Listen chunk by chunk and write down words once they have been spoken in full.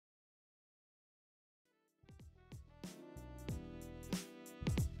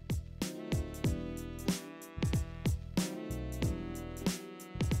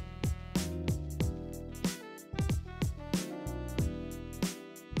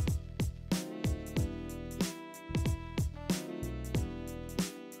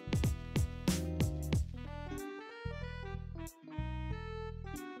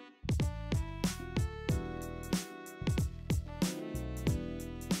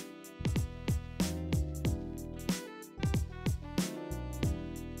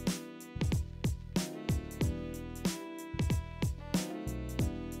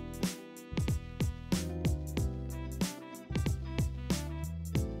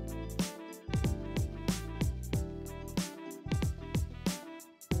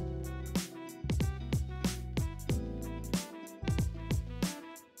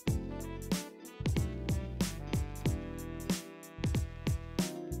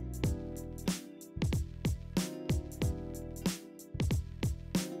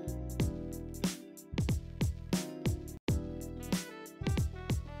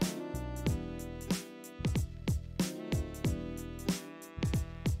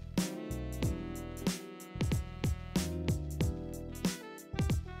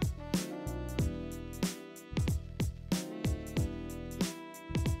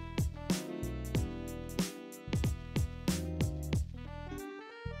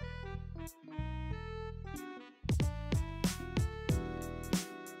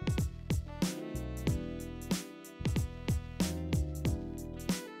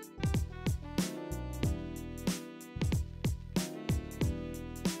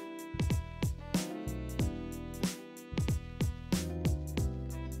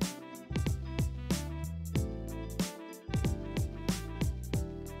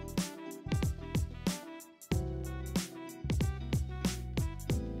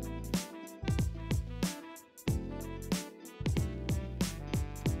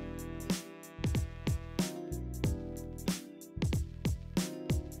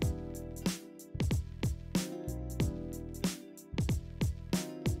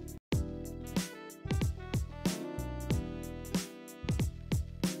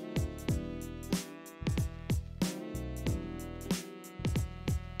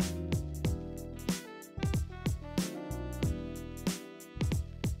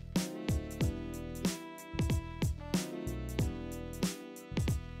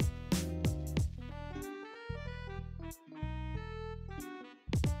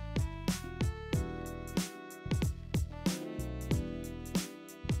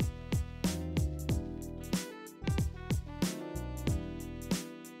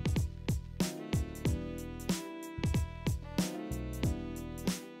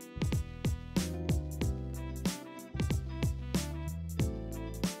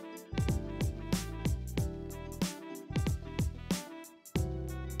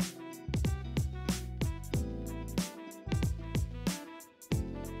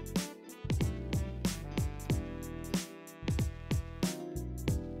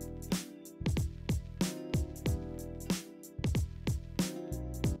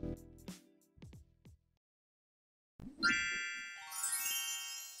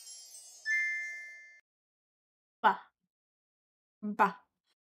Bah.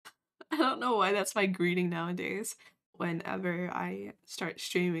 I don't know why that's my greeting nowadays whenever I start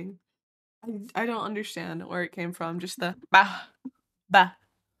streaming. I don't understand where it came from, just the bah, bah.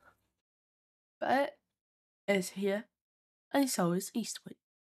 But it's here, and so is Eastwood.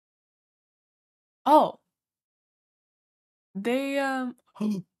 Oh, they,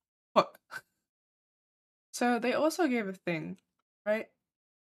 fuck. So they also gave a thing, right?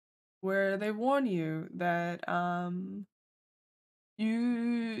 Where they warn you that,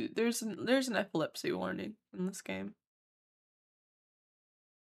 there's an epilepsy warning in this game.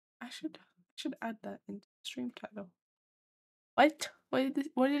 I should add that into the stream title. What? What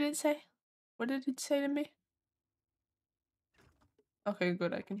did it say? What did it say to me? Okay,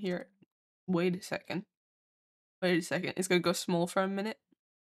 good, I can hear it. Wait a second. Wait a second. It's gonna go small for a minute.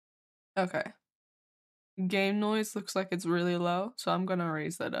 Okay. Game noise looks like it's really low, so I'm gonna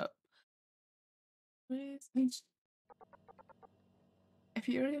raise that up. If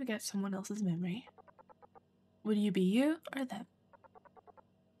you were to get someone else's memory, would you be you or them?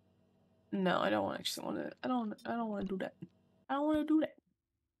 No, I don't actually want to. I don't want to do that. I don't want to do that.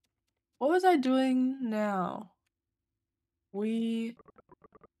 What was I doing now?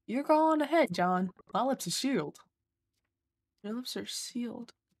 You're going ahead, John. My lips are sealed. Your lips are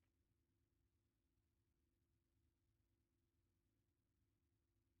sealed.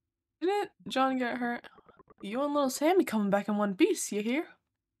 Didn't John get hurt? You and little Sammy coming back in one piece, you hear?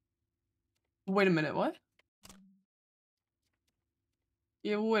 Wait a minute, what?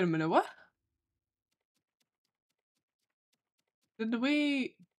 Yeah, wait a minute, what? Did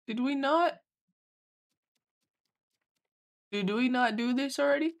we not? Did we not do this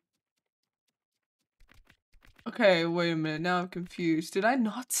already? Okay, wait a minute, now I'm confused. Did I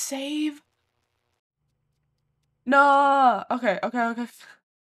not save? No! Okay.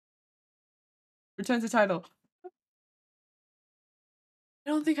 Return to title. I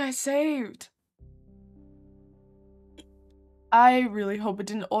don't think I saved. I really hope it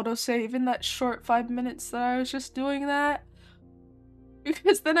didn't autosave in that short 5 minutes that I was just doing that.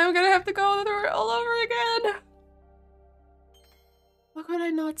 Because then I'm gonna have to go through it all over again. Why could I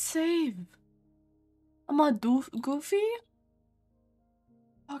not save? Am I goofy?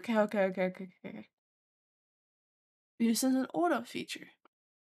 Okay. This is an auto feature.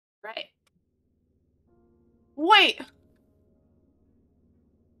 Right. Wait!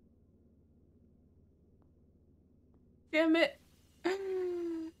 Damn it.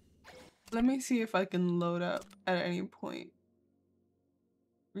 Let me see if I can load up at any point.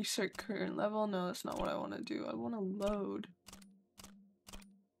 Reset current level? No, that's not what I want to do. I want to load.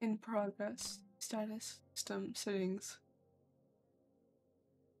 In progress. Status. System settings.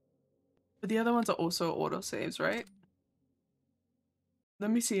 But the other ones are also autosaves, right?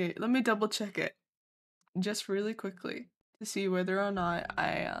 Let me see it. Let me double check it. Just really quickly. To see whether or not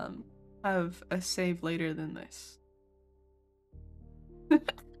I have a save later than this. Of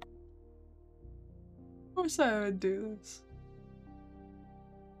course I would do this.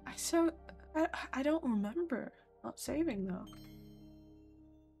 I don't remember not saving though.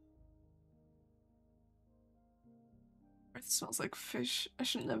 It smells like fish. I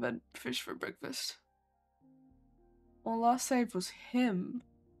shouldn't have had fish for breakfast. Well, last save was him.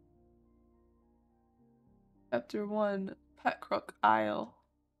 Chapter 1, Pet Croc Isle.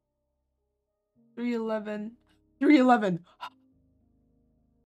 311. 311!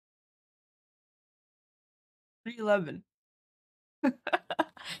 311.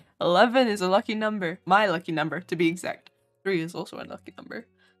 11 is a lucky number. My lucky number, to be exact. 3 is also a lucky number.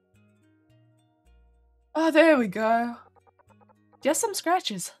 Oh, there we go. Just some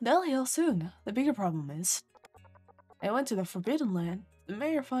scratches. They'll heal soon. The bigger problem is, I went to the Forbidden Land. The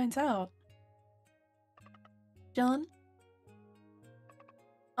mayor finds out. John?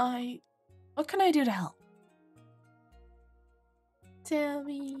 What can I do to help?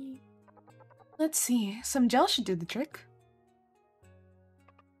 Sammy... Let's see. Some gel should do the trick.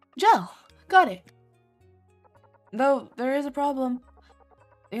 Gel! Got it. Though, there is a problem.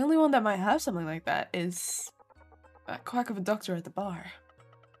 The only one that might have something like that is that quack of a doctor at the bar.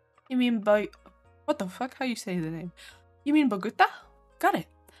 You mean what the fuck? How you say the name? You mean Bogota? Got it.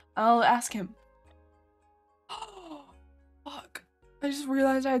 I'll ask him. Fuck. I just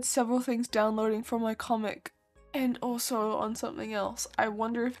realized I had several things downloading from my comic and also on something else. I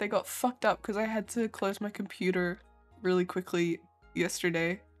wonder if they got fucked up because I had to close my computer really quickly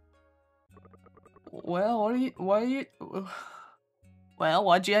yesterday. Well, well,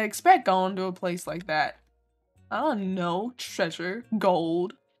 what'd you expect going to a place like that? I don't know. Treasure,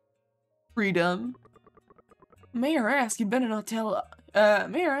 gold, freedom. Mayor asks, you better not tell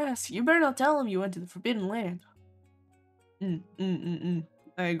him you went to the Forbidden Land. I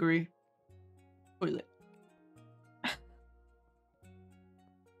agree. Toilet.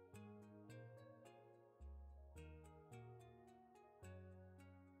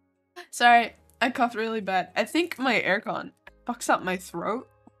 Sorry, I coughed really bad. I think my aircon fucks up my throat.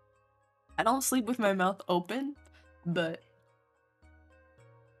 I don't sleep with my mouth open, but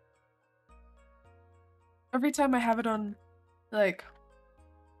every time I have it on, like,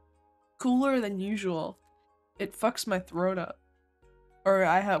 cooler than usual, it fucks my throat up. Or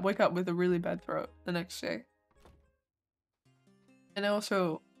I wake up with a really bad throat the next day. And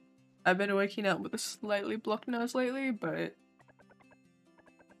also, I've been waking up with a slightly blocked nose lately, but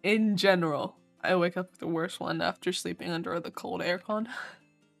in general, I wake up with the worst one after sleeping under the cold aircon.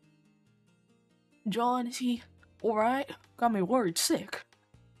 John, is he alright? Got me worried sick.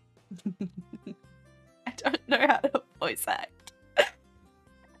 I don't know how to voice act.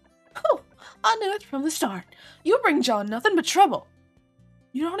 Oh, I knew it from the start. You bring John nothing but trouble.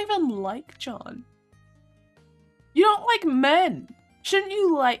 You don't even like John. You don't like men. Shouldn't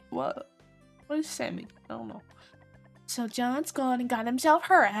you like what? What is Sammy? I don't know. So John's gone and got himself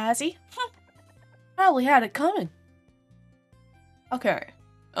hurt, has he? Probably had it coming. Okay.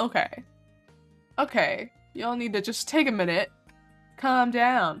 Okay. Okay. Y'all need to just take a minute. Calm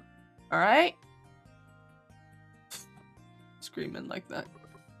down. Alright? Screaming like that.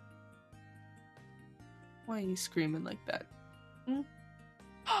 Why are you screaming like that? Hmm?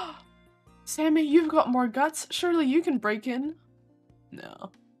 Sammy, you've got more guts. Surely you can break in.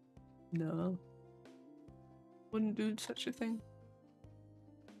 No. No. Wouldn't do such a thing.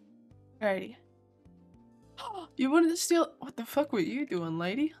 Alrighty. You wouldn't steal- What the fuck were you doing,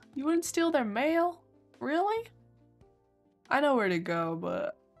 lady? You wouldn't steal their mail? Really? I know where to go,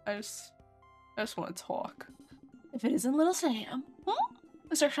 but I just want to talk. If it isn't little Sam,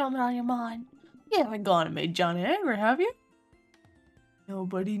 is there something on your mind? You haven't gone and made Johnny angry, have you?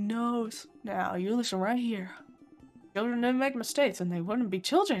 Nobody knows. Now, you listen right here. Children didn't make mistakes and they wouldn't be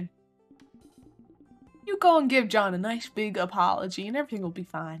children. You go and give John a nice big apology and everything will be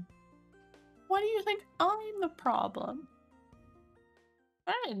fine. Why do you think I'm the problem?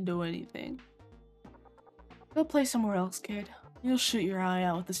 I didn't do anything. Go play somewhere else, kid. You'll shoot your eye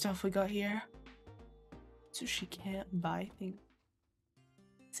out with the stuff we got here. So she can't buy things.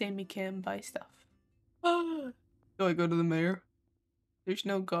 Sammy can't buy stuff. Do I go to the mayor? There's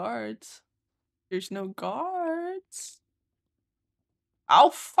no guards. There's no guards. Oh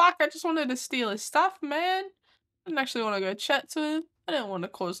fuck, I just wanted to steal his stuff, man. I didn't actually want to go chat to him. I didn't want to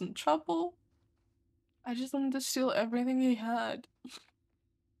cause him trouble. I just wanted to steal everything he had.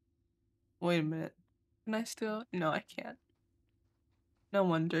 Wait a minute. Can I steal? No, I can't. No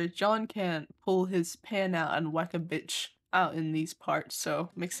wonder. John can't pull his pan out and whack a bitch out in these parts, so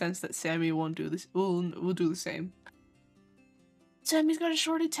makes sense that Sammy won't do this. Will do the same. Sammy's got a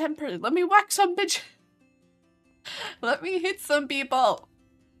shorty temper. Let me whack some bitch. Let me hit some people.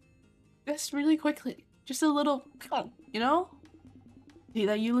 Just really quickly. Just a little, you know? See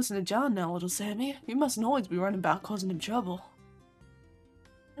that you listen to John now, little Sammy. You mustn't always be running about causing him trouble.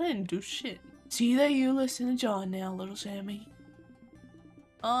 I didn't do shit. See that you listen to John now, little Sammy.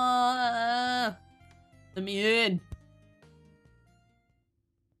 Let me in.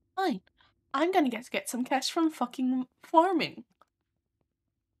 Fine. I'm gonna get some cash from fucking farming.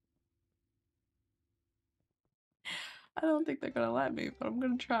 I don't think they're gonna let me, but I'm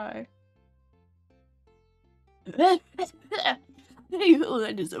gonna try. That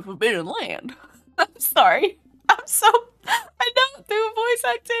is a forbidden land. I'm sorry. I don't do voice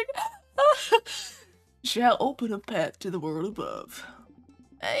acting. Shall open a path to the world above.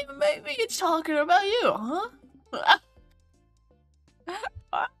 Hey, maybe it's talking about you, huh?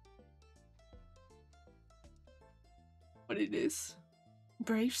 What it is?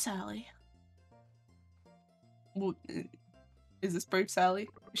 Brave Sally. Well, is this Brave Sally?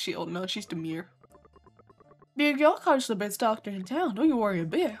 Is she old? No, she's Demure. Big Yelkar's the best doctor in town. Don't you worry a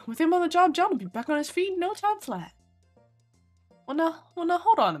bit. With him on the job, John will be back on his feet in no time flat. Well now,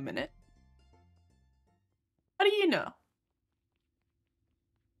 hold on a minute. How do you know?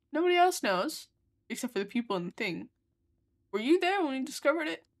 Nobody else knows, except for the people in the thing. Were you there when we discovered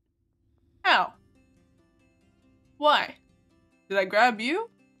it? How? Why? Did I grab you?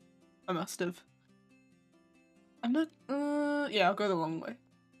 I must have. I'm not, yeah, I'll go the wrong way.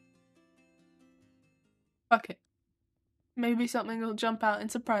 Fuck it. Maybe something will jump out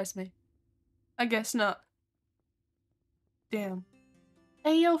and surprise me. I guess not. Damn.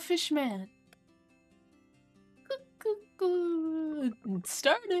 Hey yo, Fishman. It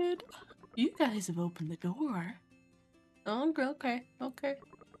started. You guys have opened the door. Okay.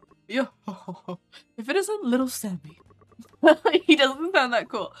 Yo, if it isn't little Sammy, He doesn't sound that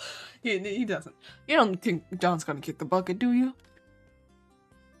cool. He doesn't. You don't think John's gonna kick the bucket, do you?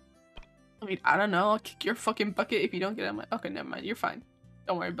 I mean, I don't know. I'll kick your fucking bucket if you don't get out of my- Okay, never mind. You're fine.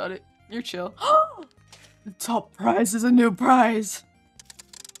 Don't worry about it. You're chill. The top prize is a new prize.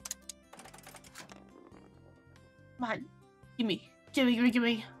 Come on. Gimme. Gimme, gimme,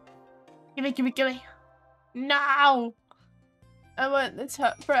 gimme. Gimme, gimme, gimme. No! I want the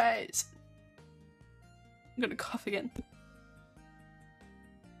top prize. I'm gonna cough again.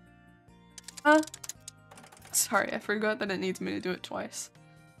 Huh? Sorry, I forgot that it needs me to do it twice.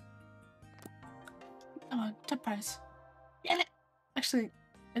 Come on, top prize. Damn it! Actually,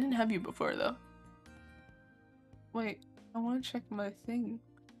 I didn't have you before, though. Wait, I want to check my thing.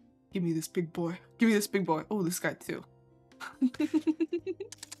 Give me this big boy. Give me this big boy. Oh, this guy too.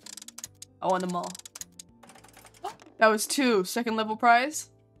 I want them all. That was 2. Second level prize.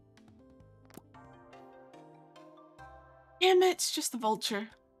 Damn it, it's just the vulture.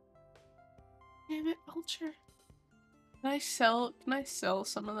 Damn it, vulture. Can I sell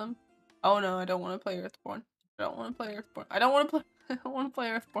some of them? Oh no, I don't want to play Earthborn. I don't want to play Earthborn. I don't want to play I don't want to play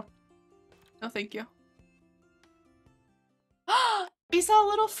Earthborn. No, thank you. He's our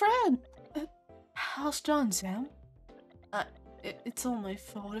little friend. How's John, Sam? It's all my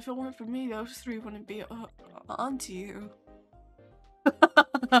fault. If it weren't for me, those 3 wouldn't be onto you.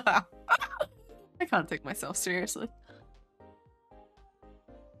 I can't take myself seriously.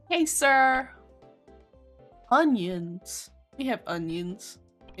 Hey, sir. Onions. We have onions,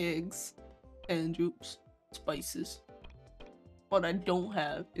 eggs, and oops, spices. What I don't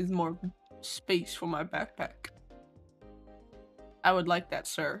have is more space for my backpack. I would like that,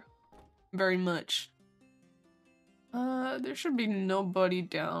 sir. Very much. There should be nobody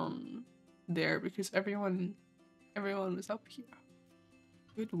down there because everyone was up here.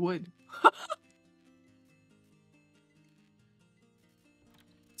 Good wood.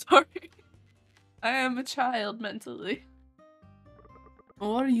 Sorry. I am a child mentally.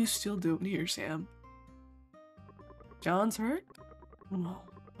 What are you still doing here, Sam? John's hurt? Well,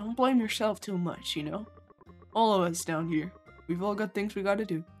 don't blame yourself too much, you know? All of us down here. We've all got things we gotta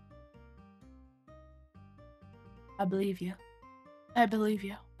do. I believe you. I believe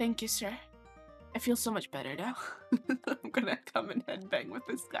you. Thank you, sir. I feel so much better now. I'm gonna come and headbang with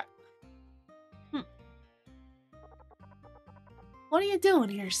this guy. What are you doing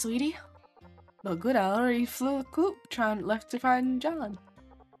here, sweetie? Well, good, I already flew a coop left to find John.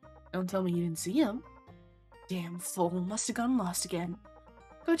 Don't tell me you didn't see him. Damn fool, must have gone lost again.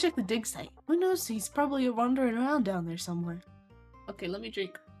 Go check the dig site. Who knows, he's probably wandering around down there somewhere. Okay, let me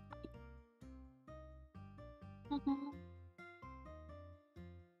drink.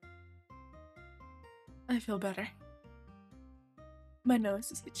 I feel better. My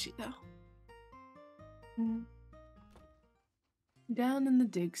nose is itchy though. Down in the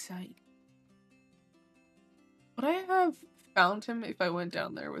dig site. Would I have found him if I went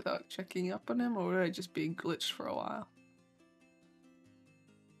down there without checking up on him, or would I just be glitched for a while?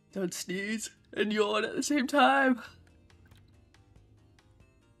 Don't sneeze and yawn at the same time.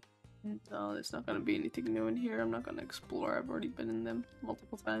 No, there's not gonna be anything new in here. I'm not gonna explore. I've already been in them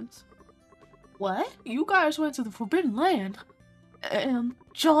multiple times. What? You guys went to the Forbidden Land? And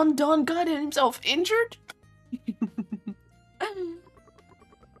John Donne got himself injured?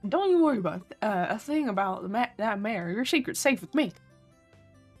 Don't you worry about a thing about that mare. Your secret's safe with me.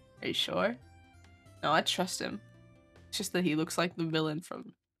 Are you sure? No, I trust him. It's just that he looks like the villain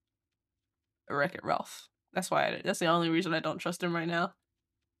from Wreck-It Ralph. That's the only reason I don't trust him right now.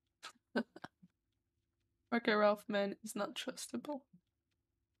 Wreck-It Ralph, man, is not trustable.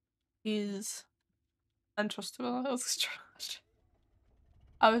 He's untrustable.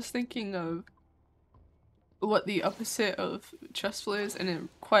 I was thinking of what the opposite of trustful is, and it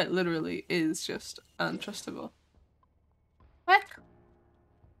quite literally is just untrustable. What?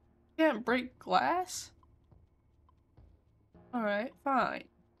 Can't break glass? Alright, fine.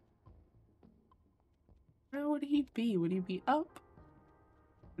 Where would he be? Would he be up?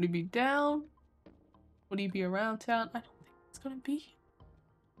 Would he be down? Would he be around town? I don't think it's gonna be.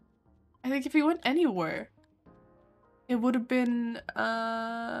 I think if he went anywhere, it would have been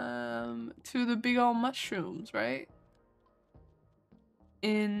to the big old mushrooms, right?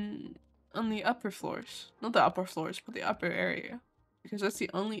 On the upper floors. Not the upper floors, but the upper area. Because that's the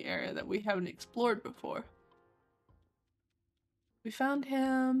only area that we haven't explored before. We found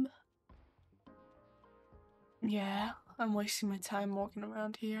him. Yeah, I'm wasting my time walking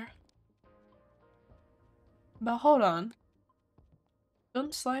around here. But hold on.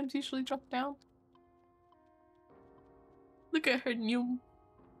 Don't slimes usually drop down? Look at her new.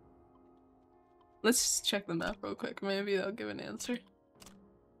 Let's check the map real quick. Maybe they'll give an answer.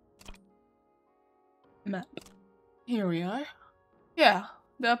 Map. Here we are. Yeah,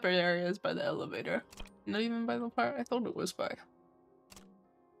 the upper area is by the elevator. Not even by the part I thought it was by.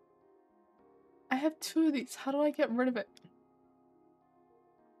 I have 2 of these. How do I get rid of it?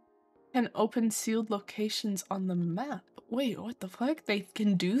 Can open sealed locations on the map. Wait, what the fuck? They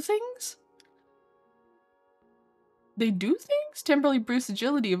can do things? They do things? Temporarily boost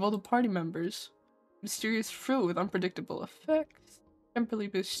agility of all the party members. Mysterious fruit with unpredictable effects. Temporarily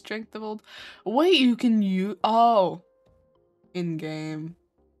boost strength of old. Wait, you can use. Oh. In game.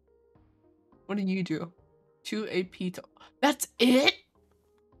 What do you do? 2 AP to. That's it?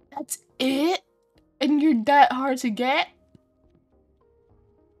 That's it? And you're that hard to get?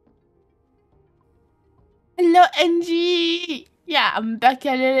 Hello, NG! Yeah, I'm back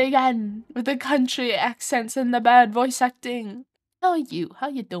at it again with the country accents and the bad voice acting. How are you? How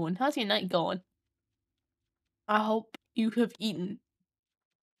you doing? How's your night going? I hope you have eaten.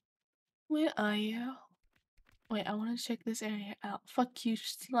 Where are you? Wait, I want to check this area out. Fuck you,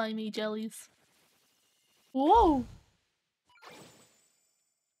 slimy jellies. Whoa!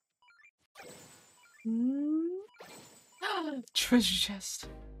 Treasure chest.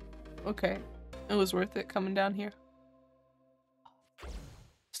 Okay, it was worth it coming down here.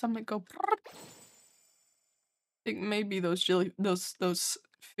 Stomach go. I think maybe those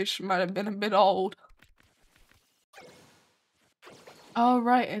fish might have been a bit old. Oh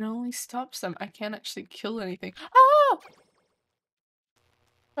right, it only stops them. I can't actually kill anything. Ah!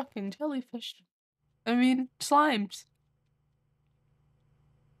 Fucking jellyfish. I mean, slimes.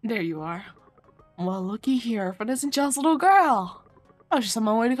 There you are. Well, looky here, if it isn't Joe's little girl. I was just on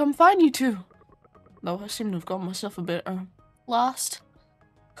my way to come find you two. Though I seem to have got myself a bit, lost.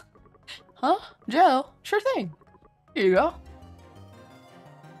 Huh? Joe? Sure thing. Here you go.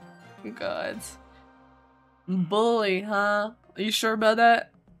 God. Bully, huh? Are you sure about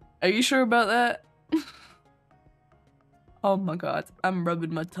that? Are you sure about that? Oh my god, I'm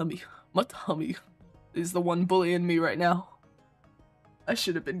rubbing my tummy. My tummy is the one bullying me right now. I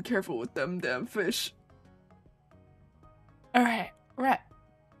should have been careful with them damn fish. Alright, right.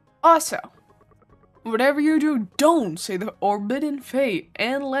 Also, whatever you do, don't say the forbidden fate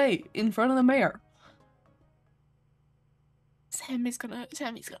and lay in front of the mayor. Sammy's gonna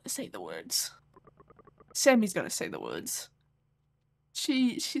say the words. Sammy's gonna say the words.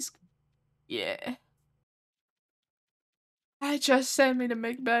 She's yeah. I trust Sammy to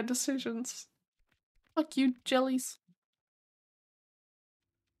make bad decisions. Fuck you, jellies.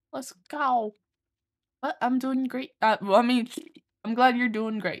 Let's go. What? I'm doing great. Well, I mean, I'm glad you're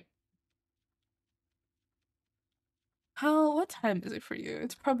doing great. What time is it for you?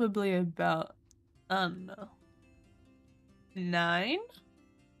 It's probably about, I don't know, 9?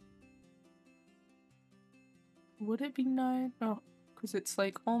 Would it be 9? No, because it's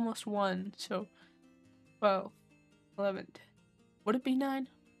like almost 1, so 12, 11. Would it be 9?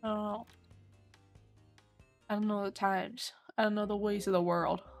 Oh, I don't know the times. I don't know the ways of the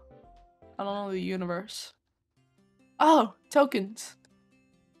world. I don't know the universe. Oh, tokens.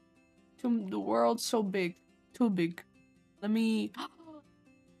 The world's so big. Too big. Let me...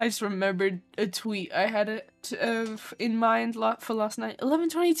 I just remembered a tweet I had it in mind for last night.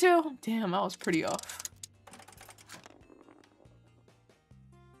 11:22? Damn, I was pretty off.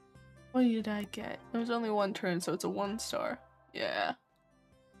 What did I get? There was only 1 turn, so it's a 1 star. Yeah.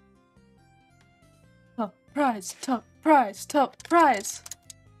 Top prize, top prize, top prize!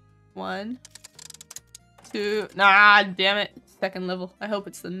 1, 2... Nah, damn it. 2nd level. I hope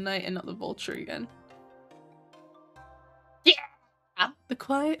it's the knight and not the vulture again. The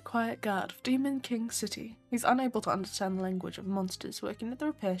quiet guard of Demon King City. He's unable to understand the language of monsters. Working at the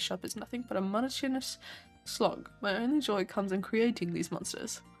repair shop is nothing but a monotonous slog. My only joy comes in creating these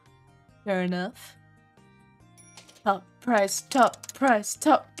monsters. Fair enough. Top prize, top prize,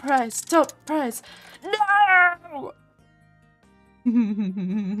 top prize, top prize. No!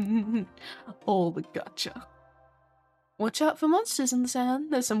 All the gotcha. Watch out for monsters in the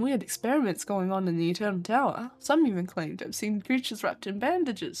sand. There's some weird experiments going on in the Eternal Tower. Some even claim to have seen creatures wrapped in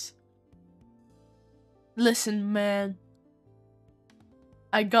bandages. Listen, man.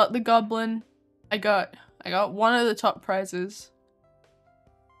 I got the goblin. I got 1 of the top prizes.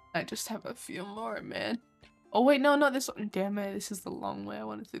 I just have a few more, man. Oh wait, no, not this one. Damn it, this is the long way. I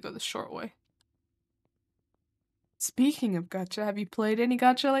wanted to go the short way. Speaking of gacha, have you played any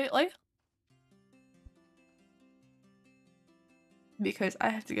gacha lately? Because I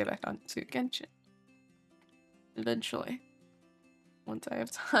have to get back onto Genshin. Eventually. Once I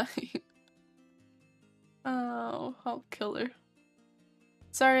have time. Oh, I'll kill her.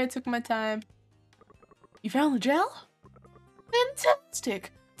 Sorry I took my time. You found the gel?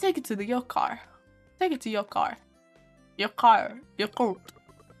 Fantastic! Take it to your car. Take it to your car. Your car. Your coat.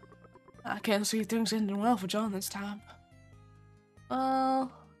 I can't see things ending well for John this time.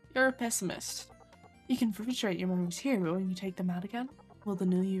 Well, you're a pessimist. You can refrigerate your memories here, but when you take them out again, will the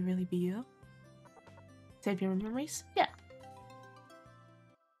new you really be you? Save your memories? Yeah.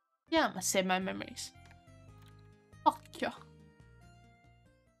 Yeah, I'm gonna save my memories. Fuck yeah.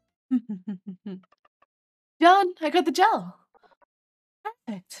 John, I got the gel.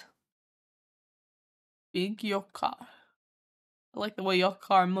 Perfect. Big your car. I like the way your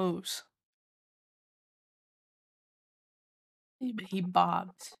car moves. He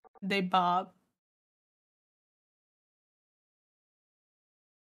bobs. They bob.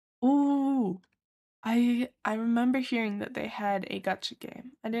 Ooh. I remember hearing that they had a gacha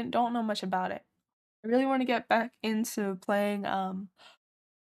game. I don't know much about it. I really want to get back into playing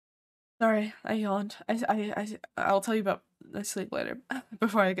sorry, I yawned. I'll tell you about my sleep later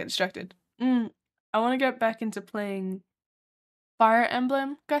before I get distracted. I want to get back into playing Fire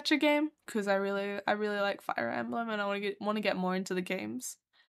Emblem gacha game because I really like Fire Emblem and I want to get more into the games.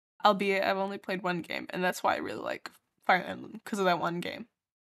 Albeit I've only played one game and that's why I really like Fire Emblem because of that one game.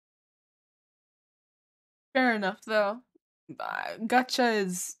 Fair enough though. Gacha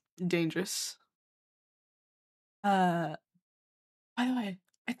is dangerous. By the way,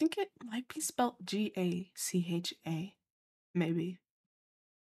 I think it might be spelled Gacha, maybe.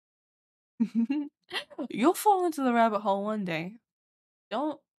 You'll fall into the rabbit hole one day.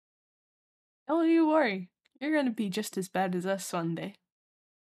 Don't you worry. You're gonna be just as bad as us one day.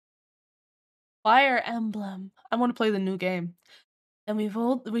 Fire Emblem. I want to play the new game. And we've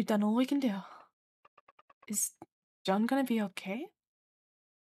done all we can do. Is John gonna be okay?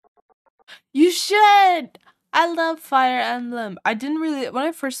 You should! I love Fire Emblem. I didn't really when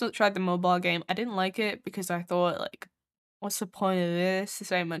I first tried the mobile game, I didn't like it because I thought like, what's the point of this?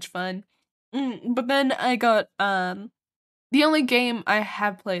 This ain't much fun. But then I got the only game I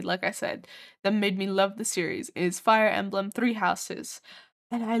have played, like I said, that made me love the series is Fire Emblem Three Houses.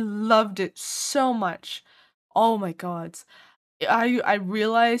 And I loved it so much. Oh my god. I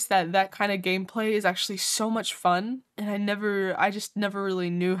realized that kind of gameplay is actually so much fun, and I just never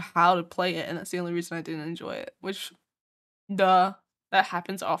really knew how to play it, and that's the only reason I didn't enjoy it, which, duh, that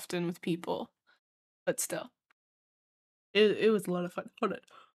happens often with people, but still. It was a lot of fun. Hold on.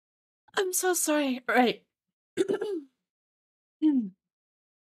 I'm so sorry. Right.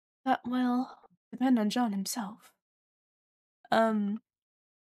 That will depend on John himself.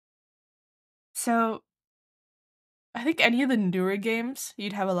 So I think any of the newer games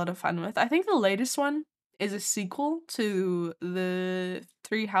you'd have a lot of fun with. I think the latest one is a sequel to the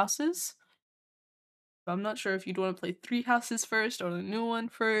Three Houses. So I'm not sure if you'd want to play Three Houses first or the new one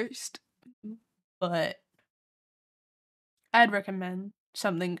first, but I'd recommend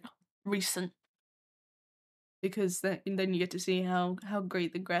something recent because then you get to see how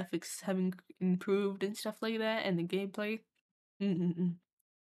great the graphics have improved and stuff like that, and the gameplay.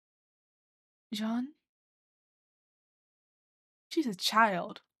 John, she's a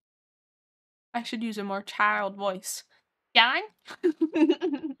child. I should use a more child voice. John?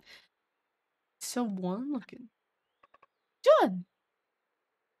 So warm looking. John!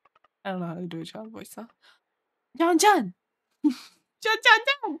 I don't know how to do a child voice, huh? John! John!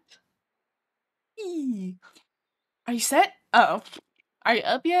 John! Eee. Are you set? Uh-oh. Are you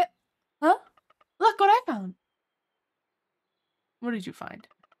up yet? Huh? Look what I found. What did you find?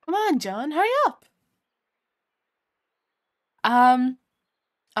 Come on, John, hurry up.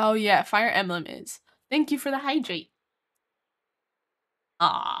 Oh yeah, Fire Emblem is. Thank you for the hydrate.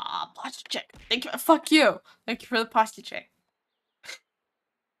 Posture check. Thank you. Fuck you. Thank you for the posture check.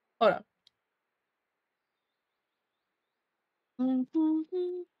 Hold on.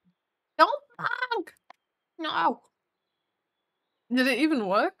 Don't bug. No. Did it even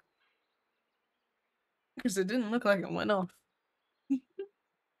work? Because it didn't look like it went off.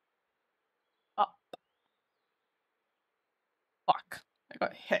 Oh. Fuck. I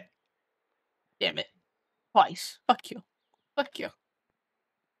got hit. Damn it. Twice. Fuck you. Fuck you.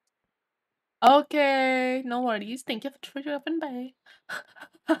 Okay, no worries. Thank you for dropping by.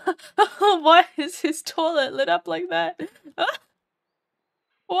 Why is his toilet lit up like that?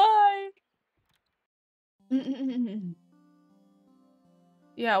 Why?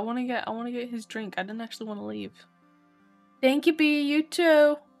 Yeah, I wanna get his drink. I didn't actually want to leave. Thank you, B. You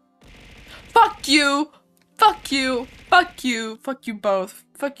too. Fuck you! Fuck you! Fuck you! Fuck you both.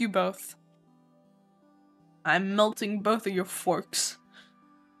 Fuck you both. I'm melting both of your forks.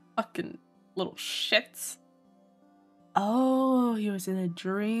 Fucking little shits. Oh, he was in a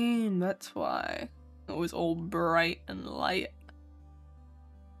dream. That's why. It was all bright and light.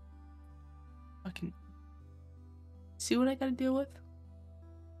 Fucking see what I gotta deal with?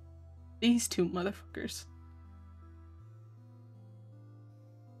 These two motherfuckers.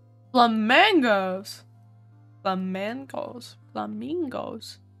 Flamingos. Flamingos.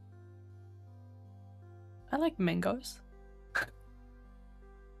 Flamingos. I like mangoes.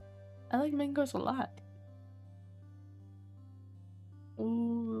 I like mangoes a lot.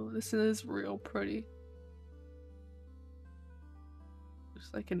 Ooh, this is real pretty.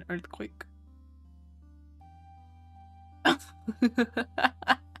 Just like an earthquake.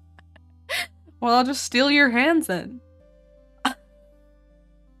 Well, I'll just steal your hands then.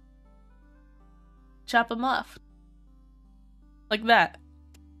 Chop them off. Like that.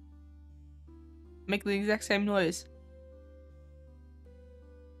 Make the exact same noise.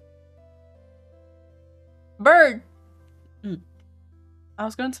 Bird! I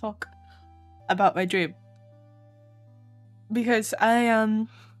was gonna talk about my dream. Because I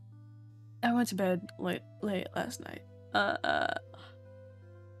went to bed late last night.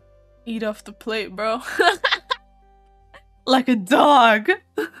 Eat off the plate, bro. Like a dog.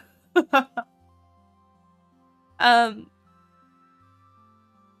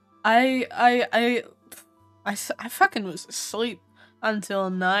 I fucking was asleep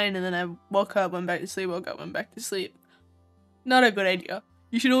until 9, and then I woke up, went back to sleep, woke up, went back to sleep. Not a good idea.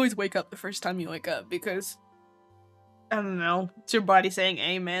 You should always wake up the first time you wake up, because I don't know, it's your body saying,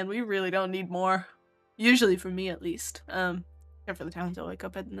 hey man, we really don't need more. Usually for me at least. Except for the times I wake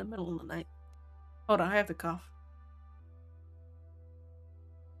up in the middle of the night. Hold on, I have to cough.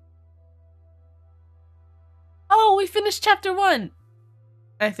 Oh, we finished chapter 1!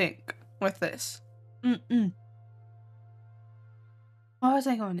 I think, with this. What was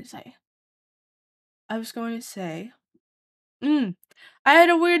I going to say? I was going to say... I had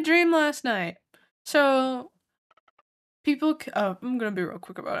a weird dream last night. So... People... Oh, I'm gonna be real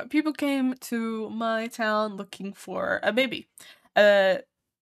quick about it. People came to my town looking for a baby. Well,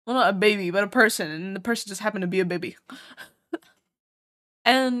 not a baby, but a person. And the person just happened to be a baby.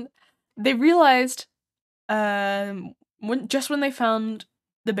 And they realized... just when they found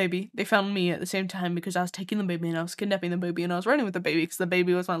the baby, they found me at the same time, because I was taking the baby and I was kidnapping the baby and I was running with the baby because the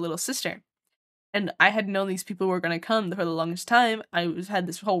baby was my little sister. And I had known these people were gonna come for the longest time. I had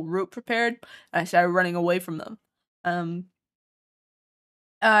this whole route prepared, and I started running away from them.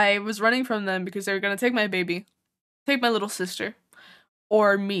 I was running from them because they were gonna take my baby, take my little sister,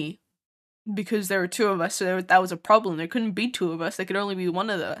 or me, because there were 2 of us, so that was a problem. There couldn't be 2 of us, there could only be 1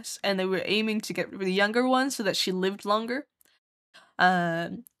 of us, and they were aiming to get the younger one so that she lived longer.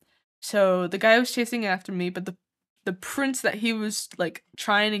 So the guy was chasing after me, but the prince that he was, like,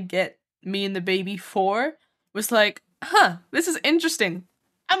 trying to get me and the baby for was like, huh, this is interesting.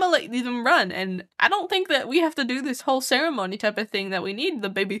 I'm gonna let them run, and I don't think that we have to do this whole ceremony type of thing that we need the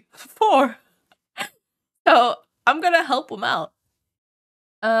baby for. So I'm gonna help him out.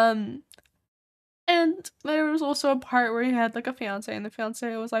 And there was also a part where he had like a fiance, and the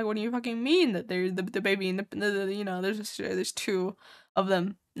fiance was like, "What do you fucking mean that there's the baby and the you know, there's 2 of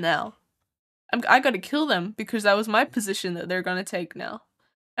them now? I gotta kill them because that was my position that they're gonna take now."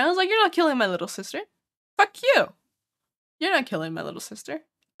 And I was like, "You're not killing my little sister. Fuck you. You're not killing my little sister."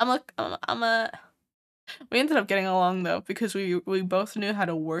 We ended up getting along though, because we both knew how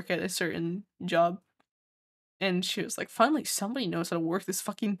to work at a certain job. And she was like, finally somebody knows how to work this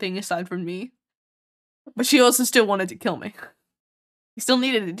fucking thing aside from me. But she also still wanted to kill me. She still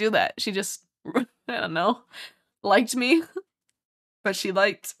needed to do that. She just, I don't know, liked me. But she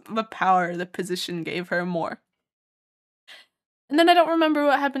liked the power the position gave her more. And then I don't remember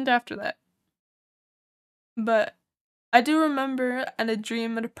what happened after that. But I do remember in a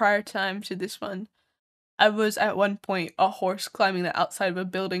dream at a prior time to this one, I was at one point a horse climbing the outside of a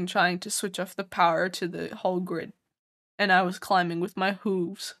building trying to switch off the power to the whole grid. And I was climbing with my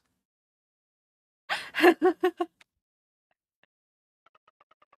hooves.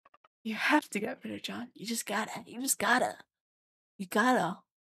 You have to get rid of John. You just gotta. You gotta.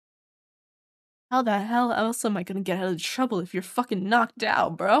 How the hell else am I gonna get out of trouble if you're fucking knocked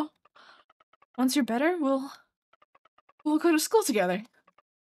out, bro? Once you're better, we'll go to school together.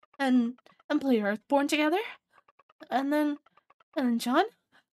 And play Earthborn together. And then John,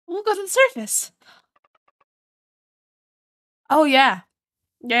 we'll go to the surface. Oh yeah.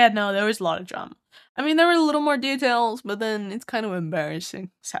 Yeah, no, there was a lot of drama. I mean, there were a little more details, but then it's kind of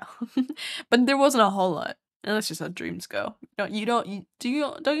embarrassing. So, but there wasn't a whole lot. And that's just how dreams go. Don't you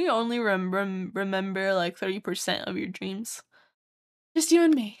only remember like 30% of your dreams? Just you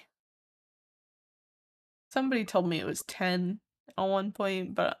and me. Somebody told me it was 10 at one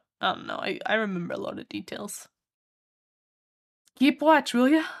point, but I don't know, I remember a lot of details. Keep watch, will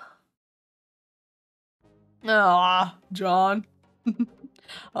ya? Ah, John.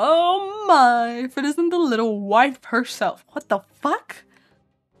 Oh my, if it isn't the little wife herself. What the fuck?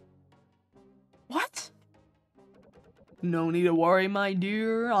 What? No need to worry, my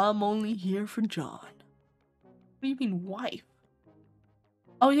dear. I'm only here for John. What do you mean, wife?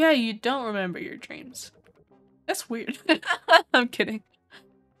 Oh yeah, you don't remember your dreams. That's weird. I'm kidding.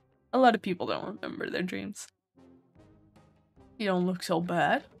 A lot of people don't remember their dreams. You don't look so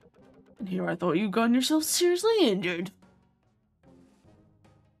bad. And here I thought you'd gotten yourself seriously injured.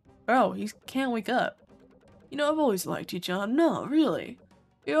 Bro, he can't wake up. You know, I've always liked you, John. No, really.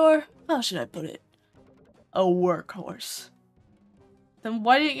 You're, how should I put it? A workhorse. Then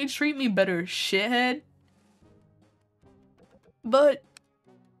why didn't you treat me better, shithead? But...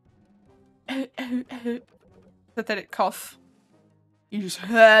 pathetic cough. You just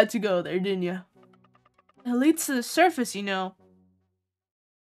had to go there, didn't you? It leads to the surface, you know.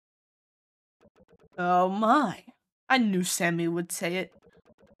 Oh my. I knew Sammy would say it.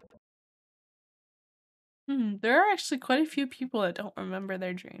 There are actually quite a few people that don't remember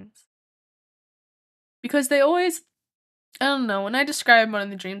their dreams. Because they always, I don't know, when I describe one of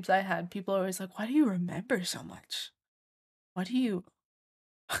the dreams I had, people are always like, why do you remember so much? Why do you...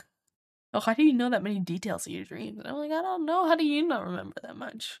 oh, how do you know that many details of your dreams? And I'm like, I don't know, how do you not remember that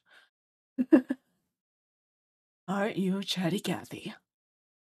much? Aren't you a chatty Cathy?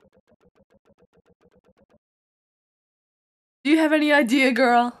 Do you have any idea,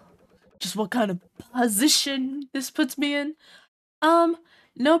 girl? Just what kind of position this puts me in?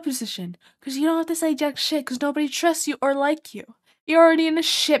 No position. Because you don't have to say jack shit, because nobody trusts you or like you. You're already in a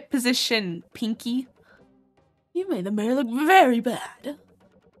shit position, Pinky. You made the mayor look very bad.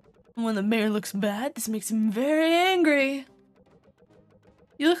 And when the mayor looks bad, this makes him very angry.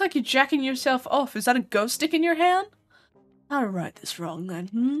 You look like you're jacking yourself off. Is that a ghost stick in your hand? How to write this wrong,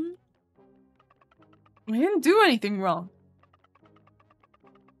 then, We didn't do anything wrong.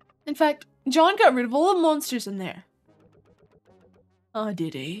 In fact, John got rid of all the monsters in there. Oh,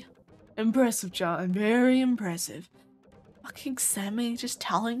 did he? Impressive, John. Very impressive. Fucking Sammy just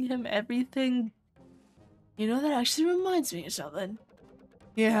telling him everything. You know, that actually reminds me of something.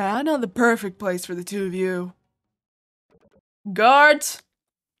 Yeah, I know the perfect place for the two of you. Guards!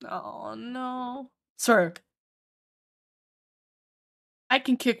 Oh, no. Sir. I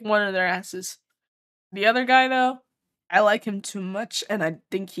can kick one of their asses. The other guy, though, I like him too much, and I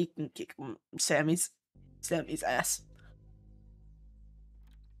think he can kick Sammy's ass.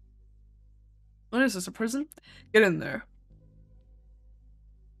 What is this, a prison? Get in there.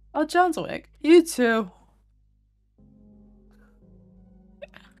 Oh, John's awake. You too.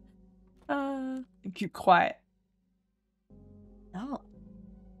 Keep quiet. No.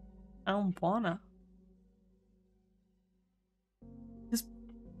 I don't wanna.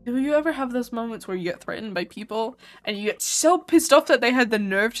 Do you ever have those moments where you get threatened by people and you get so pissed off that they had the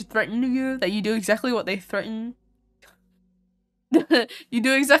nerve to threaten you that you do exactly what they threaten? You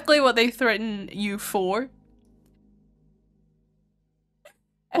do exactly what they threaten you for?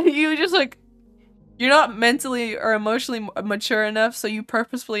 And you just like, you're not mentally or emotionally mature enough, so you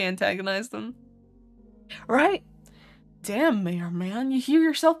purposefully antagonize them. Right? Damn, Mayor Man, you hear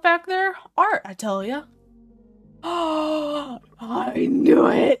yourself back there? Art, I tell ya. Oh, I knew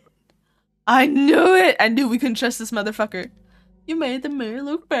it. I knew it. I knew we couldn't trust this motherfucker. You made the mayor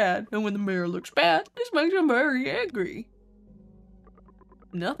look bad, and when the mayor looks bad, this makes him very angry.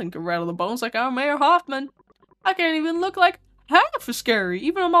 Nothing can rattle the bones like our Mayor Hoffman. I can't even look like half as scary,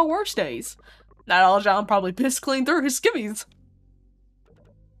 even on my worst days. Not all John probably pissed clean through his skivvies.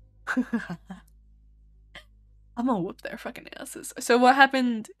 I'm gonna whoop their fucking asses. So what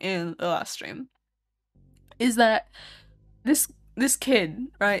happened in the last stream is that this kid,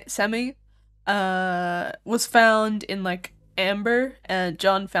 right, Semi, was found in like amber, and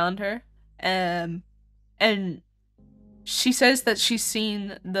John found her, and she says that she's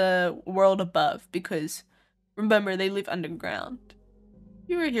seen the world above because, remember, they live underground.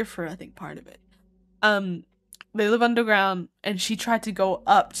 You were here for, I think, part of it. They live underground, and she tried to go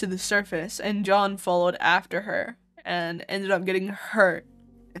up to the surface, and John followed after her and ended up getting hurt,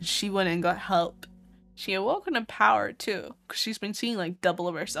 and she went and got help. She awoke in a power too, because she's been seeing like double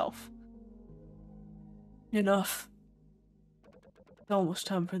of herself. Enough. It's almost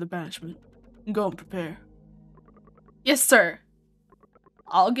time for the banishment. Go and prepare. Yes, sir.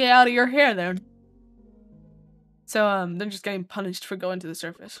 I'll get out of your hair then. So, they're just getting punished for going to the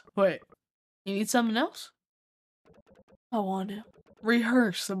surface. Wait, you need something else? I want to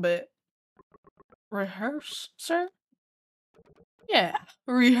rehearse a bit. Rehearse, sir? Yeah,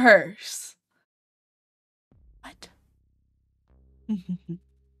 rehearse. What?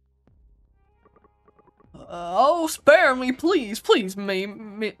 Oh, spare me, please, please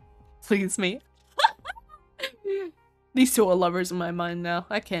me, please me. These two are lovers in my mind now.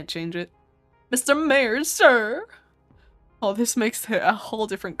 I can't change it. Mr. Mayor, sir! Oh, this makes it a whole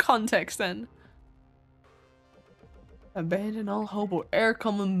different context then. Abandon all hope or e'er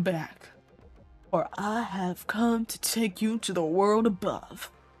coming back. For I have come to take you to the world above.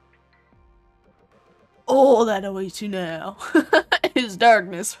 All that awaits you now is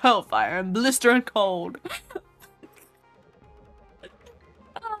darkness, hellfire, and blistering cold.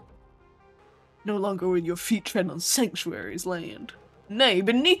 No longer will your feet tread on sanctuary's land. Nay,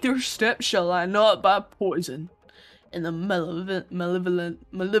 beneath your steps shall lie not by poison, in the malevolent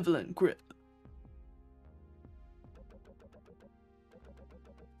grip.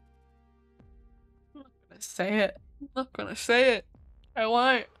 I'm not gonna say it. I'm not gonna say it. I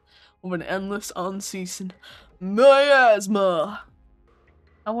won't. Of an endless, unceasing miasma.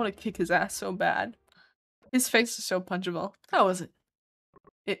 I want to kick his ass so bad. His face is so punchable. How was it?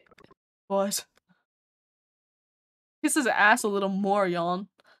 It was. Kiss his ass a little more, yawn.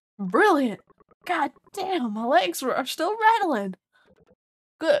 Brilliant! God damn, my legs are still rattling.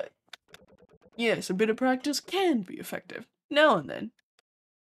 Good. Yes, a bit of practice can be effective. Now and then.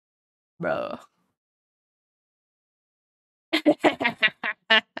 Bro.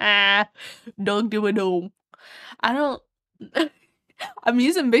 Don't do it, no. I don't... I'm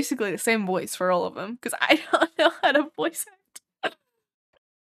using basically the same voice for all of them, because I don't know how to voice act.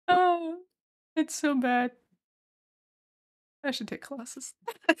 Oh, it's so bad. I should take classes.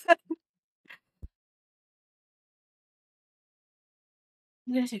 I'm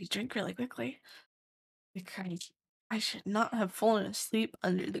gonna take a drink really quickly. Because I should not have fallen asleep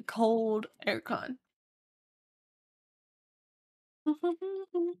under the cold aircon.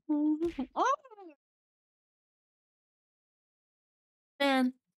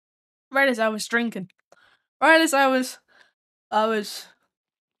 Man, right as I was drinking. Right as I was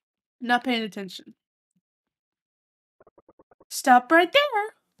not paying attention. Stop right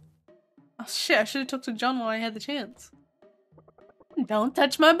there! Oh shit, I should have talked to John while I had the chance. Don't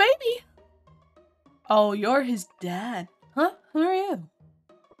touch my baby! Oh, you're his dad. Huh? Who are you?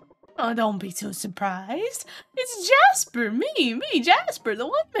 Oh, don't be too surprised. It's Jasper, me, Jasper, the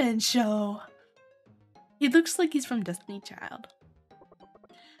one-man show. He looks like he's from Destiny Child.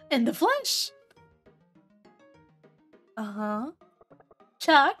 In the flesh. Uh-huh.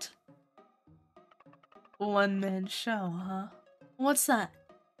 Shocked? One-man show, huh? What's that?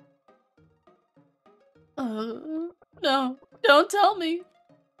 No, don't tell me.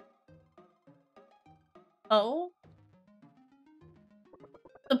 Oh?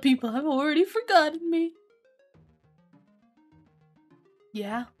 The people have already forgotten me.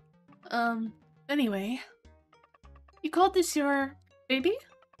 Yeah. Anyway. You called this your baby?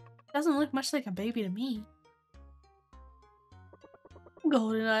 Doesn't look much like a baby to me.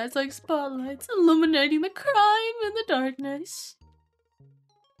 Golden eyes like spotlights, illuminating the crime in the darkness.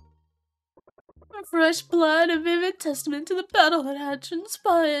 A fresh blood, a vivid testament to the battle that had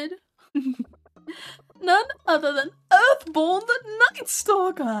transpired. None other than Earthborn the Night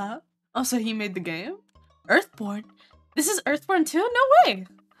Stalker! Also, he made the game? Earthborn? This is Earthborn 2? No way!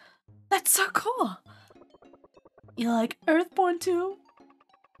 That's so cool! You like Earthborn 2?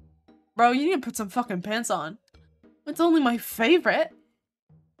 Bro, you need to put some fucking pants on. It's only my favorite.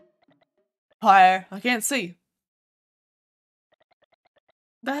 Higher. I can't see.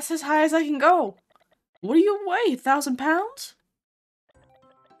 That's as high as I can go. What do you weigh? 1,000 pounds?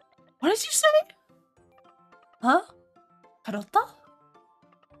 What did you say? Huh? Carota?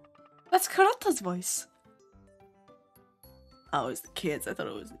 That's Carota's voice. Oh, it's the kids. I thought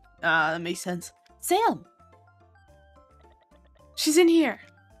it was... Ah, that makes sense. Sam! She's in here.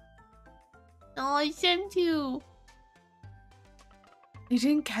 Oh, I sent you. They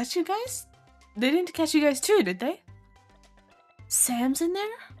didn't catch you guys? They didn't catch you guys too, did they? Sam's in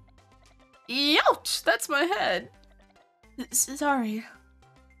there? Ouch! That's my head. Sorry.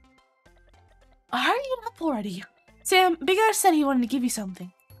 Hurry it up already. Sam, Big Ass said he wanted to give you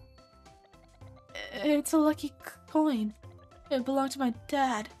something. It's a lucky coin. It belonged to my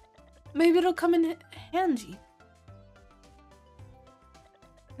dad. Maybe it'll come in handy.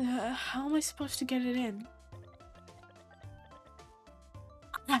 How am I supposed to get it in?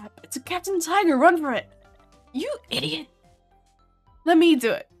 Crap, it's a Captain Tiger, run for it! You idiot! Let me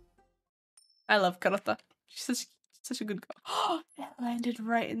do it. I love Carota. She's such a good girl. It landed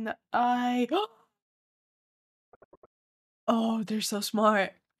right in the eye. Oh, they're so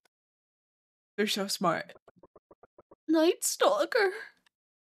smart. They're so smart. Night Stalker.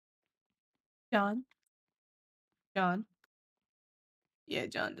 John. John. Yeah,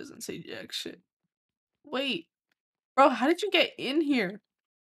 John doesn't say jack shit. Wait. Bro, how did you get in here?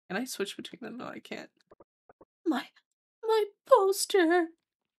 Can I switch between them? No, I can't. My poster.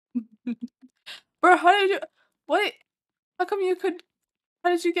 Bro, how did you— wait, how come you could— how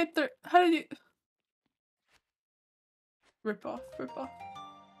did you get there? How did you— rip off, rip off.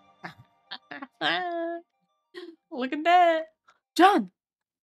 Look at that. John!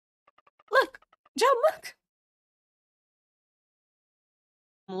 Look! John, look!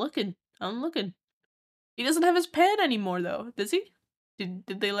 I'm looking. I'm looking. He doesn't have his pen anymore though, does he?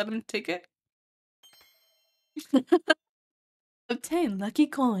 Did they let him take it? Obtain lucky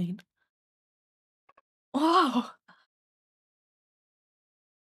coin. Wow.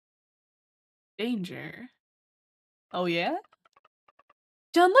 Danger. Oh yeah?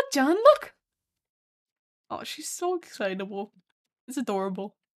 John, look, John, look! Oh, she's so excitable. It's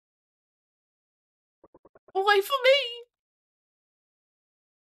adorable. Away from me!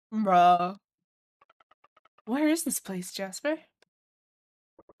 Bruh. Where is this place, Jasper?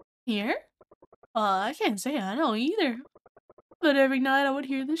 Here? I can't say I know either. But every night I would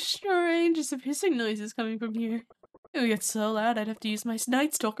hear the strangest of hissing noises coming from here. It would get so loud I'd have to use my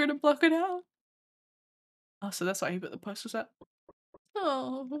night stalker to block it out. Oh, so that's why he put the posters up.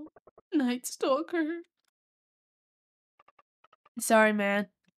 Oh, Night Stalker. Sorry, man.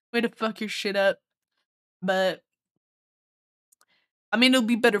 Way to fuck your shit up. But I mean, it'll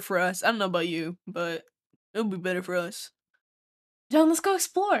be better for us. I don't know about you, but it'll be better for us. John, let's go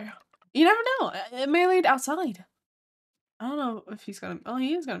explore. You never know. It may lead outside. I don't know if he's gonna— oh,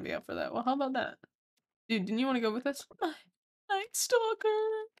 he is gonna be up for that. Well, how about that? Dude, didn't you want to go with us? Night Stalker.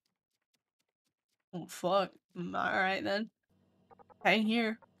 Oh, fuck. Alright then. Hang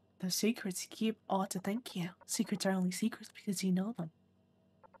here. The secrets you keep ought to thank you. Secrets are only secrets because you know them.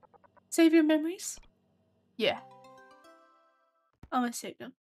 Save your memories? Yeah. I'm gonna save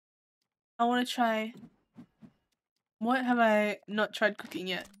them. I wanna try— what have I not tried cooking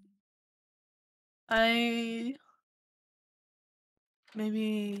yet? Maybe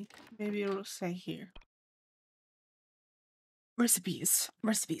it'll say here. Recipes.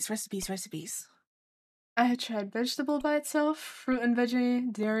 I had tried vegetable by itself, fruit and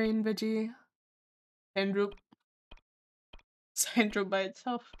veggie, dairy and veggie, sandroop. Sandroop by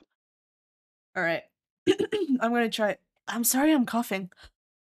itself. Alright. I'm gonna try— I'm sorry I'm coughing.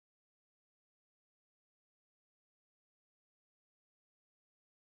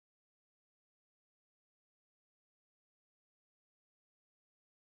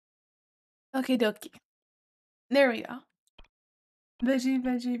 Okay, dokie. There we go.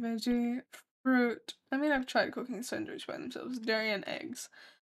 Veggie, fruit. I mean, I've tried cooking sandwich by themselves. Dairy and eggs.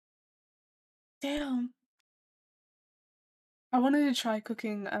 Damn. I wanted to try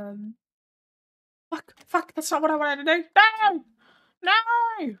cooking, Fuck, that's not what I wanted to do. No!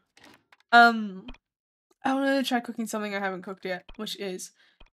 I wanted to try cooking something I haven't cooked yet, which is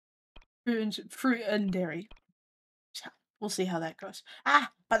fruit and dairy. We'll see how that goes.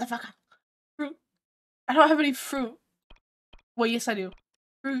 Ah, motherfucker! Fruit. I don't have any fruit. Well, yes I do.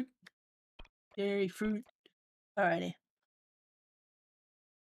 Fruit. Dairy, fruit. Alrighty.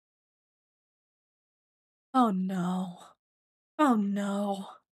 Oh no. Oh no.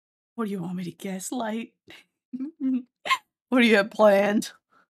 What do you want me to guess? Light? What do you have planned?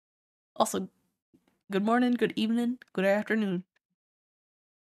 Also, good morning, good evening, good afternoon.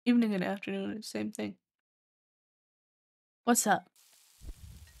 Evening and afternoon is the same thing. What's up?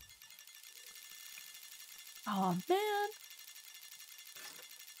 Oh man.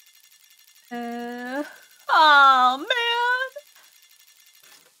 Oh man.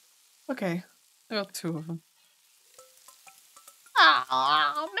 Okay, I got two of them.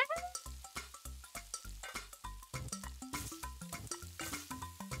 Oh man.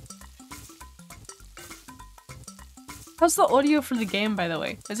 How's the audio for the game, by the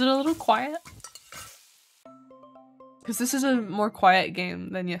way? Is it a little quiet? Because this is a more quiet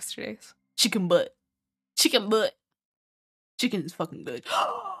game than yesterday's. Chicken butt. Chicken butt. Chicken is fucking good.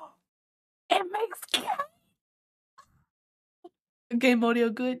 It makes game audio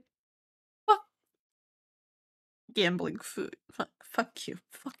good. Fuck. Gambling food. Fuck you.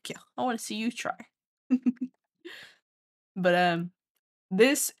 Fuck you. I want to see you try. But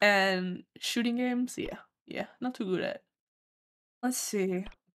this and shooting games, yeah, not too good at. Let's see.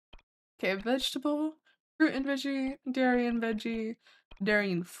 Okay, vegetable, fruit and veggie, dairy and veggie,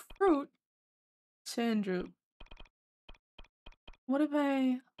 dairy and fruit, sandroop. What have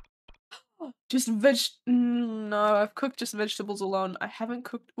I— just no, I've cooked just vegetables alone. I haven't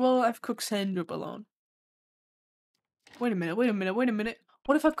cooked— well, I've cooked sandroop alone. Wait a minute, wait a minute, wait a minute.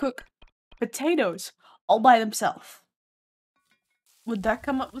 What if I cook potatoes all by themselves? Would that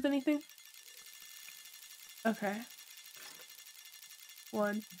come up with anything? Okay.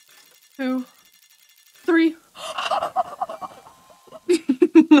 1, 2, 3.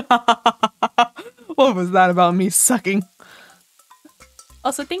 What was that about me sucking?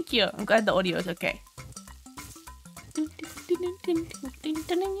 Also, thank you. I'm glad the audio is okay.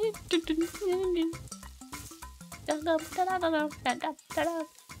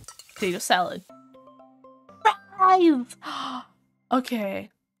 Potato salad. Fries! Okay.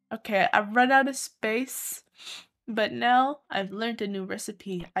 Okay, I've run out of space. But now I've learned a new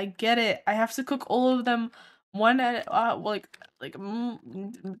recipe. I get it. I have to cook all of them one at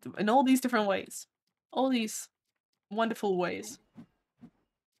in all these different ways. All these wonderful ways.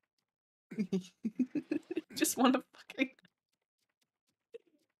 Just want to fucking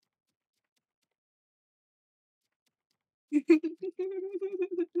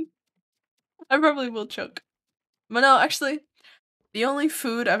I probably will choke. But no, actually, the only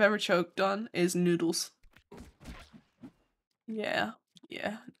food I've ever choked on is noodles. Yeah,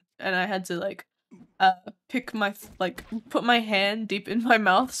 yeah. And I had to like pick my put my hand deep in my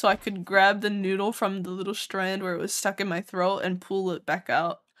mouth so I could grab the noodle from the little strand where it was stuck in my throat and pull it back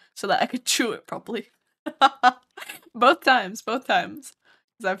out so that I could chew it properly. Both times, both times.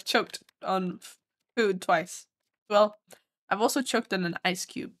 Because I've choked on food twice. Well, I've also choked on an ice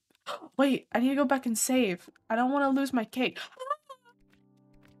cube. Wait, I need to go back and save. I don't want to lose my cake.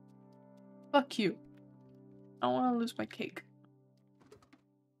 Fuck you. I don't want to lose my cake.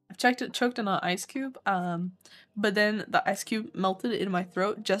 I've choked on an ice cube, but then the ice cube melted in my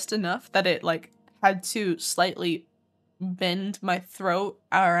throat just enough that it like had to slightly bend my throat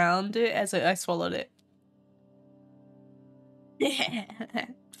around it as I swallowed it.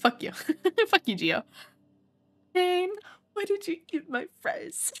 Fuck you. Fuck you, Gio. Jane, why did you eat my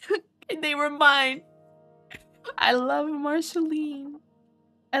fries? They were mine. I love Marceline.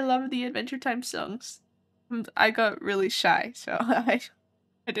 I love the Adventure Time songs. I got really shy, so I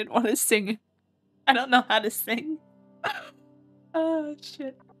didn't want to sing. I don't know how to sing. Oh,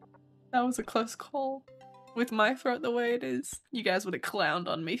 shit. That was a close call. With my throat the way it is, you guys would have clowned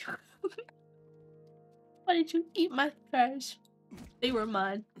on me. Why did you eat my fries? They were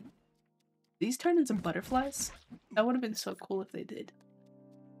mine. These turn into butterflies? That would have been so cool if they did.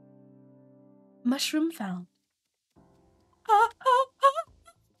 Mushroom found.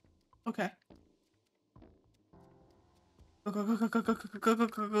 Okay. Go, go, go, go, go, go, go, go, go,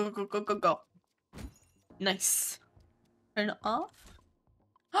 go, go, go, go, go. Nice. Turn off.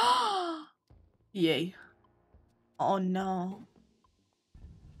 Yay. Oh no.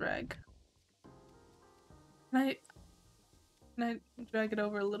 Drag. Can I drag it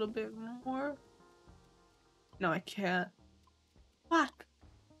over a little bit more? No, I can't. Fuck.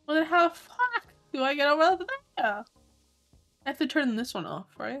 Well then how the fuck do I get over there? I have to turn this one off,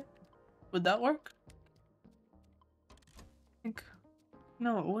 right? Would that work? I think.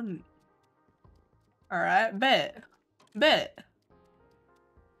 No, it wouldn't. Alright, bet. Bet.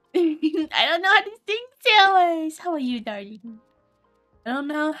 I don't know how to sing, Taylors. How are you, darling? I don't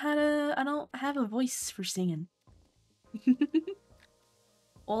know how to. I don't have a voice for singing.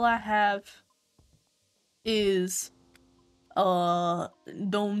 All I have is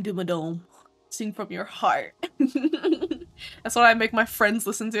dome duma dome. Sing from your heart. That's what I make my friends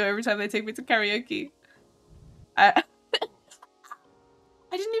listen to every time they take me to karaoke. I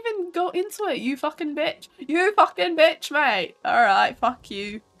didn't even go into it, you fucking bitch. You fucking bitch, mate. Alright, fuck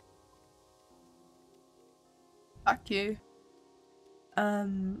you. Fuck you.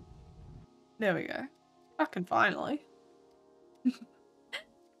 There we go. Fucking finally.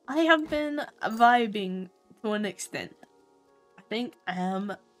 I have been vibing to an extent. I think I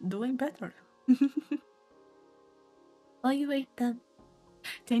am doing better. While you ate them,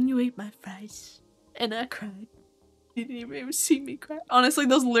 then you ate my fries. And I cried. You didn't even see me cry. Honestly,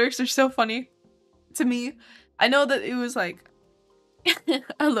 those lyrics are so funny to me. I know that it was like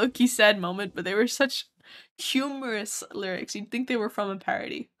a low-key sad moment, but they were such humorous lyrics. You'd think they were from a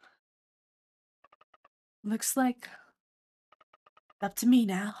parody. Looks like up to me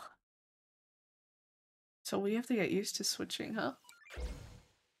now. So we have to get used to switching, huh?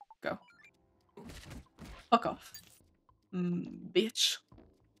 Go. Fuck off. Bitch.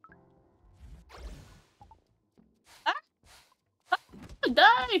 Ah! Ah!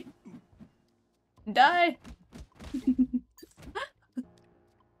 Die! Die!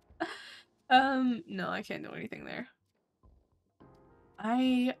 No, I can't do anything there.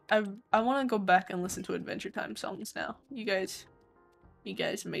 I want to go back and listen to Adventure Time songs now. You guys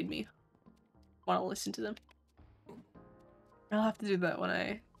made me want to listen to them. I'll have to do that when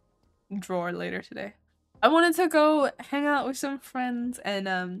I draw later today. I wanted to go hang out with some friends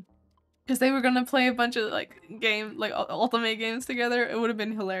and because they were gonna play a bunch of like ultimate games together. It would have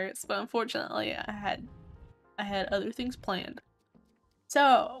been hilarious, but unfortunately I had other things planned.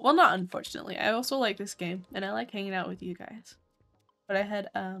 So, well, not unfortunately. I also like this game and I like hanging out with you guys. But I had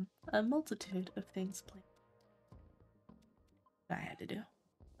a multitude of things planned that I had to do.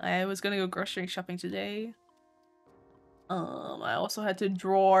 I was gonna go grocery shopping today. I also had to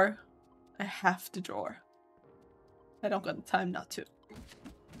draw. I have to draw. I don't got the time not to.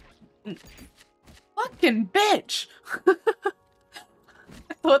 Fucking bitch!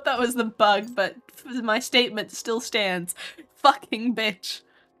 I thought that was the bug, but my statement still stands. Fucking bitch.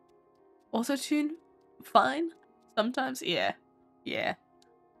 Also tune? Fine? Sometimes? Yeah. Yeah.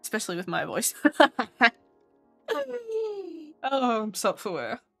 Especially with my voice. Oh, I'm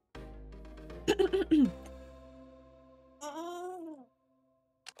self-aware.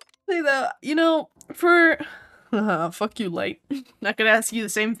 Say that, you know, for fuck you, Light. Not gonna ask you the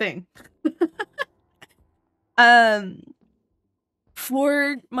same thing.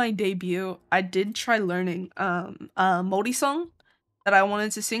 For my debut, I did try learning a Modi song that I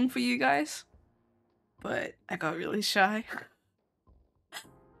wanted to sing for you guys, but I got really shy.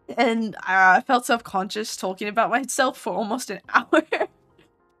 And I felt self-conscious talking about myself for almost an hour.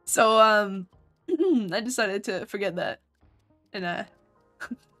 So I decided to forget that. And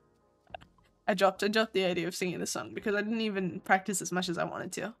I dropped the idea of singing the song because I didn't even practice as much as I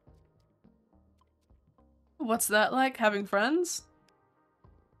wanted to. What's that like? Having friends?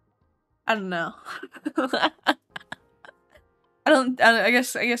 I don't know. I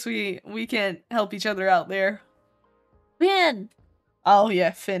guess we can't help each other out there. Finn! Oh yeah,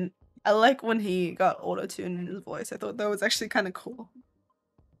 Finn. I like when he got auto-tune in his voice. I thought that was actually kind of cool.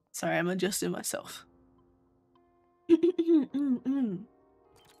 Sorry, I'm adjusting myself.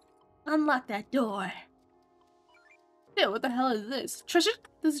 Unlock that door. Yeah, what the hell is this? Treasure?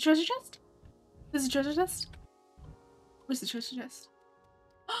 This is a treasure chest? This is a treasure chest? Where's the treasure chest?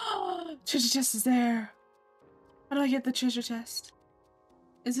 Treasure chest is there. How do I get the treasure chest?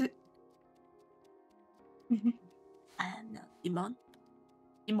 Is it? No. Iman?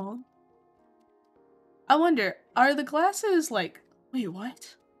 Iman? I wonder, are the glasses like... Wait,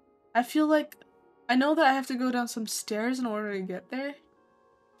 what? I feel like... I know that I have to go down some stairs in order to get there.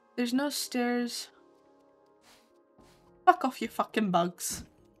 There's no stairs. Fuck off, you fucking bugs.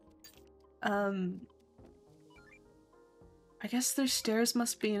 I guess their stairs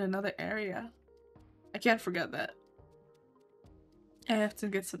must be in another area. I can't forget that. I have to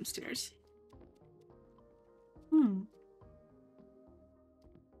get some stairs.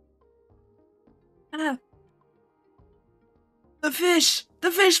 Ah. The fish!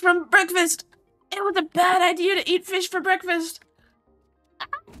 The fish from breakfast! It was a bad idea to eat fish for breakfast!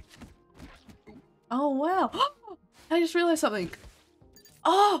 Oh wow! I just realized something.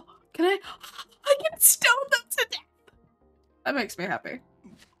 Oh! Can I can stone them to death! That makes me happy.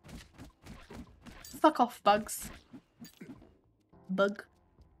 Fuck off, bugs. Bug.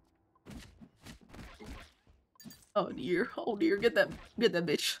 Oh dear, get that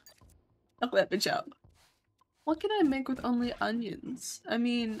bitch. Knock that bitch out. What can I make with only onions? I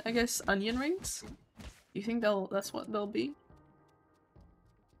mean, I guess onion rings? You think that's what they'll be?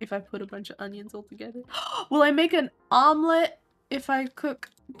 If I put a bunch of onions all together? Will I make an omelet if I cook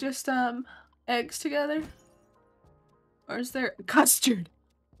just eggs together? Or is there custard?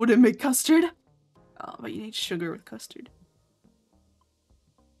 Would it make custard? Oh, but you need sugar with custard.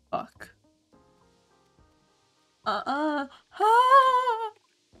 Fuck.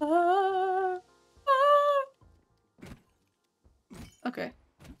 Okay.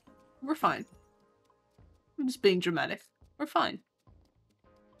 We're fine. I'm just being dramatic. We're fine.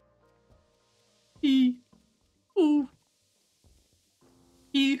 He who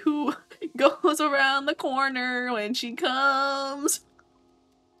goes around the corner when she comes.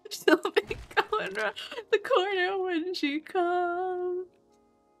 She'll be going around the corner when she comes.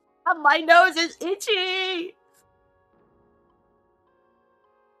 Oh, my nose is itchy!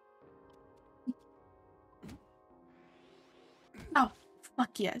 Oh,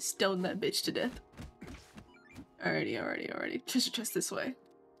 fuck yeah, stone that bitch to death. Alrighty. Treasure chest this way.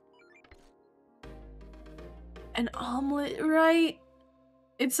 An omelet, right?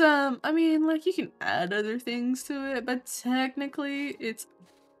 It's, I mean, like, you can add other things to it, but technically, it's...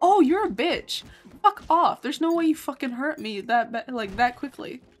 Oh, you're a bitch! Fuck off! There's no way you fucking hurt me that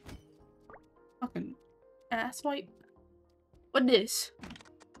quickly. Fucking asswipe. What this?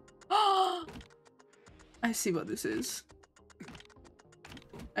 Oh! I see what this is.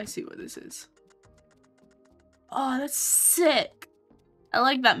 I see what this is. Oh, that's sick. I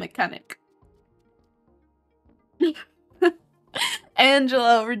like that mechanic.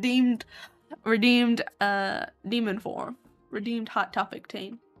 Angela redeemed demon form. Redeemed Hot Topic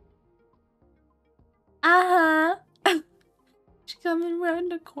Tane. Uh-huh. She's coming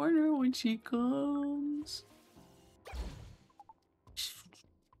around the corner when she comes.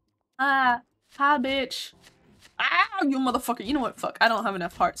 Ah, hi bitch. Ah, you motherfucker. You know what? Fuck. I don't have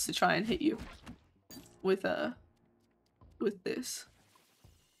enough hearts to try and hit you with this.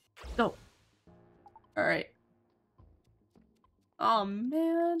 Go. Alright. Oh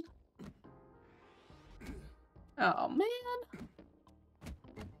man. Oh man.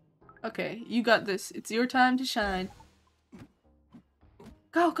 Okay, you got this. It's your time to shine.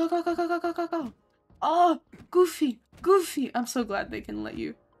 Go, go, go, go, go, go, go, go, go. Oh, Goofy. Goofy. I'm so glad they can let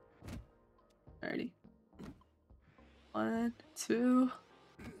you. Alrighty. 1, 2.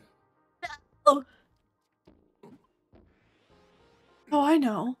 Oh. Oh, I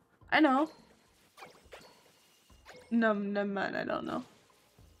know. I know. No, never mind. I don't know.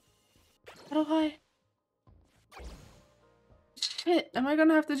 How do I? Shit. Am I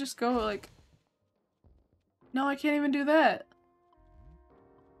gonna have to just go like? No, I can't even do that.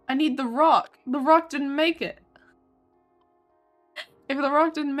 I need the rock. The rock didn't make it. If the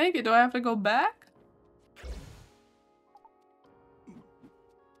rock didn't make it, do I have to go back?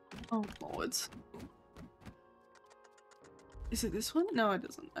 Oh, lords. Is it this one? No, it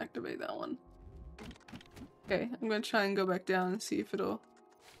doesn't activate that one. Okay, I'm gonna try and go back down and see if it'll...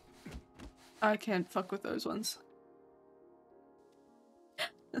 I can't fuck with those ones.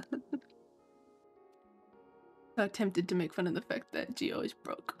 I'm tempted to make fun of the fact that Geo is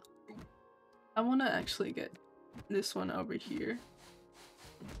broke. I wanna actually get this one over here.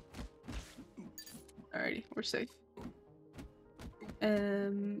 Alrighty, we're safe.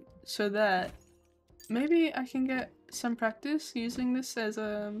 So that maybe I can get some practice using this as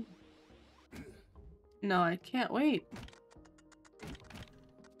a... No, I can't wait.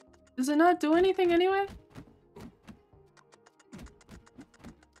 Does it not do anything anyway?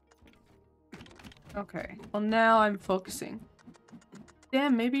 Okay, well now I'm focusing.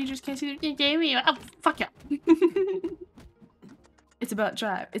 Damn, maybe you just can't see the game. Oh, fuck yeah. It's about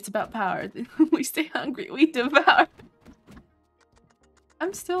drive. It's about power. We stay hungry. We devour.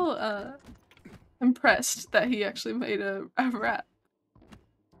 I'm still, impressed that he actually made a rap.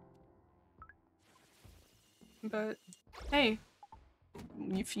 But, hey.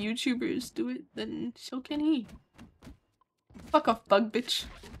 If YouTubers do it, then so can he. Fuck off, bug bitch.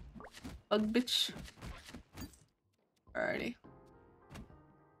 Bug bitch. Alrighty.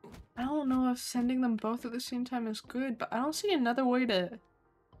 I don't know if sending them both at the same time is good, but I don't see another way to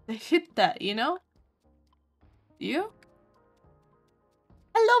hit that, you know? You?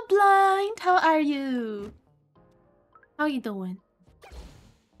 Hello, Blind! How are you? How you doing?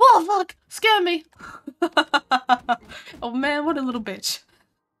 Oh, fuck! Scare me! Oh man, what a little bitch.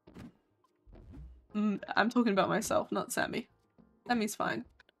 I'm talking about myself, not Sammy. Sammy's fine.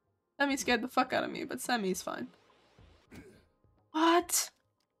 Sammy scared the fuck out of me, but Sammy's fine. What?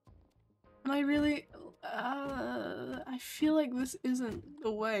 Am I really... I feel like this isn't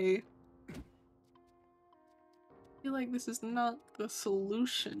the way. I feel like this is not the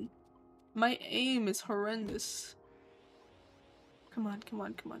solution. My aim is horrendous. Come on, come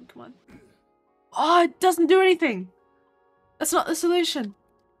on, come on, come on. Oh, it doesn't do anything! That's not the solution!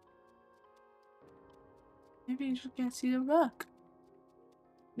 Maybe you just can't see the rock.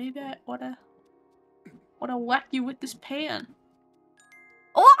 Maybe I oughta whack you with this pan.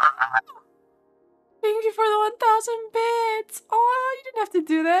 Oh! Thank you for the 1,000 bits! Oh, you didn't have to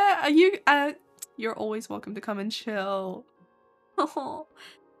do that. You're always welcome to come and chill. Oh,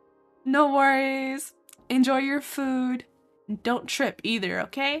 no worries. Enjoy your food. And don't trip either,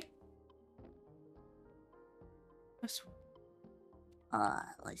 okay? Let's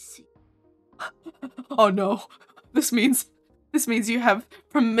see. Oh no. This means you have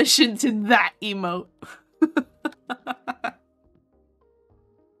permission to that emote.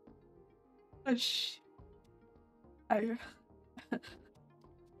 Oh,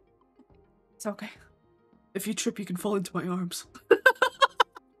 It's okay. If you trip, you can fall into my arms.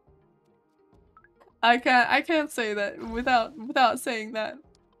 I can't say that without saying that.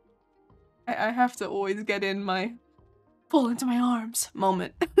 I have to always get in my fall into my arms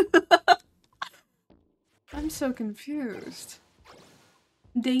moment. I'm so confused.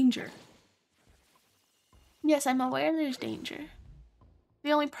 Danger. Yes, I'm aware there's danger.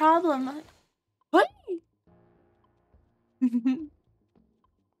 The only problem... What?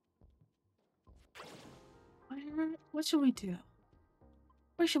 What should we do?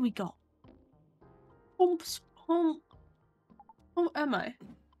 Where should we go? Home Who am I?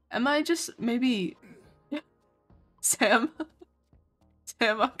 Am I just maybe Sam?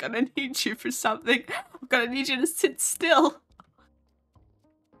 Sam, I'm gonna need you for something. I'm gonna need you to sit still.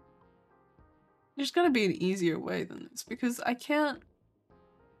 There's gotta be an easier way than this because I can't.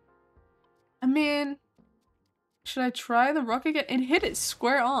 I mean, should I try the rock again and hit it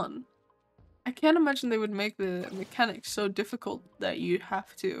square on? I can't imagine they would make the mechanics so difficult that you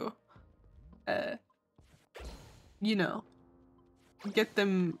have to, you know, get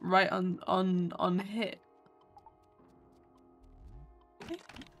them right on hit.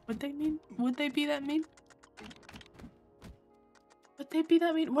 Would they mean? Would they be that mean? Would they be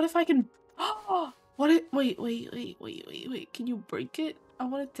that mean? What if I can? Oh, what? Wait. Can you break it? I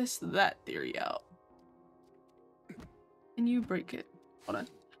want to test that theory out. Can you break it? Hold on.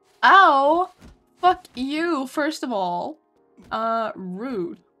 Ow! Fuck you, first of all.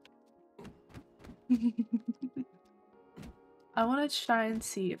 Rude. I want to try and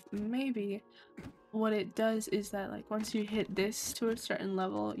see if maybe what it does is that, like, once you hit this to a certain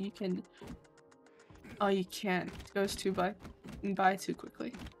level, you can... Oh, you can't. It goes by too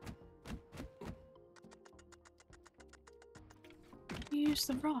quickly. You use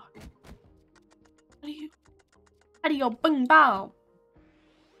the rock. How do you bing bow?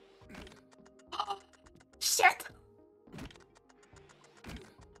 Shit!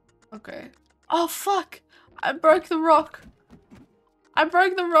 Okay. Oh, fuck! I broke the rock! I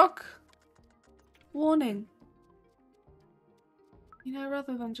broke the rock! Warning. You know,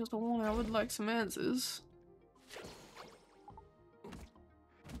 rather than just a warning, I would like some answers.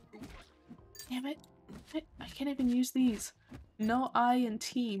 Damn it. I can't even use these. No I in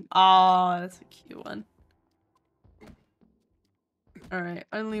team. Ah, that's a cute one. Alright,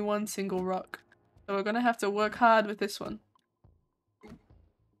 only one single rock. So we're gonna have to work hard with this one.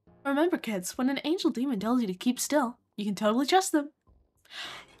 Remember, kids, when an angel demon tells you to keep still, you can totally trust them.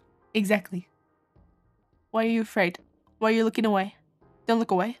 Exactly. Why are you afraid? Why are you looking away? Don't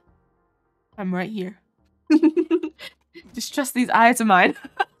look away. I'm right here. Just trust these eyes of mine.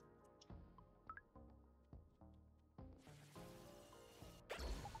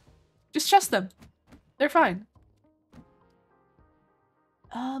 Just trust them. They're fine.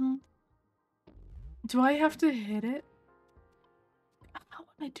 Do I have to hit it? How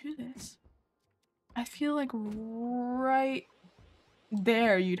would I do this? I feel like right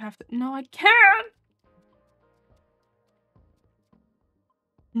there you'd have to- No, I can't!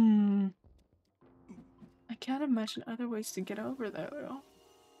 I can't imagine other ways to get over there, though.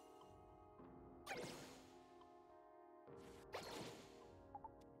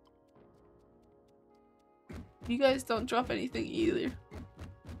 You guys don't drop anything either.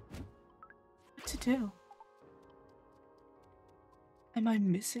 What to do? Am I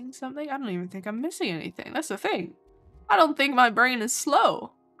missing something? I don't even think I'm missing anything. That's the thing. I don't think my brain is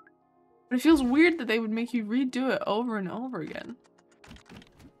slow. But it feels weird that they would make you redo it over and over again.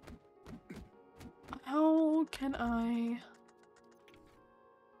 How can I...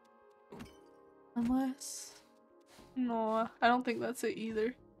 Unless... No, I don't think that's it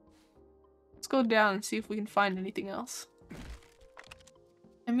either. Let's go down and see if we can find anything else.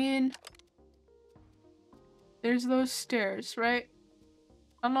 I mean... There's those stairs, right?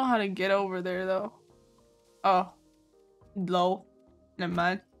 I don't know how to get over there, though. Oh. Low. Never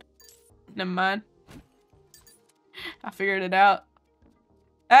mind. Never mind. I figured it out.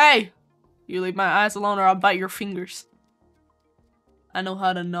 Hey! You leave my eyes alone or I'll bite your fingers. I know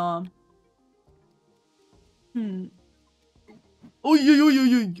how to nom. Oh,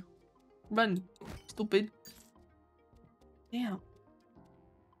 yeah. Run, stupid. Damn.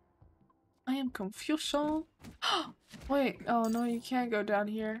 I am confused. Wait, oh no, you can't go down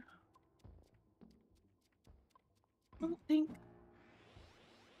here. I don't think.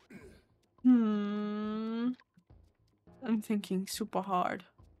 I'm thinking super hard.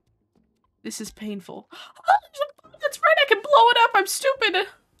 This is painful. That's right, I can blow it up. I'm stupid.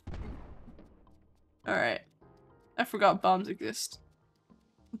 Alright. I forgot bombs exist.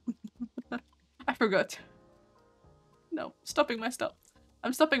 I forgot. No, stopping myself.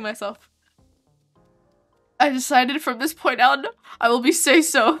 I'm stopping myself. I decided from this point on, I will be say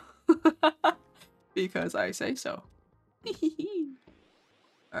so. Because I say so.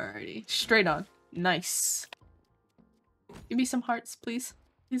 Alrighty, straight on. Nice. Give me some hearts, please.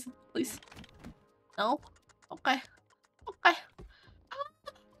 Please. No? Okay. Okay. I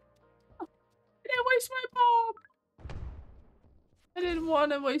didn't waste my bomb. I didn't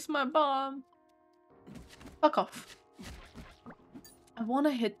want to waste my bomb. Fuck off. I want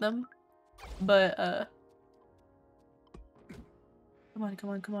to hit them, but,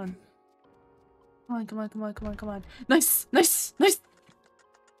 Come on. Come on, come on, come on, come on, come on. Nice, nice, nice.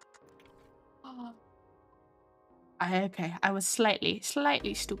 Okay, I was slightly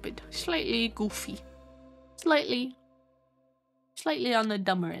stupid, slightly goofy, slightly on the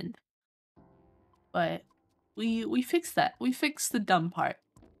dumber end. But we fixed that. We fixed the dumb part.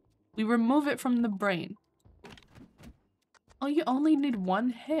 We remove it from the brain. Oh, you only need one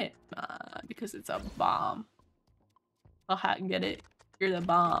hit. Because it's a bomb. I'll get it. You're the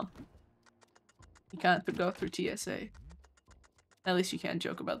bomb. You can't go through TSA. At least you can't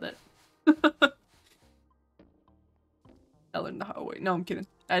joke about that. I learned the hard way. No, I'm kidding.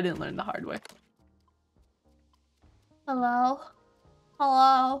 I didn't learn the hard way. Hello?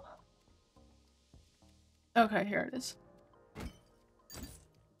 Hello? Okay, here it is.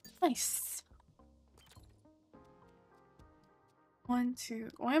 Nice. 1, 2.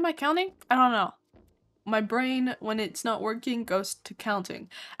 Why am I counting? I don't know. My brain, when it's not working, goes to counting.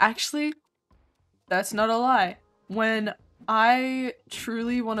 Actually, that's not a lie. When I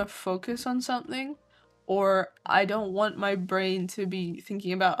truly want to focus on something, or I don't want my brain to be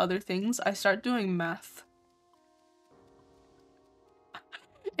thinking about other things, I start doing math.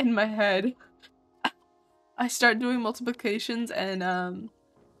 In my head. I start doing multiplications and,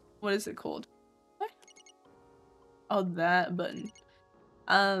 what is it called? What? Oh, that button.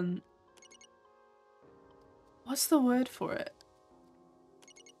 What's the word for it?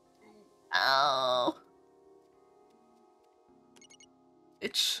 Oh.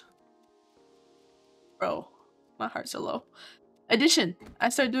 Itch. Bro, my heart's so low. Addition. I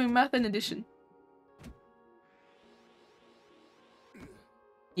start doing math and addition.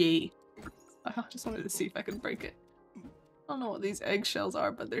 Yay. I just wanted to see if I could break it. I don't know what these eggshells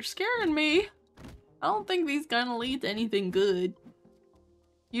are, but they're scaring me. I don't think these gonna lead to anything good.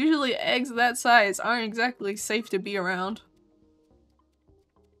 Usually eggs that size aren't exactly safe to be around.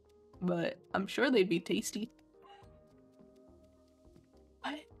 But I'm sure they'd be tasty.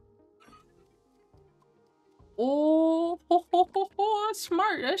 What? Oh, ho, ho, ho, ho, that's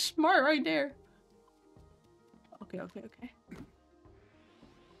smart. That's smart right there. Okay, okay, okay.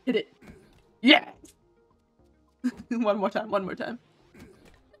 Hit it. Yeah! One more time, one more time.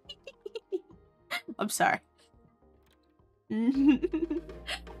 I'm sorry.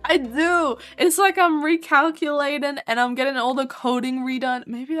 I do! It's like I'm recalculating and I'm getting all the coding redone.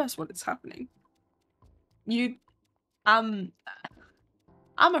 Maybe that's what is happening. I'm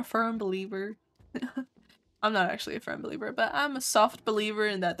a firm believer. I'm not actually a firm believer, but I'm a soft believer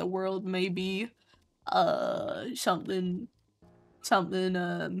in that the world may be something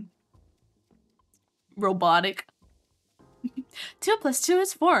robotic. 2 + 2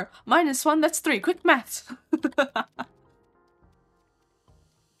 is 4. -1, that's 3. Quick maths.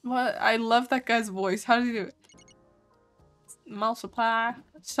 What? I love that guy's voice. How does he do it? Multiply?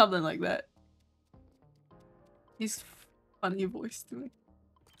 Something like that. He's funny voice to me.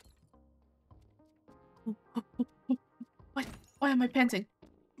 What? Why am I panting?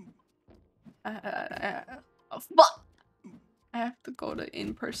 Oh, fuck! I have to go to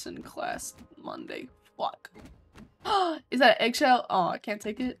in-person class Monday. Fuck. Is that an eggshell? Oh, I can't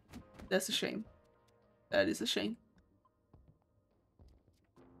take it? That's a shame. That is a shame.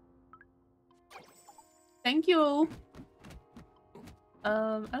 Thank you!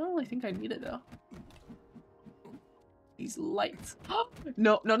 I don't really think I need it though. These lights.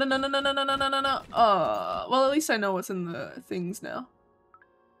 No, no, no, no, no, no, no, no, no, no, no, no. Well, at least I know what's in the things now.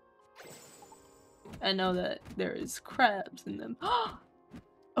 I know that there is crabs in them.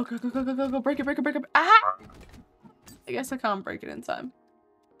 Okay, go, go, go, go, go, break it, break it, break it. Ah! I guess I can't break it in time.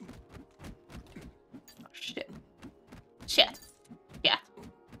 Oh, shit. Shit. Yeah.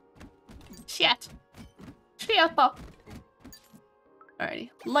 Shit. Shit. Alrighty,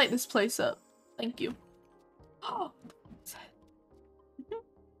 light this place up. Thank you. Oh.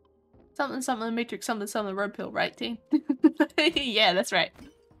 Something, something, matrix, something, something, red pill, right, team? Yeah, that's right.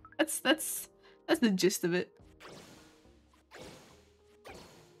 That's the gist of it.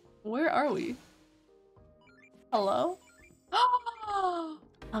 Where are we? Hello?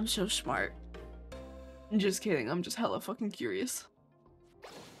 I'm so smart. Just kidding, I'm just hella fucking curious.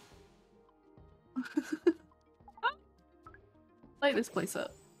 Light this place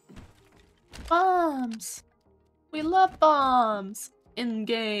up. Bombs! We love bombs! In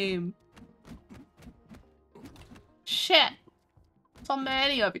game. Shit! So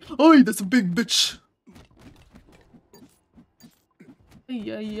many of you. Oh, that's a big bitch!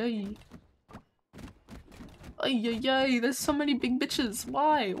 Ay, ay, ay. Ay, ay, ay, there's so many big bitches.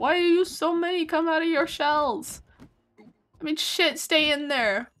 Why? Why are you so many? Come out of your shells. I mean, shit, stay in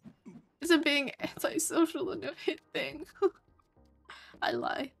there. Isn't being antisocial a new hit thing? I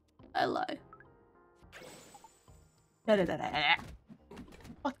lie. I lie.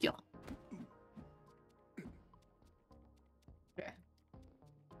 Fuck you. Okay.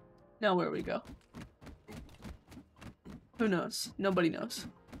 Now where we go? Who knows? Nobody knows.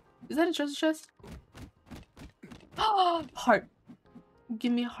 Is that a treasure chest? Oh, heart.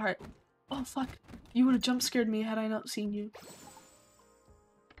 Give me a heart. Oh fuck. You would have jump scared me had I not seen you.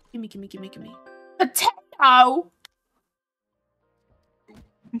 Gimme, gimme, gimme, gimme. Potato!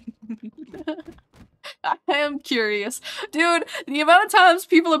 I am curious. Dude, the amount of times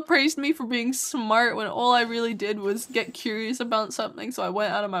people have praised me for being smart when all I really did was get curious about something, so I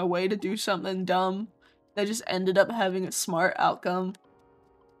went out of my way to do something dumb that just ended up having a smart outcome.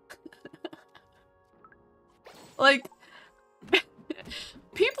 Like,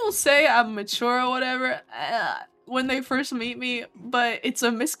 people say I'm mature or whatever when they first meet me, but it's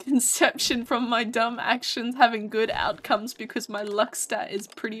a misconception from my dumb actions having good outcomes because my luck stat is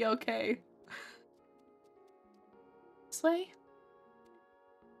pretty okay. Slay.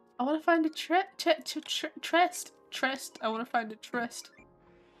 I want to find a trest. I want to find a trest.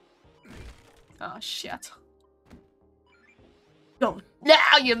 Oh shit. Go.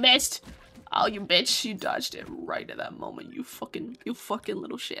 Now you missed. Oh, you bitch. You dodged it right at that moment. You fucking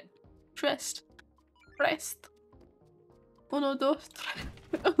little shit. Trest. Trest. Uno, dos, tres.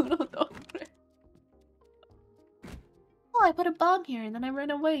 Uno, dos, tres. Oh, I put a bomb here and then I ran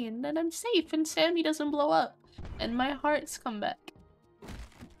away and then I'm safe and Sammy doesn't blow up. And my heart's come back.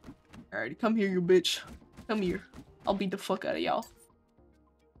 Alright, come here, you bitch. Come here. I'll beat the fuck out of y'all.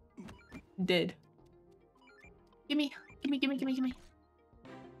 Dead. Gimme. Gimme, gimme, gimme, gimme.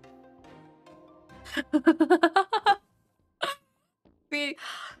 See,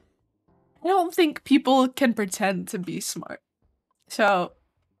 I don't think people can pretend to be smart. So,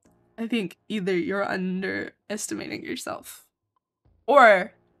 I think either you're underestimating yourself.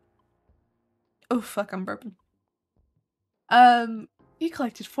 Or... Oh fuck, I'm burping. You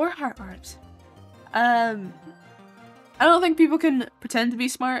collected 4 heart orbs. I don't think people can pretend to be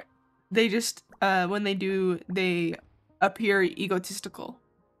smart. They just, when they do, they appear egotistical.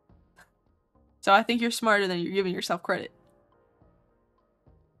 So I think you're smarter than you're giving yourself credit.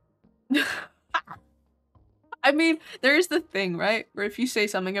 I mean, there's the thing, right? Where if you say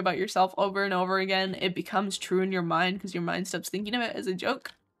something about yourself over and over again, it becomes true in your mind because your mind stops thinking of it as a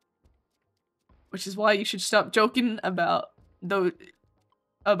joke. Which is why you should stop joking about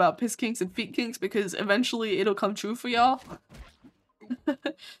piss kinks and feet kinks, because eventually it'll come true for y'all.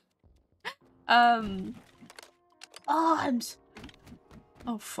 Arms!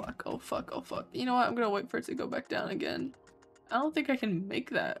 Oh fuck, oh fuck, oh fuck. You know what? I'm gonna wait for it to go back down again. I don't think I can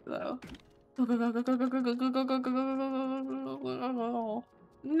make that, though. Go, go, go, go, go, go, go, go, go, go, go, go, go.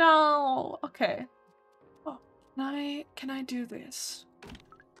 No! Okay. Oh, can I do this?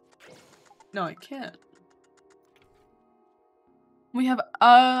 No, I can't. We have,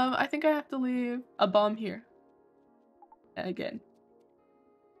 I think I have to leave a bomb here. Again.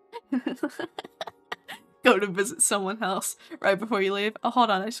 Go to visit someone else right before you leave. Oh, hold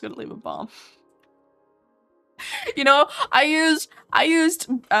on, I just gotta leave a bomb. You know, I used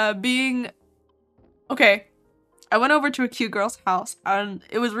being... Okay, I went over to a cute girl's house and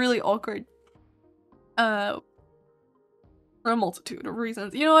it was really awkward. For a multitude of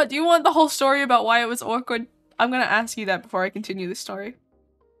reasons. You know what, do you want the whole story about why it was awkward? I'm gonna ask you that before I continue the story.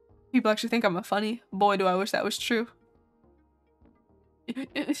 People actually think I'm a funny. Boy, do I wish that was true. You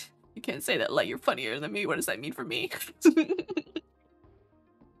can't say that like you're funnier than me. What does that mean for me?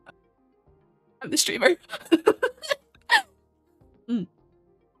 I'm the streamer.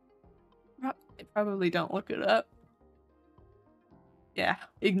 I probably don't look it up. Yeah,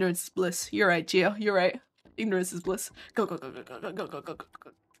 ignorance is bliss. You're right, Gio. You're right. Ignorance is bliss. Go, go, go, go, go, go, go, go, go, go,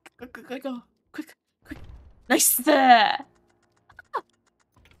 go, go, go, go. Quick, quick. Nice there.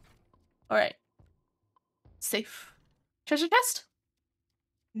 Alright. Safe. Treasure chest?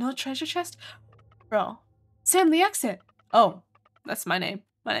 No treasure chest? Bro. Sam, the exit. Oh, that's my name.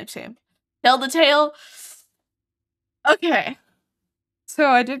 My name's Sam. Tell the tale. Okay. So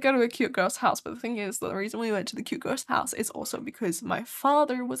I did go to a cute girl's house, but the thing is, the reason we went to the cute girl's house is also because my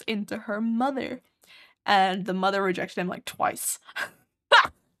father was into her mother. And the mother rejected him like twice.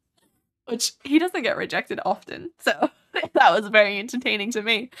 Which he doesn't get rejected often, so that was very entertaining to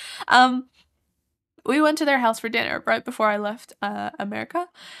me. We went to their house for dinner right before I left America,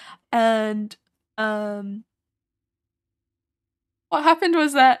 and what happened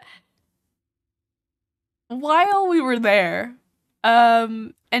was that while we were there,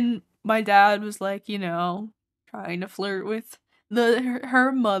 and my dad was like, you know, trying to flirt with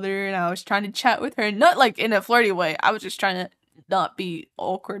her mother, and I was trying to chat with her, not like in a flirty way. I was just trying to not be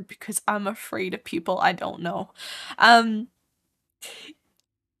awkward because I'm afraid of people I don't know.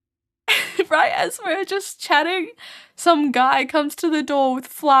 Right as we're just chatting, some guy comes to the door with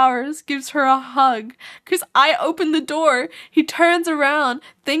flowers, gives her a hug. Cause I open the door, he turns around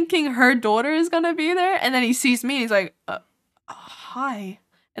thinking her daughter is gonna be there, and then he sees me and he's like, hi.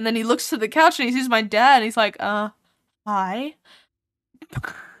 And then he looks to the couch and he sees my dad and he's like, hi.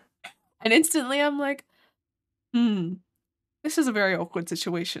 And instantly I'm like, this is a very awkward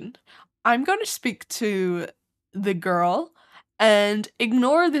situation. I'm going to speak to the girl and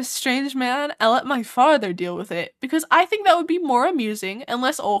ignore this strange man and let my father deal with it, because I think that would be more amusing and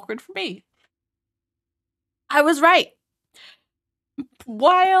less awkward for me. I was right.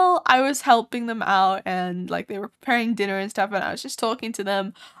 While I was helping them out and like they were preparing dinner and stuff and I was just talking to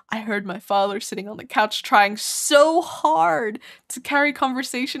them, I heard my father sitting on the couch trying so hard to carry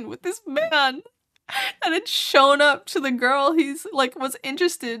conversation with this man that had shown up to the girl he's like was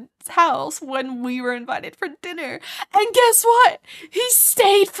interested's house when we were invited for dinner. And guess what? He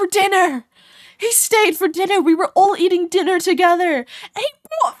stayed for dinner. He stayed for dinner. We were all eating dinner together. And he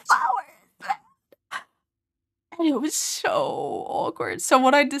brought flowers. And it was so awkward. So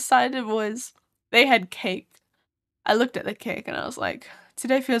what I decided was they had cake. I looked at the cake and I was like,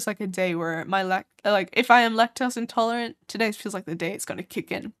 today feels like a day where my if I am lactose intolerant, today feels like the day it's gonna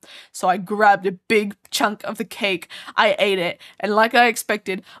kick in. So I grabbed a big chunk of the cake, I ate it, and like I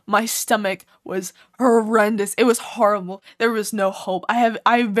expected, my stomach was horrendous. It was horrible. There was no hope.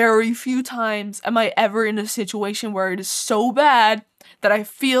 I very few times am I ever in a situation where it is so bad that I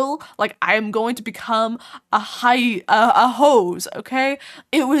feel like I am going to become a hose, okay?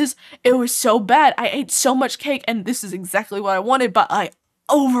 It was so bad. I ate so much cake and this is exactly what I wanted, but I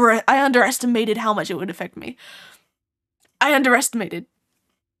underestimated how much it would affect me. I underestimated.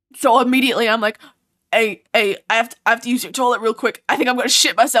 So immediately I'm like, hey, I have to use your toilet real quick. I think I'm gonna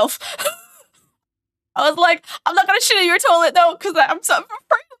shit myself. I was like, I'm not gonna shit in your toilet though, because I'm so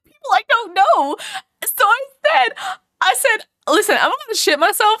afraid of people I don't know. So I said, listen, I'm gonna shit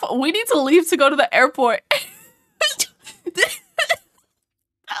myself. We need to leave to go to the airport.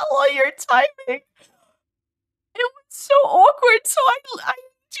 How your timing. It was so awkward, so I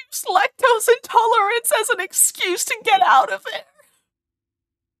used lactose intolerance as an excuse to get out of it.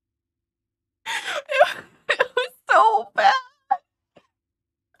 It was so bad.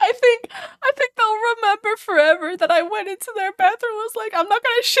 I think they'll remember forever that I went into their bathroom and was like, I'm not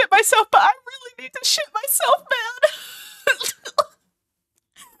gonna shit myself, but I really need to shit myself, man.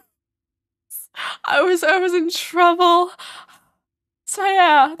 I was in trouble. So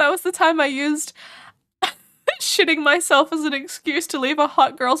yeah, that was the time I used shitting myself as an excuse to leave a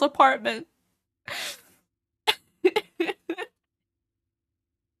hot girl's apartment.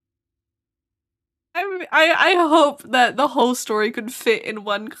 I hope that the whole story could fit in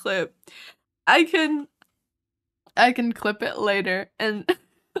one clip. I can clip it later and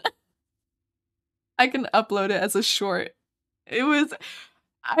I can upload it as a short.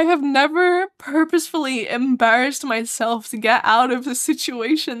 I have never purposefully embarrassed myself to get out of a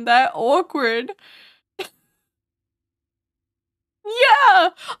situation that awkward.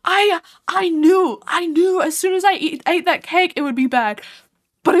 Yeah, I knew as soon as I ate that cake it would be bad.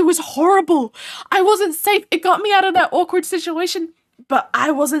 But it was horrible. I wasn't safe. It got me out of that awkward situation, but I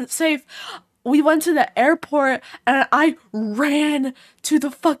wasn't safe. We went to the airport and I ran to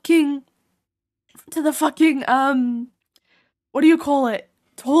the fucking what do you call it?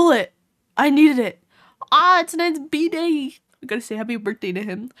 Toilet. I needed it. Tonight's B-Day. I gotta say happy birthday to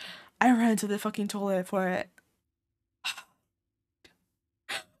him. I ran to the fucking toilet for it.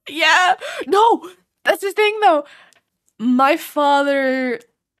 Yeah, no, that's the thing though. My father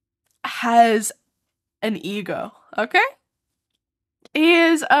has an ego, okay? He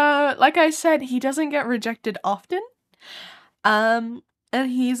is, like I said, he doesn't get rejected often. And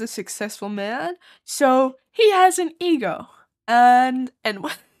he's a successful man, so he has an ego. And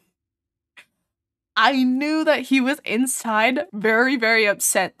I knew that he was inside very, very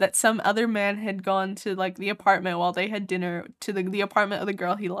upset that some other man had gone to, like, the apartment while they had dinner, to the apartment of the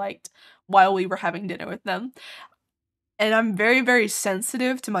girl he liked, while we were having dinner with them. And I'm very, very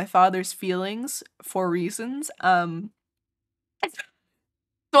sensitive to my father's feelings for reasons. So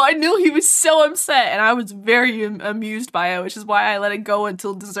I knew he was so upset, and I was very amused by it, which is why I let it go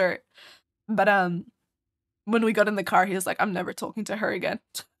until dessert. But when we got in the car, he was like, I'm never talking to her again.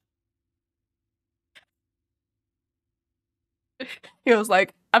 He was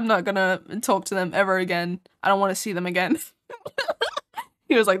like, I'm not gonna talk to them ever again. I don't want to see them again.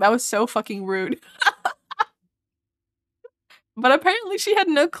 He was like, that was so fucking rude. But apparently she had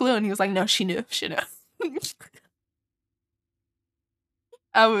no clue, and he was like, no, she knew.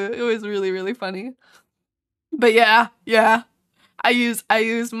 It was really, really funny. But yeah. I use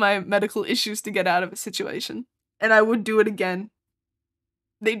my medical issues to get out of a situation. And I would do it again.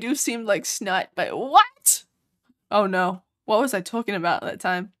 They do seem like snot, but what? Oh no. What was I talking about at that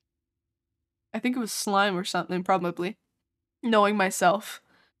time? I think it was slime or something, probably. Knowing myself.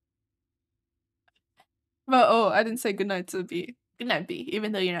 But oh, I didn't say goodnight to B. Goodnight, B,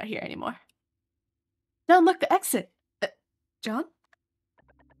 even though you're not here anymore. John, look, the exit. John?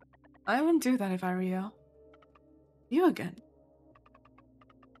 I wouldn't do that if I were you. You again.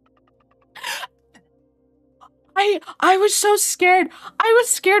 I was so scared. I was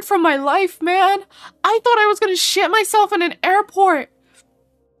scared for my life, man. I thought I was gonna shit myself in an airport.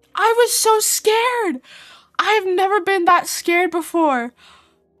 I was so scared. I've never been that scared before.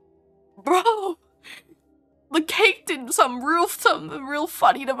 Bro. The cake did something real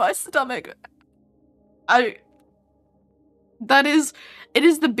funny to my stomach. It is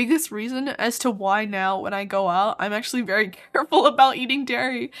the biggest reason as to why now when I go out, I'm actually very careful about eating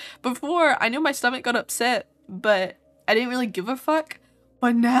dairy. Before, I knew my stomach got upset, but I didn't really give a fuck.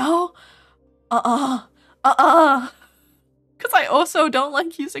 But now, because I also don't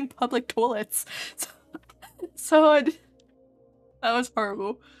like using public toilets. That was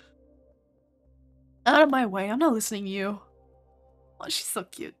horrible. Out of my way, I'm not listening to you. Oh, she's so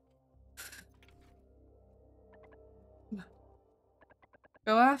cute.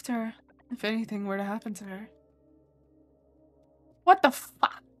 Go after her, if anything were to happen to her. What the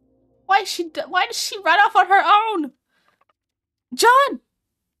fuck? Why does she run off on her own? John!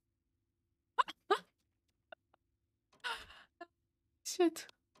 Shit.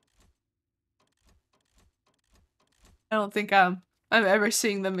 I don't think I'm ever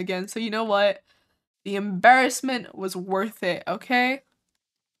seeing them again, so you know what? The embarrassment was worth it, okay?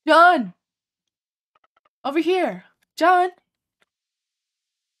 John! Over here! John!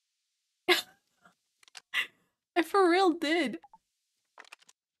 I for real did.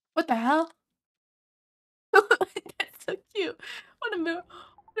 What the hell? That's so cute. What a minute.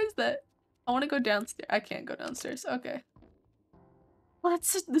 What is that? I want to go downstairs. I can't go downstairs. Okay. Well,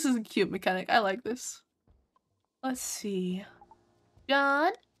 this is a cute mechanic. I like this. Let's see.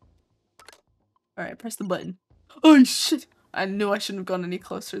 John? Alright, press the button. Oh shit! I knew I shouldn't have gone any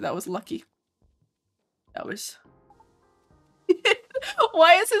closer. That was lucky. That was...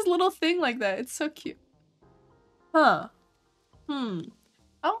 Why is his little thing like that? It's so cute. Huh. I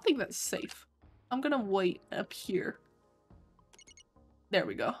don't think that's safe. I'm gonna wait up here. There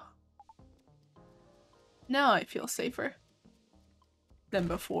we go. Now I feel safer than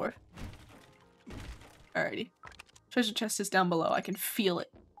before. Alrighty. Treasure chest is down below. I can feel it.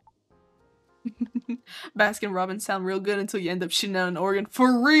 Baskin Robbins sound real good until you end up shitting out an organ.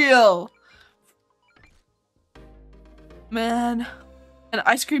 For real! Man. An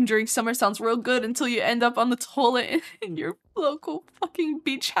ice cream during summer sounds real good until you end up on the toilet in your local fucking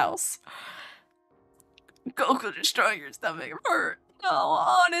beach house. Go destroy your stomach. It hurt. No,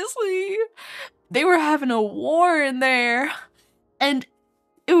 honestly. They were having a war in there. And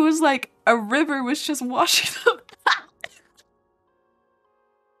it was like a river was just washing them out.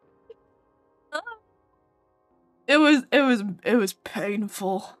 It was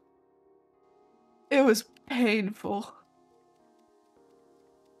painful. It was painful.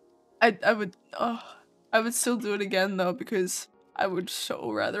 I would still do it again though, because I would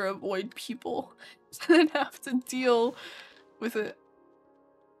so rather avoid people than have to deal with it.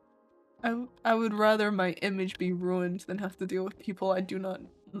 I would rather my image be ruined than have to deal with people I do not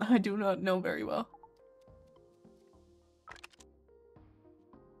know very well.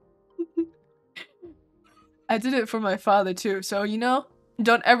 I did it for my father too, so you know,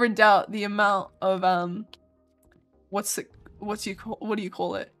 don't ever doubt the amount of what do you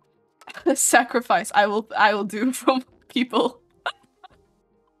call it? Sacrifice I will do from people.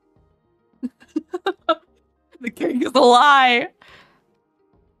 The king is a lie.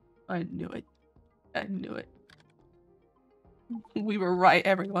 I knew it. I knew it. We were right,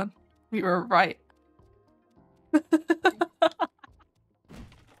 everyone. We were right.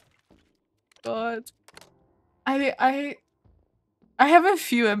 God. I have a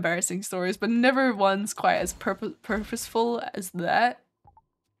few embarrassing stories, but never one's quite as purposeful as that.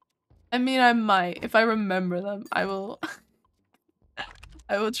 I mean, I might. If I remember them, I will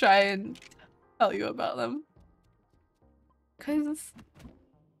I will try and tell you about them. 'Cause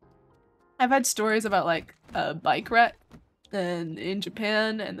I've had stories about like a bike wreck and in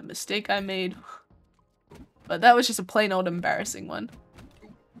Japan and the mistake I made. But that was just a plain old embarrassing one.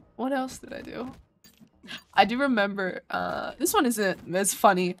 What else did I do? I do remember, this one isn't as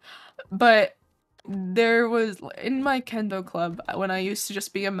funny, but there was in my kendo club when I used to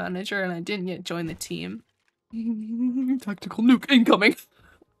just be a manager and I didn't yet join the team. Tactical nuke incoming.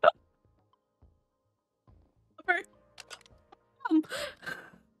 My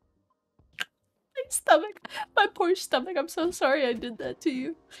stomach, my poor stomach. I'm so sorry I did that to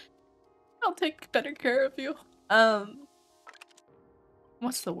you. I'll take better care of you.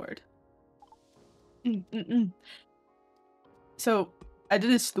 What's the word? So I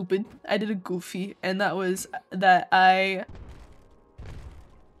did a stupid, I did a goofy, and that was that I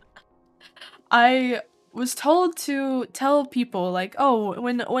was told to tell people like, oh,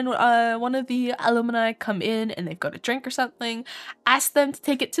 when one of the alumni come in and they've got a drink or something, ask them to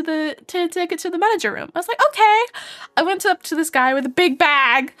take it to the manager room. I was like, okay. I went up to this guy with a big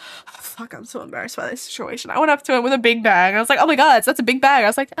bag. Oh, fuck, I'm so embarrassed by this situation. I went up to him with a big bag. I was like, oh my god, that's a big bag. I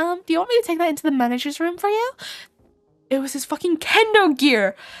was like, do you want me to take that into the manager's room for you? It was his fucking kendo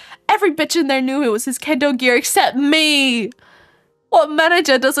gear. Every bitch in there knew it was his kendo gear except me. What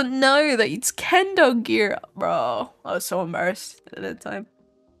manager doesn't know that it's kendo gear? Bro, I was so embarrassed at that time.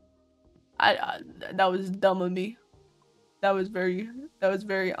 That was dumb of me. That was very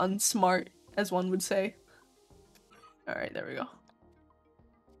unsmart, as one would say. Alright, there we go.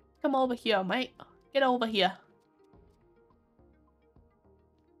 Come over here, mate. Get over here.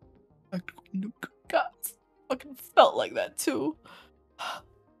 God, fucking felt like that too.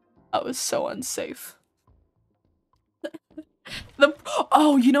 I was so unsafe.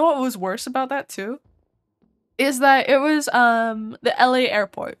 Oh, you know what was worse about that too? Is that it was the LA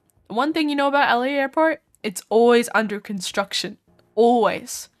airport. One thing you know about LA airport, it's always under construction.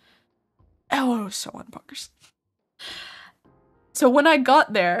 Always. Oh, it was so unbonkers. So when I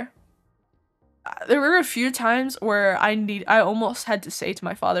got there, there were a few times where I almost had to say to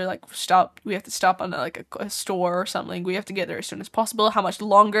my father, like, stop, we have to stop on like a store or something. We have to get there as soon as possible. How much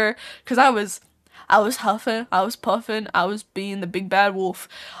longer? Because I was huffing, I was puffing, I was being the big bad wolf.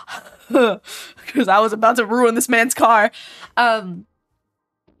 Because I was about to ruin this man's car. I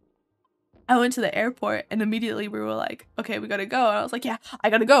went to the airport and immediately we were like, okay, we gotta go. And I was like, yeah, I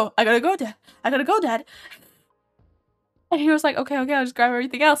gotta go, Dad. I gotta go, Dad. And he was like, okay, I'll just grab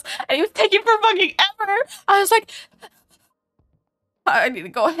everything else. And he was taking for fucking ever. I was like, I need to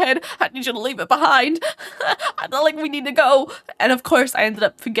go ahead. I need you to leave it behind. I feel like we need to go. And of course, I ended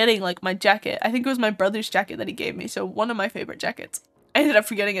up forgetting like my jacket. I think it was my brother's jacket that he gave me. So one of my favorite jackets. I ended up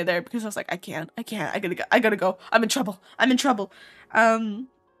forgetting it there because I was like, I can't. I gotta go. I'm in trouble.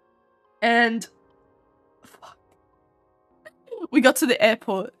 And we got to the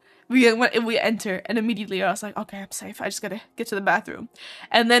airport. We enter, and immediately I was like, okay, I'm safe. I just gotta get to the bathroom.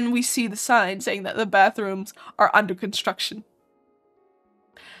 And then we see the sign saying that the bathrooms are under construction.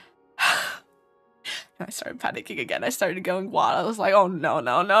 I started panicking again. I started going wild. I was like, oh no.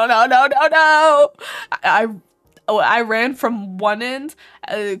 I ran from one end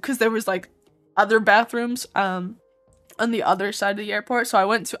because there was like other bathrooms on the other side of the airport. So I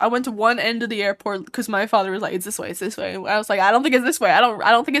went to one end of the airport because my father was like, it's this way. And I was like, I don't think it's this way. I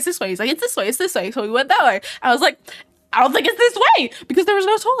don't think it's this way. He's like, it's this way. So we went that way. I was like, I don't think it's this way because there was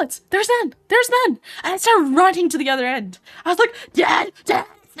no toilets. There's none. And I started running to the other end. I was like, Dad,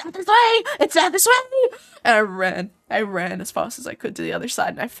 it's not this way. It's not this way. And I ran as fast as I could to the other side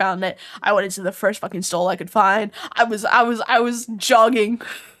and I found it. I went into the first fucking stall I could find. I was jogging.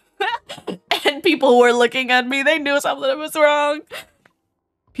 And people were looking at me. They knew something was wrong.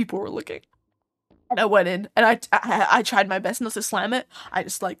 People were looking. And I went in and I tried my best not to slam it. I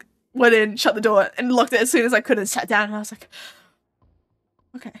just like went in, shut the door, and looked at it as soon as I could and sat down and I was like,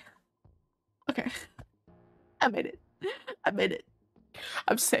 okay. I made it.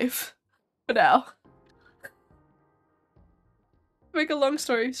 I'm safe. For now. Make a long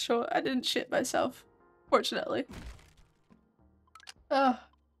story short, I didn't shit myself. Fortunately. Ugh.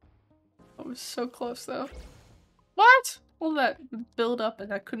 I was so close though. What? All that build up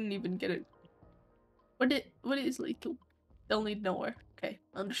and I couldn't even get it. What is lethal? They'll lead nowhere. Okay,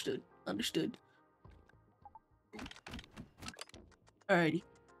 understood. Alrighty.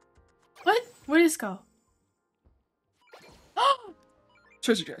 What? Where did this go?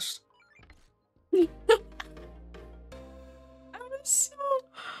 Treasure chest.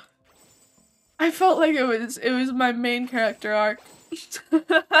 I felt like it was my main character arc.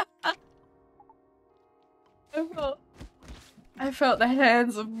 I felt the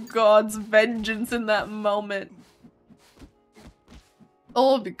hands of God's vengeance in that moment.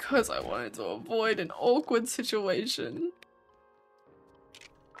 All because I wanted to avoid an awkward situation.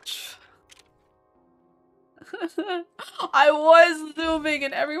 I was zooming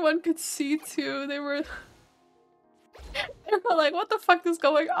and everyone could see too. They were... They were like, what the fuck is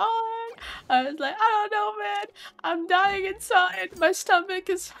going on? I was like, I don't know, man. I'm dying inside. My stomach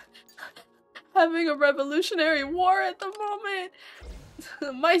is having a revolutionary war at the moment.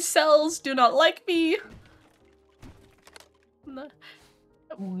 My cells do not like me.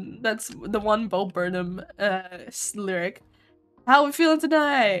 That's the one Bo Burnham lyric. How we feeling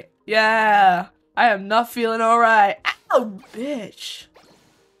tonight? Yeah, I am not feeling alright. Ow, bitch.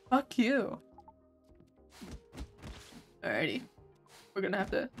 Fuck you. Alrighty. We're gonna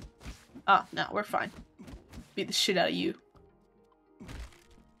have to... Ah, no, we're fine. Beat the shit out of you.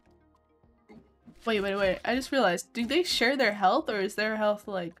 Wait. I just realized, do they share their health, or is their health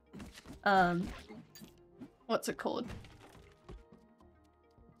like... What's it called?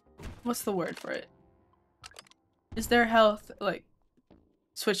 What's the word for it? Is their health, like,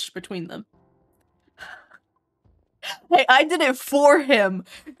 switched between them? Hey, I did it for him!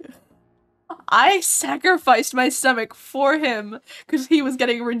 I sacrificed my stomach for him because he was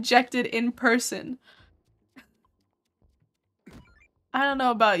getting rejected in person. I don't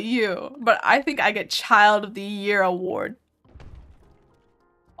know about you, but I think I get Child of the Year award.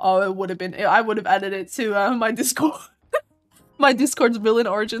 Oh, it would have been- I would have added it to my Discord. My Discord's villain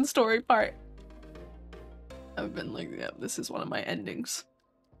origin story part. I've been like, yeah, this is one of my endings.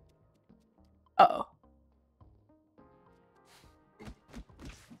 Uh-oh.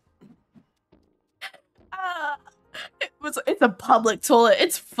 It's a public toilet.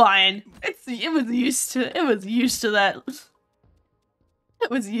 It's fine. It was used to that. It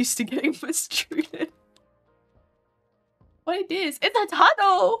was used to getting mistreated. What it is? It's a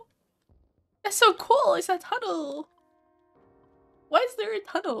tunnel. That's so cool. It's a tunnel. Why is there a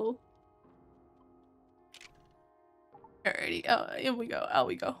tunnel? Alrighty. Oh, here we go. Out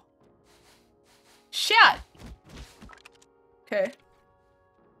we go. Shit. Okay.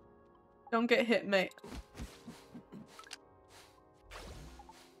 Don't get hit, mate.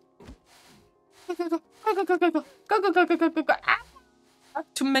 Go. Ah!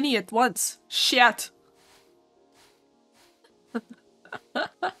 Too many at once. Shit.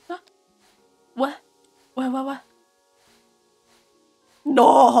 What? What?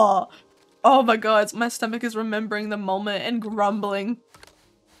 No! Oh my god, my stomach is remembering the moment and grumbling.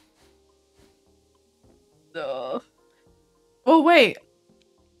 Ugh. Oh wait.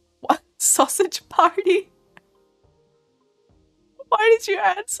 What? Sausage party? Why did you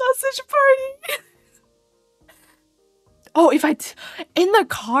add sausage party? Oh, in the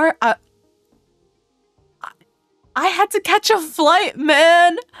car, I had to catch a flight,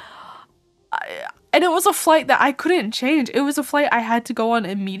 man. And it was a flight that I couldn't change. It was a flight I had to go on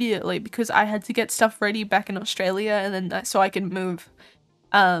immediately because I had to get stuff ready back in Australia, and then so I can move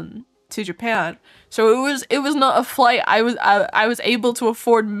to Japan. So it was not a flight I was able to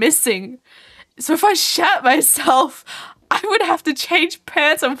afford missing. So if I shat myself, I would have to change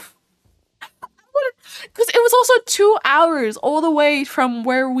pants and because it was also 2 hours all the way from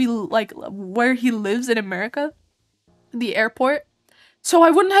where he lives in America, the airport. So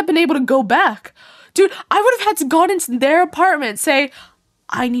I wouldn't have been able to go back. Dude, I would have had to go into their apartment, say,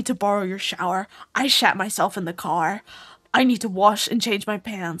 I need to borrow your shower. I shat myself in the car. I need to wash and change my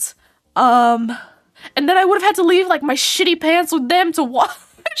pants. And then I would have had to leave like my shitty pants with them to wash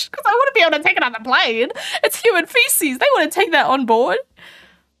because I wouldn't be able to take it on the plane. It's human feces. They wouldn't take that on board.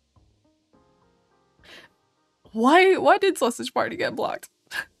 Why did Sausage Party get blocked?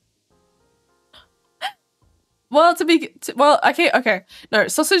 Well, okay. No,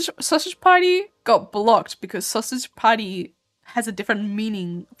 Sausage Party got blocked because Sausage Party has a different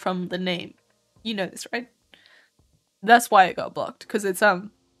meaning from the name. You know this, right? That's why it got blocked, because it's,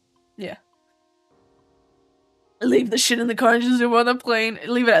 yeah. Leave the shit in the car and just do it on the plane.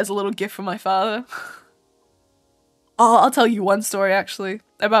 Leave it as a little gift for my father. Oh, I'll tell you one story, actually,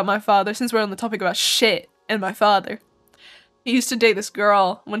 about my father, since we're on the topic about shit and my father. He used to date this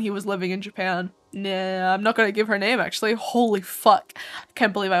girl when he was living in Japan. Nah, I'm not gonna give her name, actually. Holy fuck. I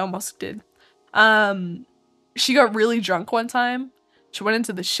can't believe I almost did. She got really drunk one time. She went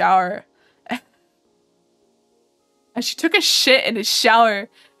into the shower. And she took a shit in his shower.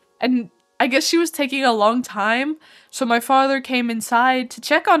 And I guess she was taking a long time. So my father came inside to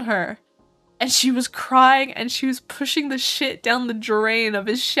check on her. And she was crying and she was pushing the shit down the drain of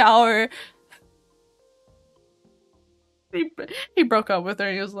his shower. He broke up with her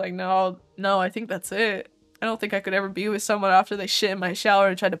and he was like, no, I think that's it. I don't think I could ever be with someone after they shit in my shower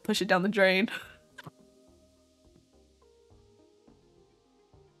and tried to push it down the drain.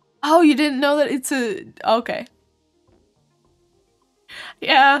 Oh, you didn't know that it's a... Okay.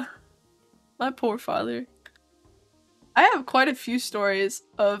 Yeah. My poor father. I have quite a few stories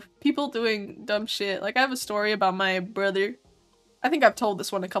of people doing dumb shit. Like, I have a story about my brother. I think I've told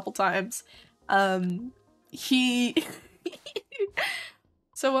this one a couple times. He...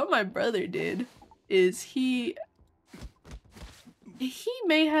 So what my brother did is he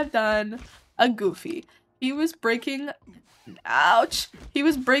may have done a goofy. He was breaking... Ouch! He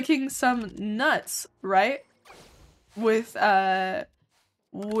was breaking some nuts, right? With a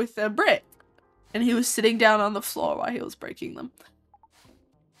brick. And he was sitting down on the floor while he was breaking them.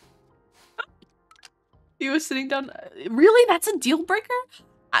 He was sitting down. Really? That's a deal breaker?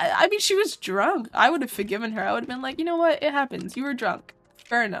 I mean, she was drunk. I would have forgiven her. I would have been like, you know what? It happens. You were drunk.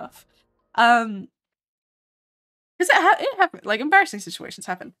 Fair enough. Because it happened. Like, embarrassing situations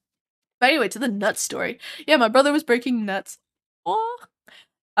happen. But anyway, to the nut story. Yeah, my brother was breaking nuts. Oh.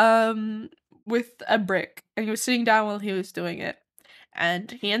 With a brick. And he was sitting down while he was doing it.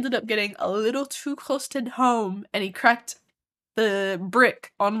 And he ended up getting a little too close to home. And he cracked the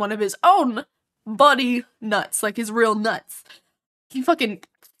brick on one of his own body nuts. Like, his real nuts. He fucking...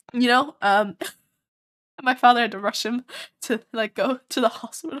 You know, my father had to rush him to, like, go to the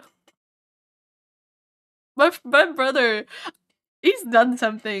hospital. My brother, he's done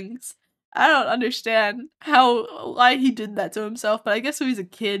some things. I don't understand why he did that to himself, but I guess when he was a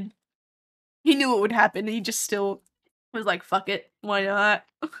kid, he knew what would happen. He just still was like, fuck it, why not?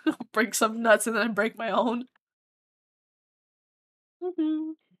 Break some nuts and then I break my own.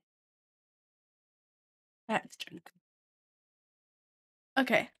 That's drunk.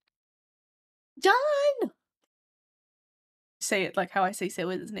 Okay. John! Say it like how I say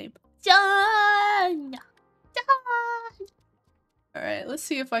with his name. John! John! Alright, let's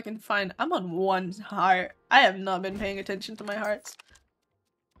see if I can find- I'm on one heart. I have not been paying attention to my hearts.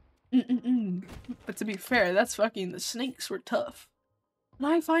 But to be fair, that's fucking- the snakes were tough. Can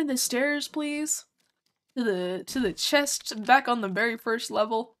I find the stairs, please? To the chest back on the very first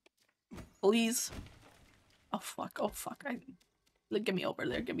level? Please? Oh fuck, oh fuck. Get me over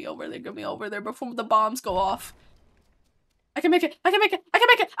there, get me over there, get me over there before the bombs go off. I can make it! I can make it! I can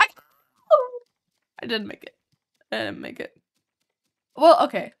make it! I didn't make it. I didn't make it. Well,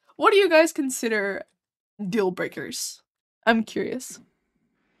 okay. What do you guys consider deal breakers? I'm curious.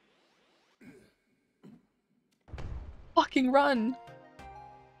 Fucking run!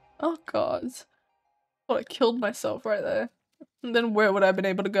 Oh god. Oh, I killed myself right there. And then where would I have been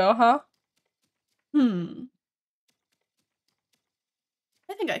able to go, huh?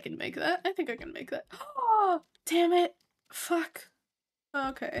 I think I can make that. I think I can make that. Oh, damn it. Fuck.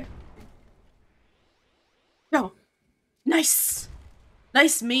 Okay. No. Nice.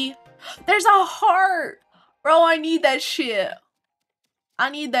 Nice, me. There's a heart. Bro, I need that shit. I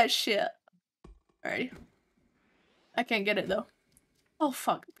need that shit. Alrighty. I can't get it though. Oh,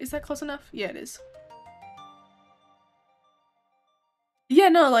 fuck. Is that close enough? Yeah, it is. Yeah,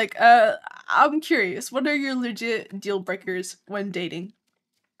 no, like, I'm curious. What are your legit deal breakers when dating?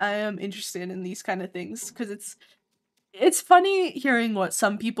 I am interested in these kind of things because it's funny hearing what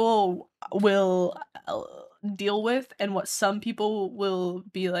some people will deal with and what some people will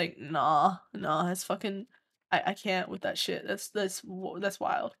be like, nah, that's fucking, I can't with that shit. That's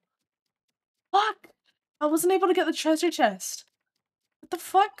wild. Fuck! I wasn't able to get the treasure chest. What the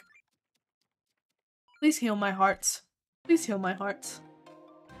fuck? Please heal my hearts. Please heal my hearts.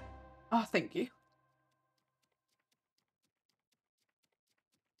 Oh, thank you.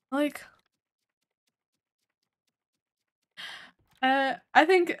 Like, I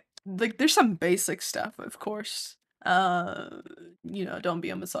think, like, there's some basic stuff, of course. You know, don't be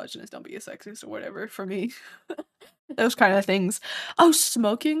a misogynist, don't be a sexist or whatever for me. Those kind of things. Oh,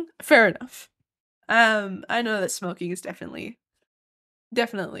 smoking? Fair enough. I know that smoking is definitely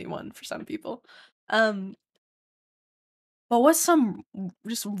one for some people. But what's some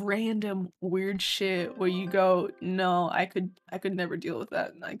just random weird shit where you go, no, I could never deal with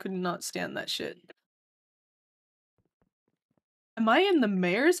that. I could not stand that shit. Am I in the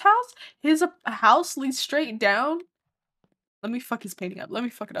mayor's house? His house leads straight down? Let me fuck his painting up. Let me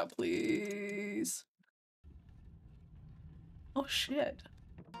fuck it up, please. Oh shit.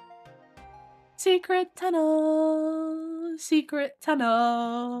 Secret tunnel. Secret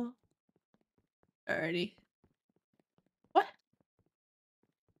tunnel. Alrighty. What?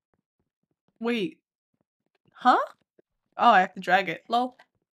 Wait. Huh? Oh, I have to drag it. Lol.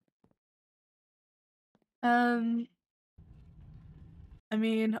 I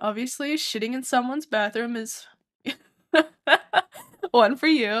mean, obviously, shitting in someone's bathroom is one for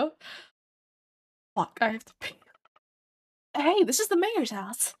you. Fuck, I have to pee. Hey, this is the mayor's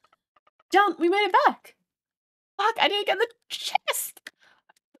house. John, we made it back. Fuck, I didn't get the chest.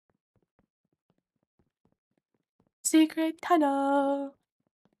 secret tunnel.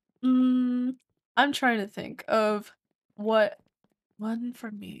 I'm trying to think of what one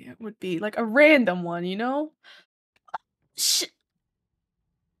for me would be, like a random one, you know?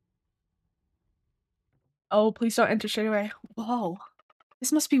 Oh, please don't enter straight away. Whoa.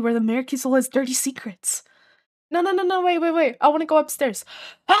 This must be where the mayor keeps all his dirty secrets. No, no, no, no, wait. I want to go upstairs.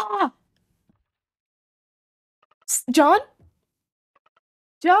 Ah! John?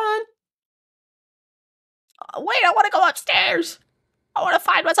 John? Wait, I want to go upstairs. I want to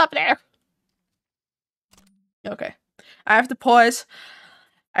find what's up there. Okay. I have to pause.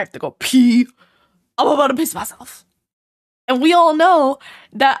 I have to go pee. I'm about to piss myself. And we all know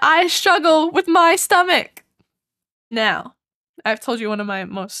that I struggle with my stomach. Now, I've told you one of my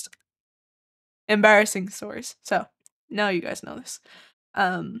most embarrassing stories. So, now you guys know this.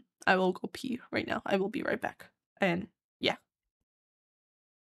 I will go pee right now. I will be right back. And yeah.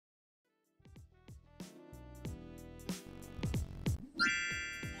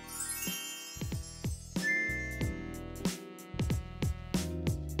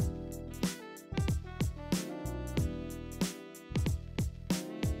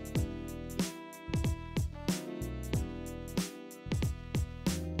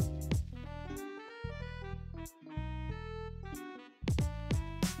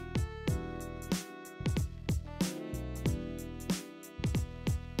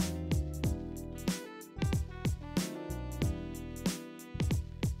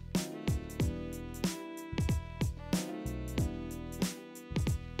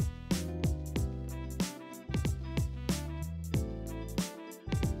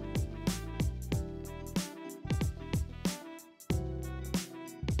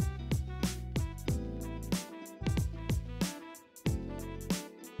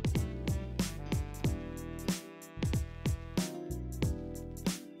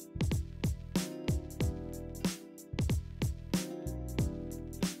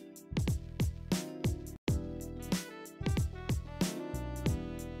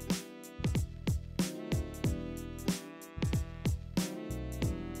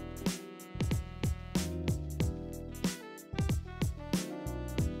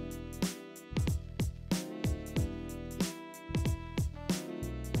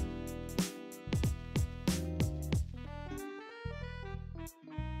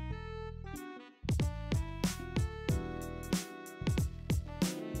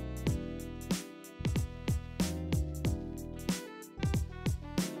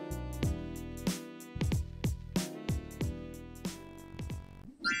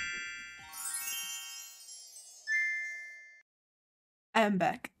 I am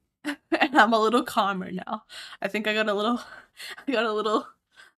back. And I'm a little calmer now. I think I got a little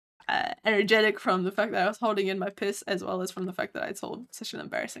energetic from the fact that I was holding in my piss, as well as from the fact that I told such an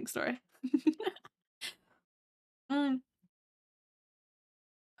embarrassing story. I'm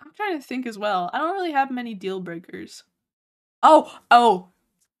trying to think as well. I don't really have many deal breakers. Oh!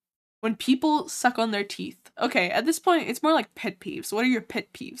 When people suck on their teeth. Okay, at this point, it's more like pet peeves. What are your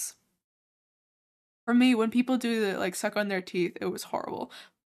pet peeves? For me, when people do the, like, suck on their teeth, it was horrible.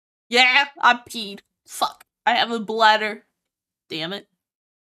 Yeah, I peed. Fuck. I have a bladder. Damn it.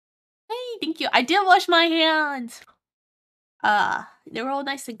 Hey, thank you. I did wash my hands. They were all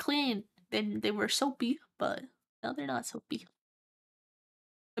nice and clean. Then they were soapy, but now they're not soapy.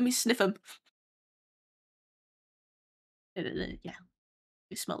 Let me sniff them. Yeah.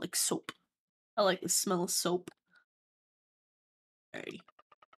 They smell like soap. I like the smell of soap. Alrighty.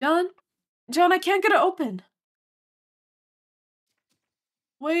 John, I can't get it open.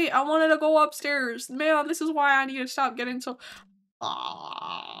 Wait, I wanted to go upstairs. Man, this is why I need to stop getting so...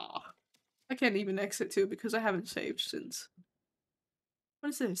 I can't even exit too because I haven't saved since.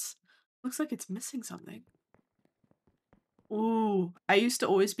 What is this? Looks like it's missing something. Ooh, I used to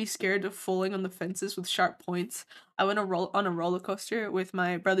always be scared of falling on the fences with sharp points. I went on a roller coaster with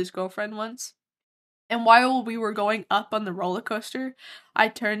my brother's girlfriend once. And while we were going up on the roller coaster, I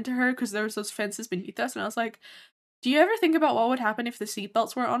turned to her because there was those fences beneath us, and I was like, do you ever think about what would happen if the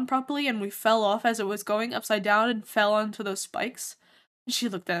seatbelts weren't on properly and we fell off as it was going upside down and fell onto those spikes? And she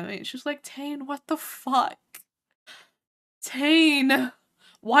looked at me and she was like, Tane, what the fuck? Tane,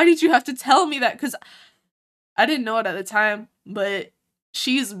 why did you have to tell me that? Because I didn't know it at the time, but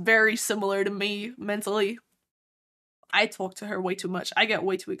she's very similar to me mentally. I talk to her way too much. I get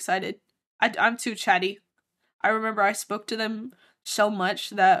way too excited. I'm too chatty. I remember I spoke to them so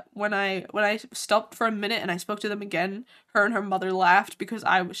much that when I stopped for a minute and I spoke to them again, her and her mother laughed because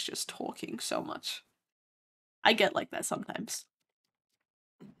I was just talking so much. I get like that sometimes.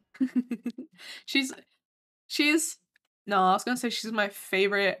 No, I was gonna say she's my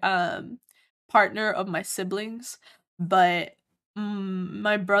favorite partner of my siblings but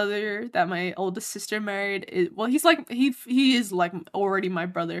my brother that my oldest sister married is, well, he's like he is like already my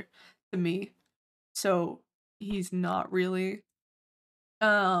brother to me, so he's not really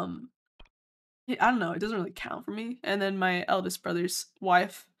I don't know, it doesn't really count for me. And then my eldest brother's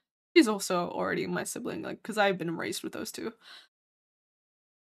wife, she's also already my sibling, like, because I've been raised with those two.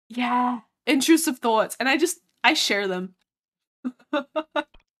 Yeah. Intrusive thoughts. And I share them. I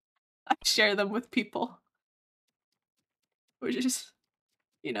share them with people. Which is,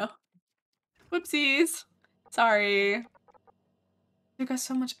 you know, whoopsies. Sorry. It took us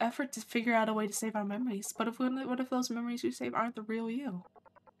so much effort to figure out a way to save our memories. But what if those memories you save aren't the real you?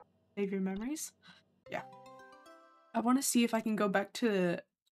 Save your memories? Yeah. I want to see if I can go back to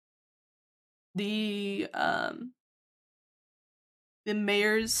the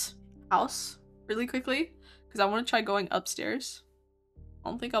mayor's house really quickly because I want to try going upstairs. I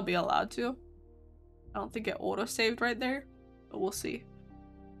don't think I'll be allowed to. I don't think it auto-saved right there, but we'll see.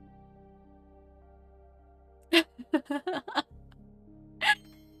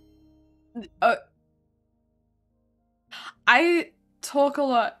 I talk a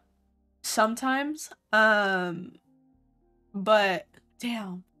lot sometimes, but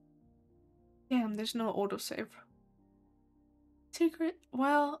damn, there's no autosave. Secret?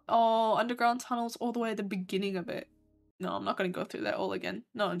 Well, oh, underground tunnels all the way at the beginning of it. No, I'm not gonna go through that all again.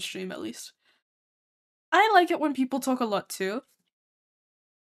 Not on stream, at least. I like it when people talk a lot too.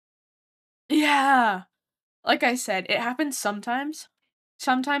 Yeah. Like I said, it happens sometimes.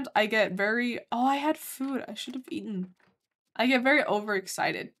 Sometimes I get very, oh, I had food. I should have eaten. I get very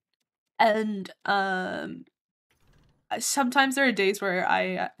overexcited. And sometimes there are days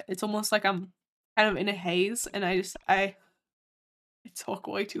where it's almost like I'm kind of in a haze and I talk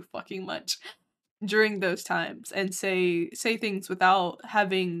way too fucking much during those times and say things without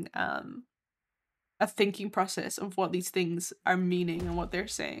having a thinking process of what these things are meaning and what they're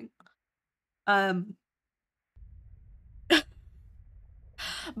saying.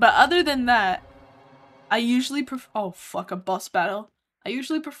 But other than that, I usually prefer- oh fuck, a boss battle. I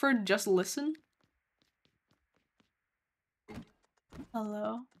usually prefer to just listen.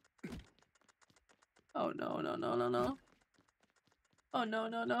 Hello? Oh no, no, no, no, no. Oh no,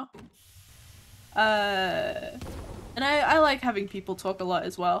 no, no. And I like having people talk a lot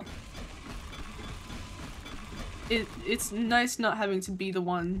as well. It's nice not having to be the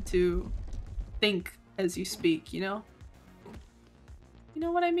one to think as you speak, you know? You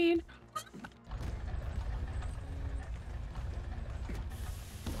know what I mean?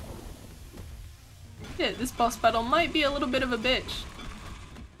 Yeah, this boss battle might be a little bit of a bitch.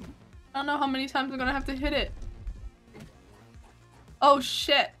 I don't know how many times I'm gonna have to hit it. Oh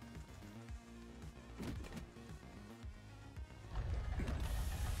shit.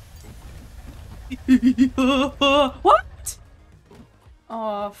 What?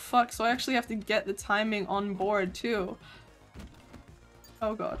 Oh fuck, so I actually have to get the timing on board too.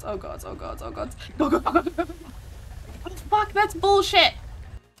 Oh god, oh god, oh god, oh god. Go, go, go, go, go, go. Oh fuck, that's bullshit!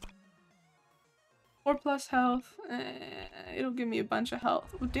 4+ health. It'll give me a bunch of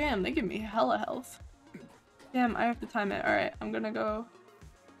health. Oh damn, they give me hella health. Damn, I have to time it. Alright, I'm gonna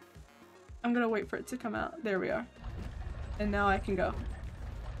wait for it to come out. There we are. And now I can go.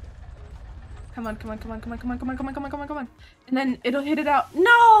 Come on, come on, come on, come on, come on, come on, come on, come on, come on, come on. And then it'll hit it out.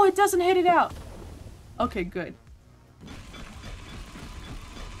 No, it doesn't hit it out. Okay, good.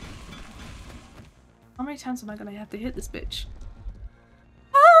 How many times am I gonna have to hit this bitch?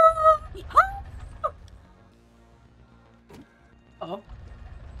 Uh-oh.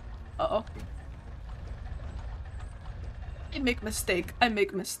 Uh-oh. I make mistake. I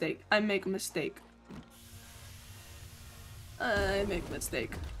make mistake. I make mistake. I make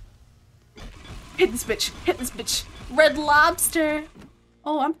mistake. Hit this bitch. Hit this bitch. Red Lobster.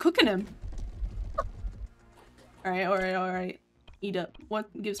 Oh, I'm cooking him. Alright, alright, alright. Eat up.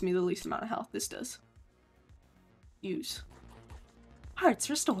 What gives me the least amount of health? This does. Use. Hearts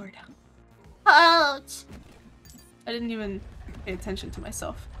restored. Ouch! I didn't even pay attention to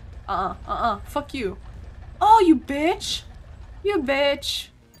myself. Fuck you. Oh, you bitch! You bitch!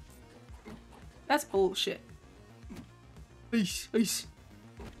 That's bullshit. Ice, ice.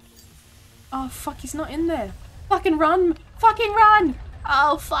 Oh, fuck, he's not in there. Fucking run! Fucking run!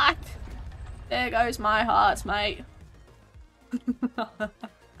 Oh, fuck! There goes my hearts, mate.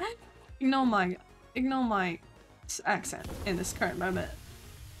 Ignore my accent in this current moment.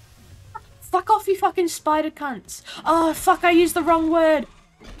 Fuck off, you fucking spider cunts! Oh, fuck, I used the wrong word!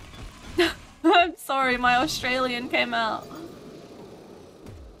 I'm sorry, my Australian came out.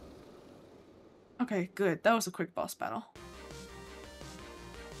 Okay, good. That was a quick boss battle.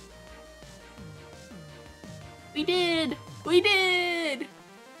 We did! We did!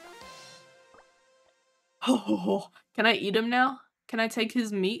 Oh, can I eat him now? Can I take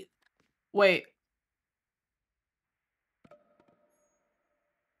his meat? Wait.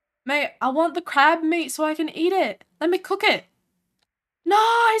 Mate, I want the crab meat so I can eat it. Let me cook it. No,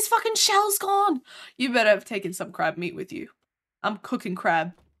 his fucking shell's gone. You better have taken some crab meat with you. I'm cooking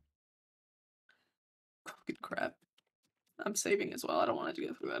crab. Cooking crab. I'm saving as well. I don't want to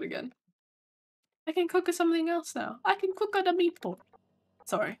go through that again. I can cook something else now. I can cook a meatball.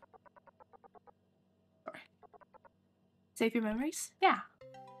 Sorry. Sorry. Save your memories? Yeah.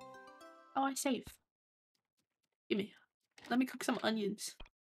 Oh, I save. Give me. Let me cook some onions.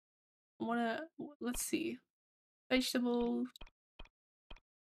 I wanna, let's see. Vegetables.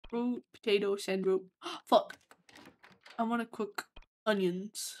 Fruit, potato, sandrope. Fuck. I wanna cook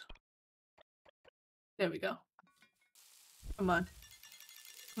onions. There we go. Come on.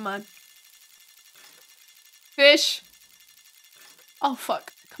 Come on. Fish! Oh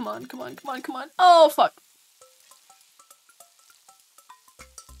fuck. Come on, come on, come on, come on. Oh fuck.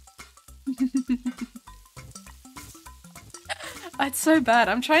 It's so bad.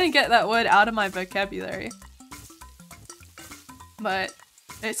 I'm trying to get that word out of my vocabulary. But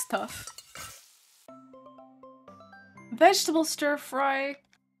it's tough. Vegetable stir fry.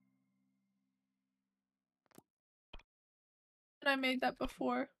 And I made that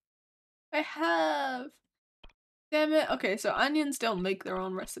before. I have. Damn it. Okay, so onions don't make their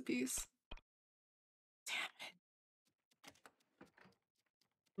own recipes. Damn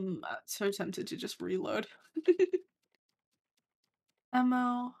it. I'm so tempted to just reload.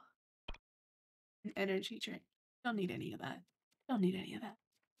 Ammo. An energy drink. Don't need any of that. Don't need any of that.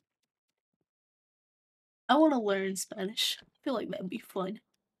 I want to learn Spanish. I feel like that'd be fun.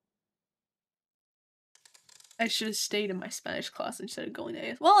 I should have stayed in my Spanish class instead of going to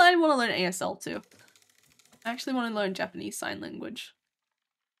ASL. Well, I want to learn ASL too. I actually want to learn Japanese Sign Language.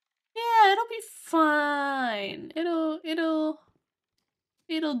 Yeah, it'll be fine. It'll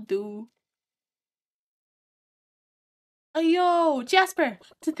do. Oh, yo, Jasper,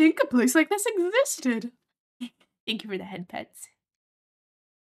 to think a place like this existed. Thank you for the head pets.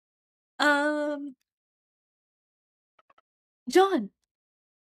 John,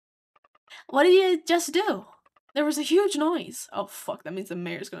 what did you just do? There was a huge noise. Oh fuck, that means the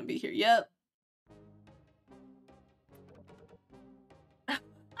mayor's gonna be here. Yep.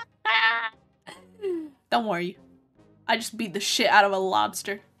 Don't worry. I just beat the shit out of a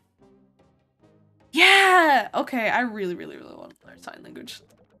lobster. Yeah! Okay, I really want to learn sign language.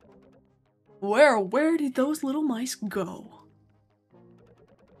 Where did those little mice go?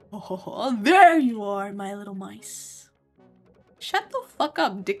 Oh, there you are, my little mice. Shut the fuck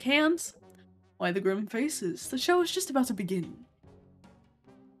up, dick hands. Why the grim faces? The show is just about to begin.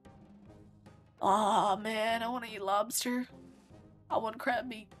 Aw, man, I want to eat lobster. I want crab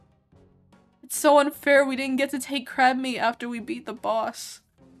meat. It's so unfair we didn't get to take crab meat after we beat the boss.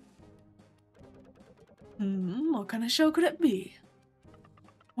 What kind of show could it be?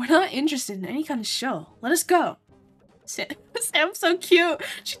 We're not interested in any kind of show. Let us go. Sam's so cute.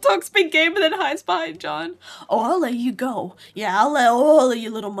 She talks big game and then hides behind John. Oh, I'll let you go. Yeah, I'll let all of you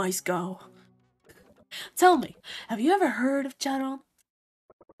little mice go. Tell me, have you ever heard of Charon?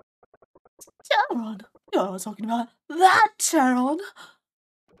 Charon? You know what I was talking about. That Charon!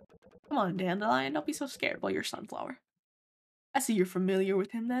 Come on, Dandelion, don't be so scared while you're Sunflower. I see you're familiar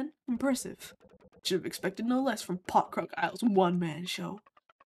with him then. Impressive. Should have expected no less from Pot Crocodile's one-man show.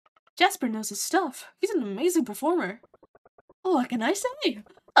 Jasper knows his stuff. He's an amazing performer. Oh, what can I say?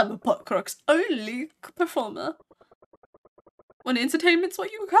 I'm a Pot Croc's only performer. When entertainment's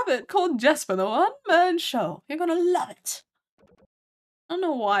what you covet, called Jasper the one-man show. You're gonna love it. I don't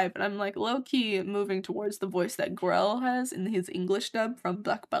know why, but I'm like low-key moving towards the voice that Grell has in his English dub from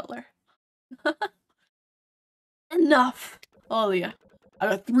Black Butler. Enough! Oh yeah, I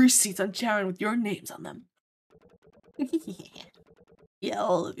got 3 seats on Charon with your names on them. Yeah,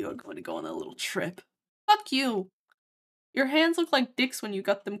 all of you are going to go on a little trip. Fuck you! Your hands look like dicks when you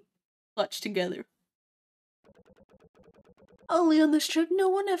got them clutched together. Only on this trip, no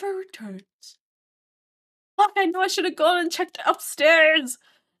one ever returns. Fuck, I know I should have gone and checked upstairs!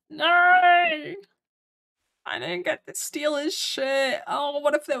 No! I didn't get to steal his shit. Oh,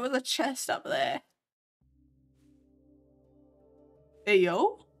 what if there was a chest up there? Hey,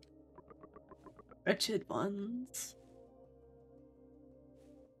 yo? Wretched ones.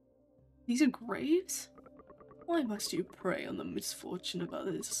 These are graves? Why must you prey on the misfortune of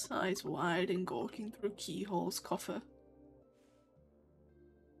others, eyes wide and gawking through keyholes, coffer?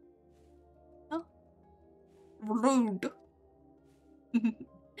 Oh. Rude.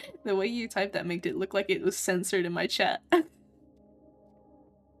 The way you typed that made it look like it was censored in my chat.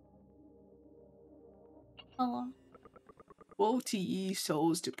 Aw. Woe to ye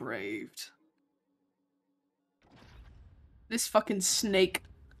souls depraved. This fucking snake.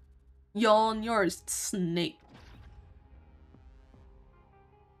 Yawn, you're a snake.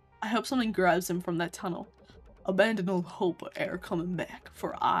 I hope something grabs him from that tunnel. Abandon all hope of e'er coming back,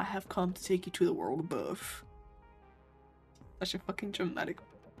 for I have come to take you to the world above. Such a fucking dramatic.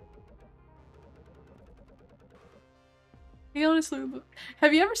 Hey, honestly,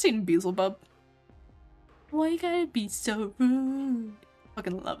 have you ever seen Beelzebub? Why you gotta be so rude?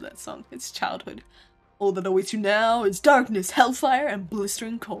 Fucking love that song. It's childhood. All that awaits you now is darkness, hellfire, and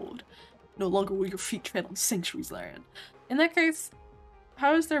blistering cold. No longer will your feet tread on Sanctuary's land. In that case,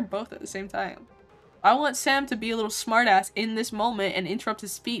 how is there both at the same time? I want Sam to be a little smartass in this moment and interrupt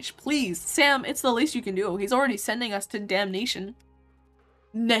his speech. Please, Sam, it's the least you can do. He's already sending us to damnation.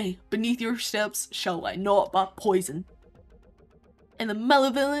 Nay, beneath your steps shall lie naught but poison, and the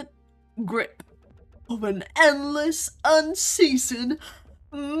malevolent grip of an endless, unceasing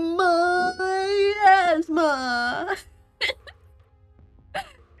miasma.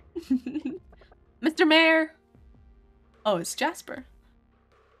 Mr. Mayor! Oh, it's Jasper.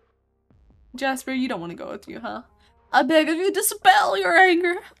 Jasper, you don't want to go with you, huh? I beg of you, dispel your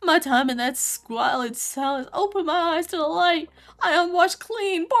anger. My time in that squalid cell has opened my eyes to the light. I am washed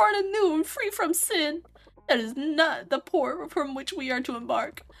clean, born anew, and free from sin. That is not the port from which we are to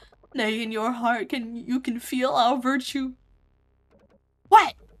embark. Nay, in your heart you can feel our virtue.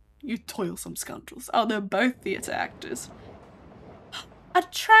 What? You toilsome scoundrels. Oh, they're both theatre actors. A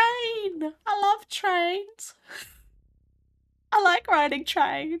train! I love trains. I like riding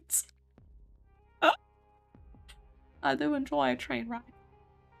trains. I do enjoy a train ride.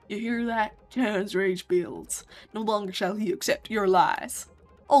 You hear that? Terran's rage builds. No longer shall he accept your lies.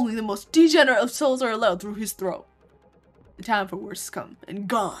 Only the most degenerate of souls are allowed through his throat. The time for worse has come and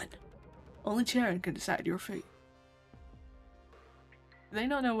gone. Only Charon can decide your fate. Do they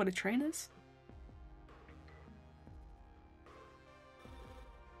not know what a train is?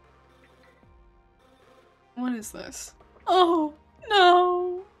 What is this? Oh,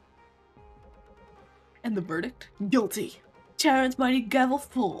 no! And the verdict? Guilty. Charon's mighty gavel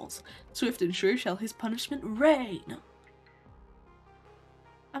falls. Swift and sure shall his punishment reign.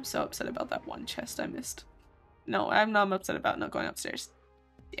 I'm so upset about that one chest I missed. No, I'm not upset about not going upstairs.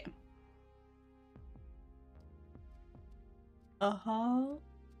 Damn. Uh-huh.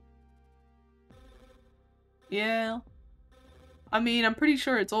 Yeah. I mean, I'm pretty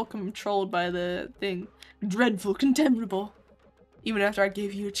sure it's all controlled by the thing. Dreadful, contemptible. Even after I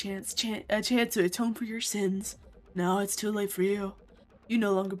gave you a chance to atone for your sins, now it's too late for you. You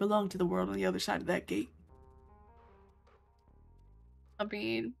no longer belong to the world on the other side of that gate. I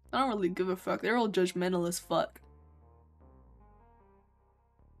mean, I don't really give a fuck. They're all judgmental as fuck.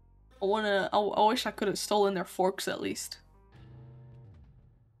 I wish I could have stolen their forks at least.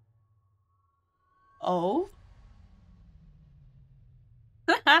 Oh?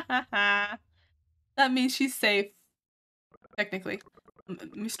 That means she's safe. Technically.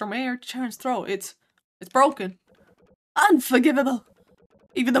 Mr. Mayor, Charon's throat, it's broken. Unforgivable!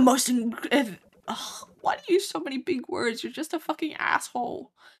 Even the most why do you use so many big words? You're just a fucking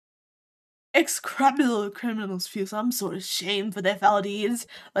asshole. Execrable criminals feel some sort of shame for their foul deeds,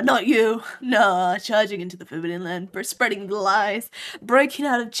 but not you. No, charging into the forbidden land, spreading the lies, breaking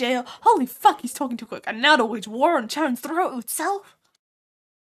out of jail. Holy fuck, he's talking too quick. And now to wage war on Charon's throat itself?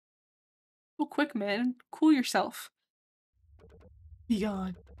 Go quick, man. Cool yourself. Be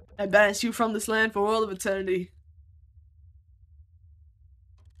gone. I banish you from this land for all of eternity.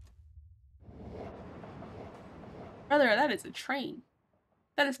 Brother, that is a train.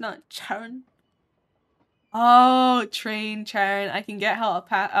 That is not Charon. Oh, train Charon. I can get how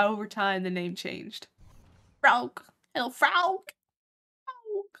over time the name changed. Frog. Hello, Frog.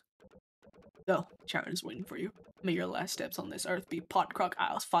 No, Charon is waiting for you. May your last steps on this earth be Pot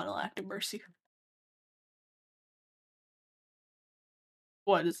Crocodile's final act of mercy.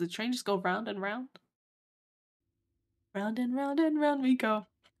 What, does the train just go round and round? Round and round and round we go.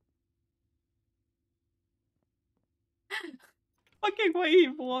 Fucking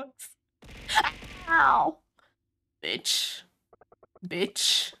wave once. Ow! Bitch.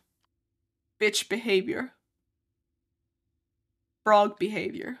 Bitch. Bitch behavior. Frog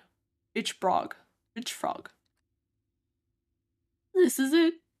behavior. Bitch frog. Bitch frog. This is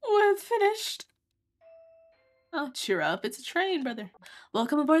it. We're finished. Oh, cheer up. It's a train, brother.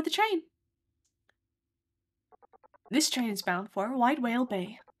 Welcome aboard the train. This train is bound for White Whale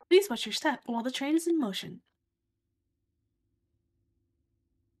Bay. Please watch your step while the train is in motion.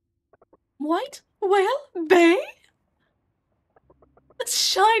 White Whale Bay? The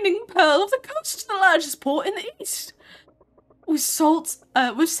shining pearl of the coast, the largest port in the east. With sails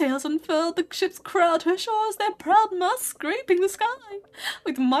unfurled, the ships crowd her shores, their proud masts scraping the sky.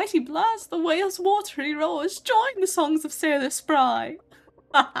 With mighty blast, the whale's watery roars join the songs of sailors spry.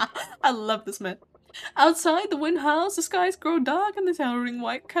 I love this man. Outside, the wind howls, the skies grow dark, and the towering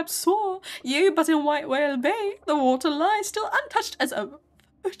white caps soar. Yea, but in White Whale Bay, the water lies still untouched as a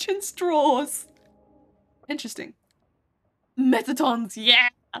virgin's drawers. Interesting. Metatons, yeah!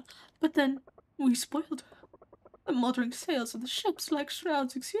 But then, we spoiled her. The motoring sails of the ships like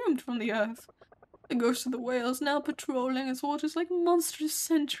shrouds exhumed from the earth. The ghost of the whales now patrolling its waters like monstrous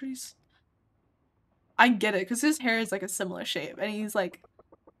sentries. I get it, because his hair is like a similar shape, and he's like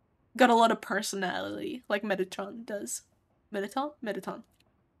got a lot of personality, like Metatron does. Metaton? Metaton.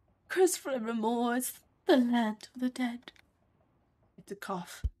 Curse forevermore, it's the land of the dead. It's a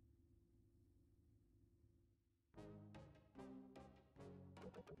cough.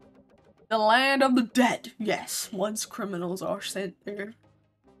 The land of the dead. Yes, once criminals are sent there.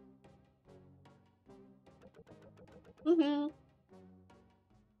 I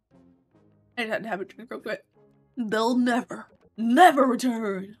had to have a drink real quick. They'll never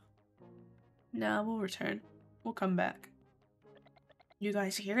return. Nah, we'll return. We'll come back. You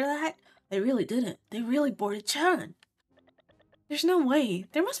guys hear that? They really didn't. They really boarded Chan. There's no way.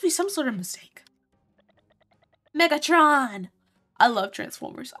 There must be some sort of mistake. Megatron! I love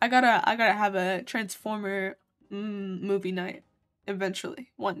Transformers. I gotta have a Transformer movie night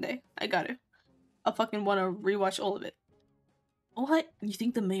eventually. One day. I gotta. I fucking wanna rewatch all of it. What? You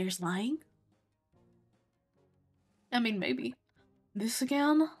think the mayor's lying? I mean, maybe. This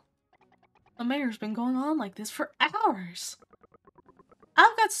again? The mayor's been going on like this for hours.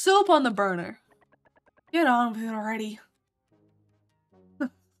 I've got soap on the burner. Get on with it already.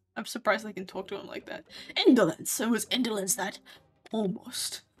 I'm surprised I can talk to him like that. Indolence. It was indolence that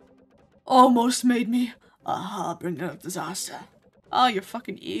almost made me a harbinger of disaster. Oh, your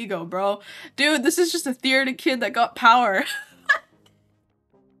fucking ego, bro. Dude, this is just a theater kid that got power.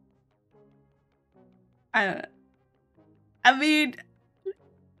 I mean,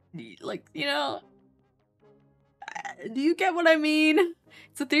 like, you know, do you get what I mean?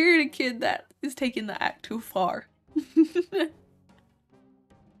 It's a theater kid that is taking the act too far.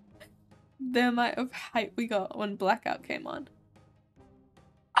 The amount of hype we got when Blackout came on.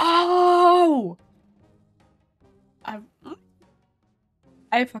 Oh! I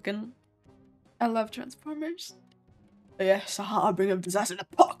love Transformers. Yes, a harbinger of disaster, the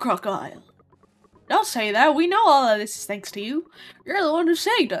pot crocodile. Don't say that, we know all of this is thanks to you. You're the one who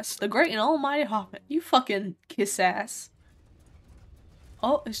saved us, the great and almighty Hoffman. You fucking kiss ass.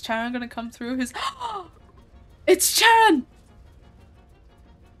 Oh, is Charon gonna come through his- It's Charon!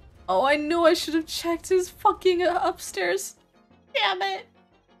 Oh, I knew I should have checked his fucking upstairs. Damn it.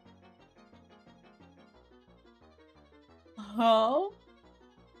 Oh.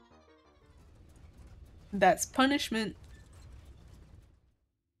 That's punishment.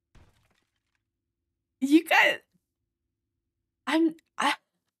 You guys, I'm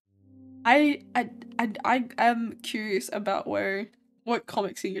curious about what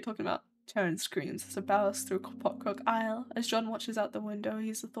comic scene you're talking about. Charon screams as a ballast through Potcrook Isle. As John watches out the window, he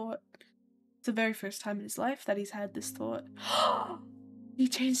has a thought. It's the very first time in his life that he's had this thought. He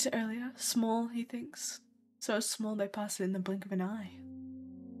changed it earlier. Small, he thinks. So small they pass it in the blink of an eye.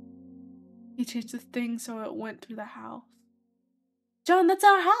 He changed the thing so it went through the house. John, that's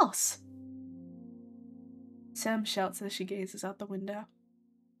our house! Sam shouts as she gazes out the window.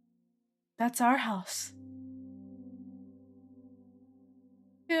 That's our house.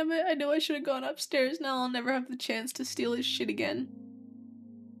 Damn it, I know I should have gone upstairs. Now I'll never have the chance to steal his shit again.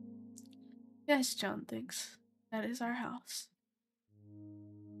 Yes, John thinks. That is our house.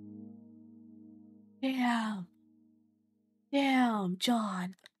 Damn. Damn,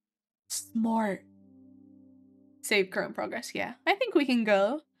 John. Smart. Save current progress, yeah. I think we can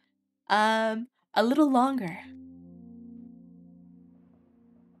go. A little longer.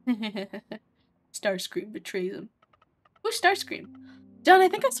 Starscream betrays him. Who's Starscream? John, I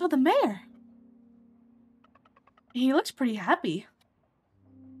think I saw the mayor. He looks pretty happy.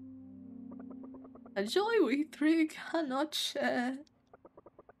 A joy we three cannot share.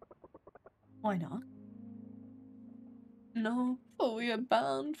 Why not? No, for we are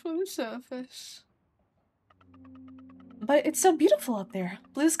bound for the surface. But it's so beautiful up there.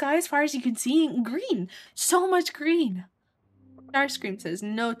 Blue sky as far as you can see, and green. So much green. Starscream says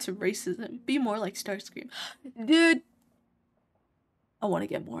no to racism. Be more like Starscream. Dude. I want to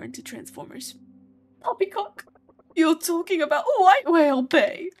get more into Transformers. Poppycock. You're talking about White Whale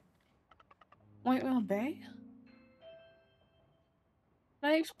Bay. White Whale Bay?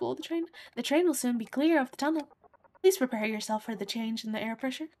 Can I explore the train? The train will soon be clear of the tunnel. Please prepare yourself for the change in the air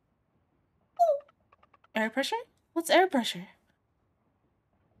pressure. Oh. Air pressure? What's air pressure?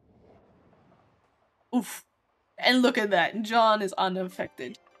 Oof. And look at that. John is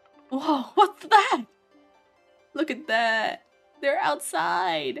unaffected. Whoa, what's that? Look at that. They're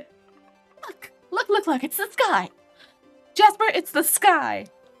outside. Look, look, look, look. It's the sky. Jasper, it's the sky.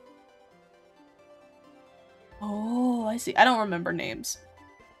 Oh, I see. I don't remember names.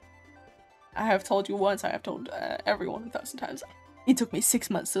 I have told you once. I have told everyone 1,000 times. It took me 6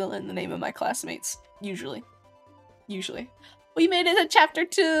 months to learn the name of my classmates. Usually. We made it to chapter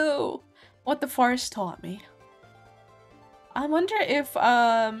 2. What the forest taught me. I wonder if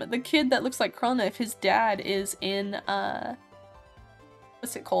the kid that looks like Krona, if his dad is in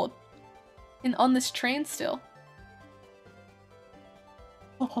what's it called? On this train still.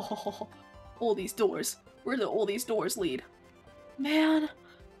 Oh, all these doors. Where do all these doors lead? Man,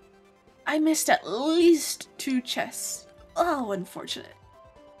 I missed at least 2 chests. Oh, unfortunate.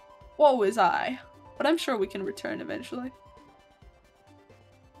 Woe is I. But I'm sure we can return eventually.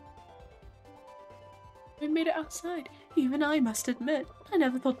 We made it outside. Even I must admit, I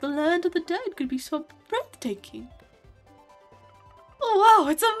never thought the land of the dead could be so breathtaking. Oh wow,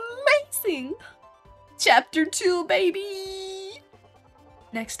 it's amazing! Chapter 2, baby!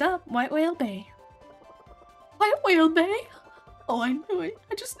 Next up, White Whale Bay. White Whale Bay? Oh, I knew it.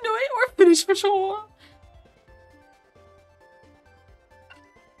 I just knew it. We're finished for sure.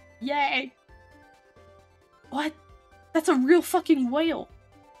 Yay! What? That's a real fucking whale.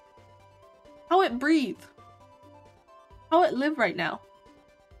 How it breathe? How it live right now?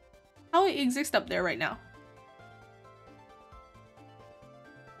 How it exist up there right now?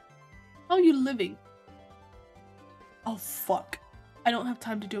 How are you living? Oh fuck. I don't have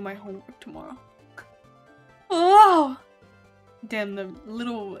time to do my homework tomorrow. Oh! Damn, the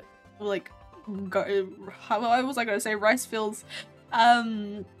little, like, how was I gonna say, rice fields,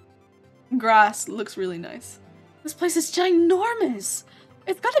 grass looks really nice. This place is ginormous!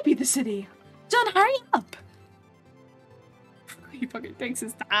 It's gotta be the city! John, hurry up! He fucking takes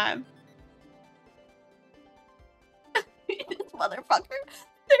his time. This motherfucker.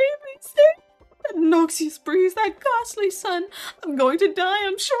 Stay. That noxious breeze, that ghastly sun. I'm going to die,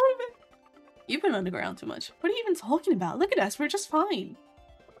 I'm sure of it. You've been underground too much. What are you even talking about? Look at us, we're just fine.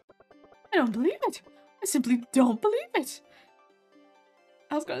 I don't believe it. I simply don't believe it.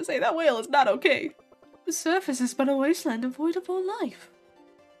 I was gonna say, that whale is not okay. The surface is but a wasteland devoid of all life.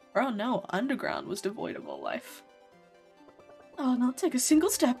 Oh no, underground was devoid of all life. I'll not take a single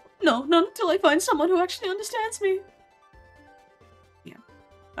step. No, not until I find someone who actually understands me. Yeah.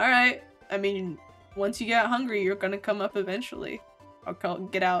 Alright. I mean, once you get hungry, you're gonna come up eventually. Or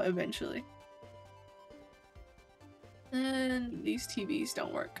get out eventually. And these TVs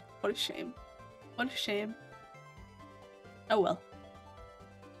don't work. What a shame. What a shame. Oh well.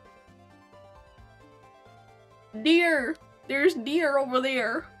 Deer! There's deer over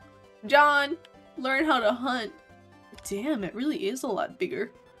there! John, learn how to hunt. Damn, it really is a lot bigger.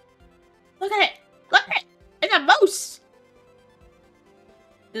 Look at it! Look at it! It's a moose!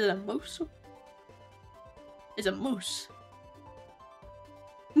 Is it a moose? It's a moose.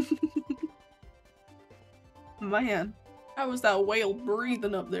 Man, how was that whale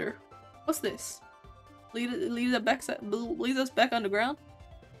breathing up there? What's this? Leads us back underground?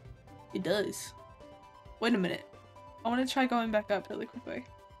 It does. Wait a minute. I want to try going back up really quickly.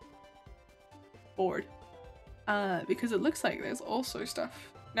 Bored. Because it looks like there's also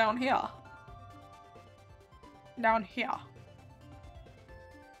stuff down here. Down here.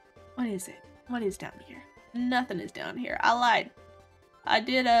 What is it? What is down here? Nothing is down here. I lied. I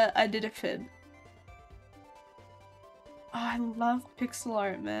did a fib. Oh, I love pixel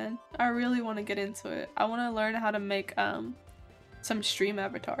art, man. I really want to get into it. I want to learn how to make some stream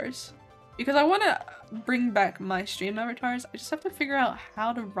avatars. Because I want to bring back my stream avatars. I just have to figure out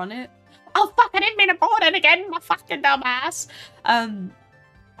how to run it. Oh fuck, I didn't mean to board it again, my fucking dumbass!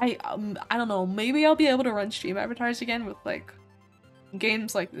 I don't know, maybe I'll be able to run stream avatars again with, like,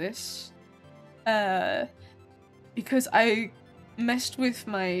 games like this. Because I messed with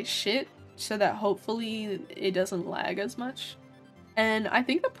my shit so that hopefully it doesn't lag as much. And I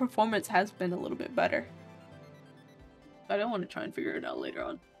think the performance has been a little bit better. I don't want to try and figure it out later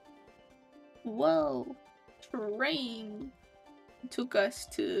on. Whoa! Train! Took us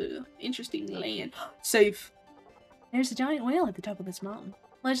to interesting land. Safe! There's a giant whale at the top of this mountain.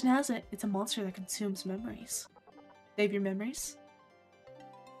 Legend has it, it's a monster that consumes memories. Save your memories?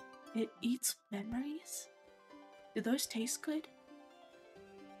 It eats memories? Do those taste good?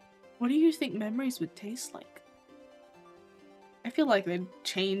 What do you think memories would taste like? I feel like they'd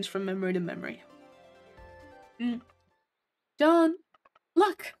change from memory to memory. John,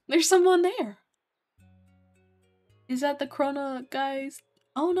 look, there's someone there. Is that the Krona guy's?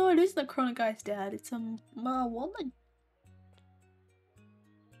 Oh no, it is the Krona guy's dad. It's a woman.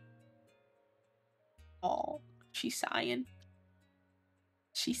 Oh, she's sighing.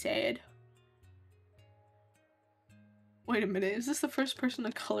 She's sad. Wait a minute, is this the first person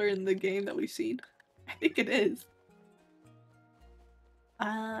of color in the game that we've seen? I think it is.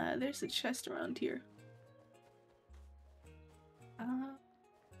 There's a chest around here.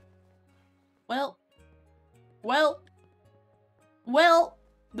 Well,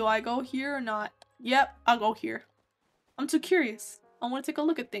 do I go here or not? Yep, I'll go here. I'm too curious. I want to take a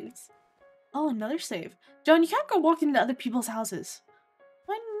look at things. Oh, another save. John, you can't go walking into other people's houses.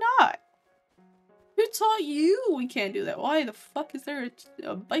 Why not? Who taught you we can't do that? Why the fuck is there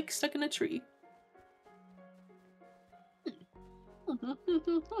a bike stuck in a tree?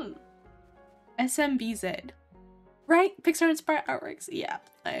 SMBZ. Right? Pixar inspired artworks. Yeah,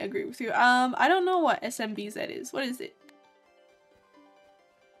 I agree with you. I don't know what SMBZ is. What is it?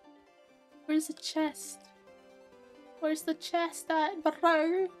 Where's the chest? Where's the chest at,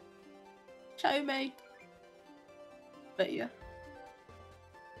 bro? Show me. But yeah.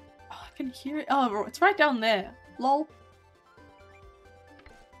 Oh, I can hear it. Oh, it's right down there. Lol.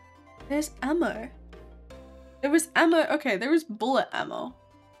 There's ammo. There was ammo. Okay, there was bullet ammo.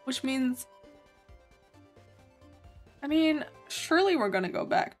 Which means... I mean, surely we're gonna go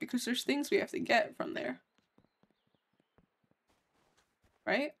back because there's things we have to get from there.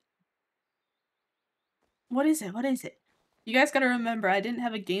 Right? What is it? What is it? You guys gotta remember, I didn't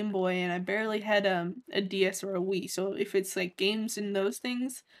have a Game Boy and I barely had a DS or a Wii, so if it's like games and those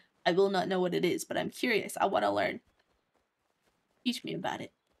things, I will not know what it is, but I'm curious. I want to learn. Teach me about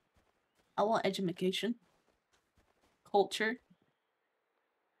it. I want education. Culture.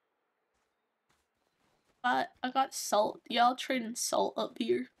 I got salt. Y'all trading salt up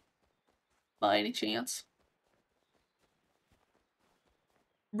here? By any chance?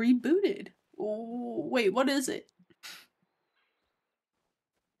 Rebooted. Oh, wait, what is it?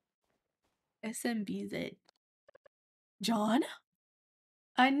 SMBZ. John?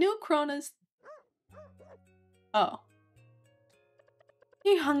 I knew Krona's... Oh.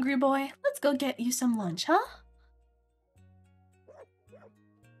 You hungry, boy? Let's go get you some lunch, huh?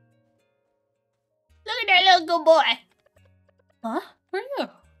 Look at that little good boy! Huh? Where are you?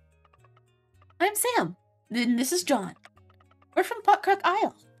 I'm Sam. Then this is John. We're from Potcrack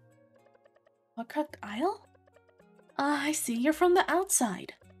Isle. Potcrack Isle? Ah, I see. You're from the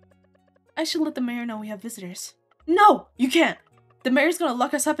outside. I should let the mayor know we have visitors. No! You can't! The mayor's gonna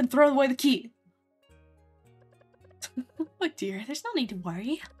lock us up and throw away the key. Oh dear, there's no need to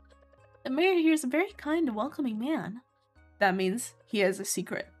worry. The mayor here is a very kind and welcoming man. That means he has a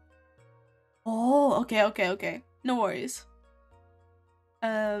secret. Oh, okay. No worries.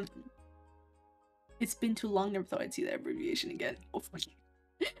 It's been too long, never thought I'd see that abbreviation again. Oh,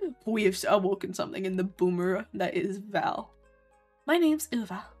 we have awoken something in the boomer that is Val. My name's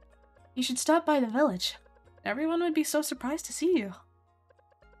Uva. You should stop by the village. Everyone would be so surprised to see you.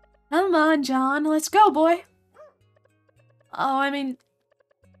 Come on, John, let's go, boy. Oh, I mean,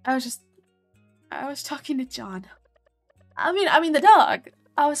 I was talking to John. I mean the dog.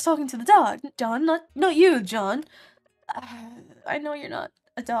 I was talking to the dog, John, not you, John. I know you're not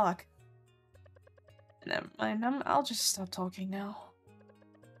a dog. Never mind, I'll just stop talking now.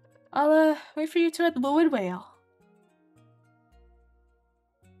 I'll, wait for you two at the Wood Whale.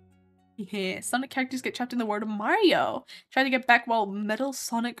 Yeah, Sonic characters get trapped in the world of Mario. Try to get back while Metal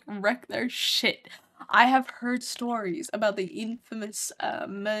Sonic wreck their shit. I have heard stories about the infamous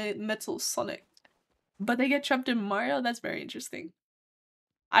Metal Sonic. But they get trapped in Mario? That's very interesting.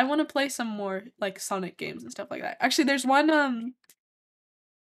 I want to play some more, like, Sonic games and stuff like that. Actually, there's one,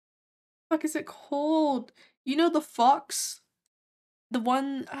 fuck is it called? You know the fox? The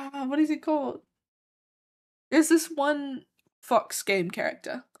one, what is it called? There's this one fox game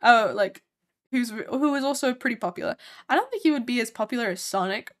character. Oh, like, who is also pretty popular. I don't think he would be as popular as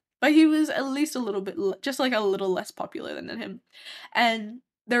Sonic, but he was at least a little bit, just like a little less popular than him. And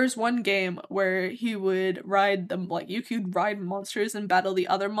there's one game where he would ride them, like, you could ride monsters and battle the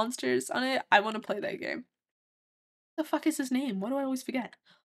other monsters on it. I want to play that game. What the fuck is his name? Why do I always forget?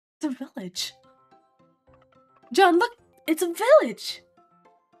 It's a village. John, look! It's a village!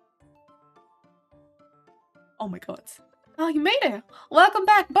 Oh my god. Oh, you made it! Welcome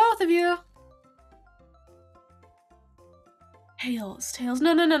back, both of you! Tails.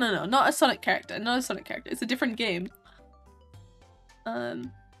 No, not a Sonic character. Not a Sonic character. It's a different game.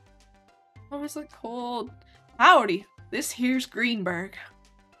 What was it called? Howdy, this here's Greenberg.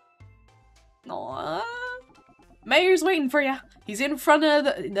 Aww. Mayor's waiting for you. He's in front of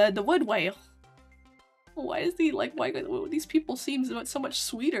the wood whale. Why is he like, why these people seem so much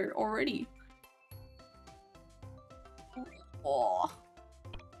sweeter already? Oh,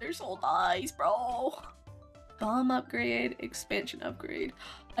 they're so nice, bro. Bomb upgrade, expansion upgrade.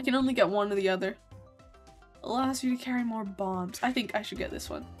 I can only get one or the other. Allows you to carry more bombs. I think I should get this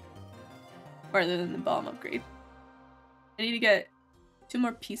one. Rather than the bomb upgrade. I need to get 2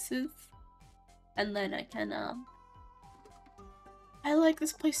 more pieces. And then I can, I like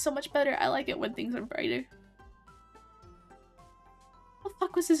this place so much better. I like it when things are brighter. What the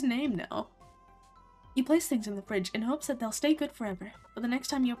fuck was his name now? You place things in the fridge in hopes that they'll stay good forever. But the next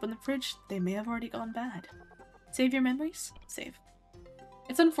time you open the fridge, they may have already gone bad. Save your memories? Save.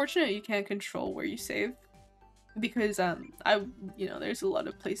 It's unfortunate you can't control where you save. Because, you know, there's a lot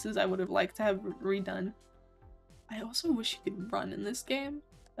of places I would have liked to have redone. I also wish you could run in this game,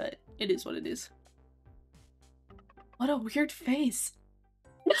 but it is what it is. What a weird face.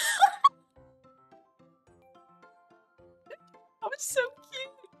 That was so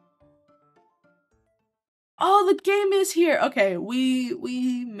cute. Oh, the game is here. Okay,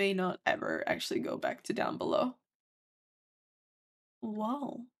 we may not ever actually go back to down below.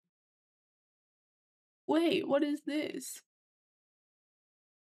 Whoa. Wait, what is this?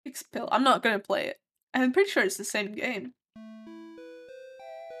 Expel. I'm not gonna play it. I'm pretty sure it's the same game.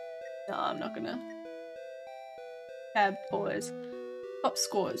 No, I'm not gonna. Tab toys. Top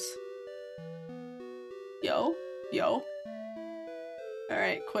scores. Yo. Yo.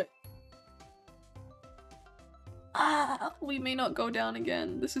 Alright, quit. Ah, we may not go down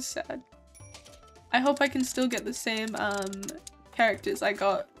again. This is sad. I hope I can still get the same, characters I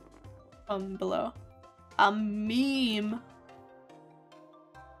got from below. A meme.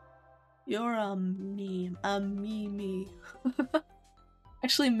 You're a meme. A meme.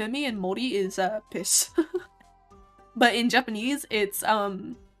 Actually, Mimi and Mori is, piss. But in Japanese, it's,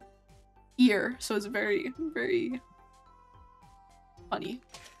 ear. So it's very, very funny.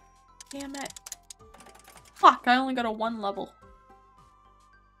 Damn it. Fuck, I only got a 1 level.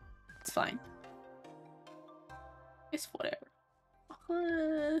 It's fine. It's whatever.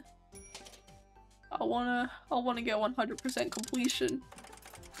 I wanna get 100% completion.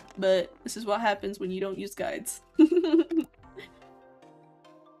 But this is what happens when you don't use guides.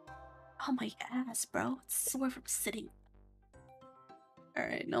 Oh my ass, bro. It's sore from sitting.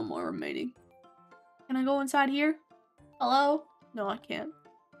 Alright, no more remaining. Can I go inside here? Hello? No, I can't.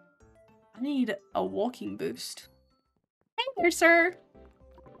 I need a walking boost. Hey there, sir!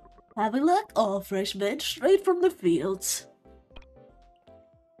 Have a look. All fresh veg straight from the fields.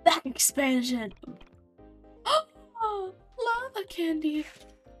 Back expansion. Oh, lava candy.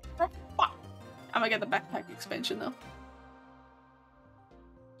 I'm gonna get the backpack expansion though.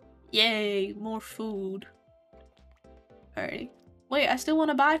 Yay, more food. Alrighty. Wait, I still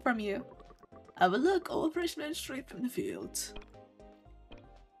want to buy from you. Have a look, all fresh veg straight from the fields.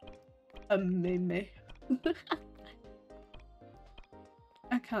 A meme.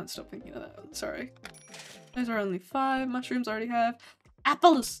 I can't stop thinking of that. Sorry. Those are only 5. Mushrooms I already have.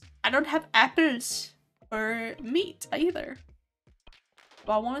 Apples! I don't have apples! Or meat either.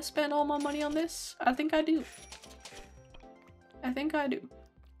 Do I want to spend all my money on this? I think I do. I think I do.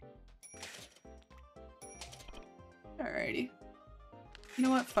 Alrighty. You know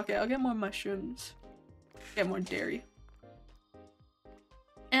what? Fuck it. I'll get more mushrooms. Get more dairy.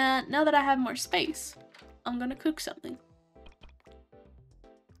 And now that I have more space, I'm gonna cook something.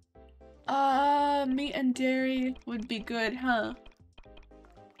 Meat and dairy would be good, huh?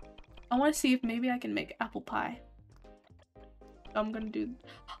 I want to see if maybe I can make apple pie. I'm gonna do.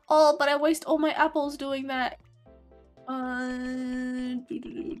 Oh, but I waste all my apples doing that.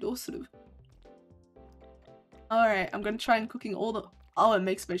 Alright, I'm gonna try and cooking all the. Oh, it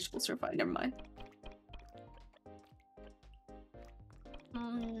makes vegetable stir fry. Never mind.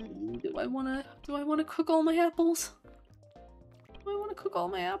 Do I wanna cook all my apples? Do I wanna cook all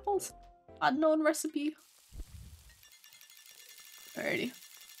my apples? Unknown recipe. Alrighty.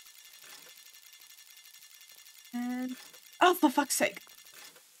 And oh, for fuck's sake!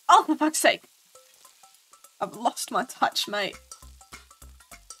 Oh, for fuck's sake! I've lost my touch, mate.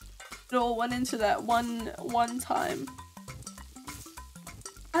 It all went into that one time.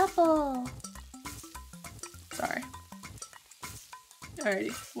 Apple. Sorry.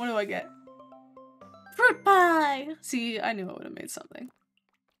 Alrighty, what do I get? Fruit pie! See, I knew I would have made something.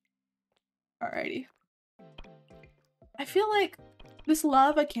 Alrighty. I feel like this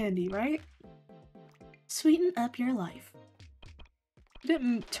lava candy, right? Sweeten up your life.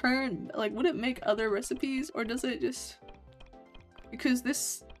 would it make other recipes, or does it just... Because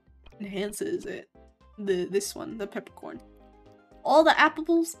this enhances it. This one, the peppercorn. All the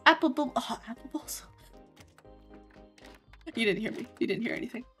apples, apples. You didn't hear me. You didn't hear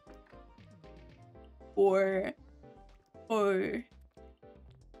anything. For all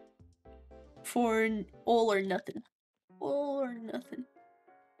or nothing. All or nothing.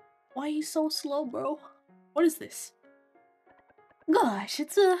 Why are you so slow, bro? What is this? Gosh,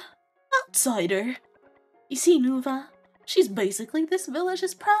 it's a outsider. You see, Nuva? She's basically this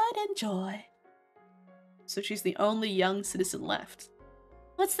village's pride and joy. So she's the only young citizen left.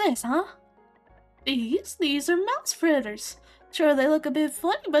 What's this, huh? These are mouse fritters. Sure, they look a bit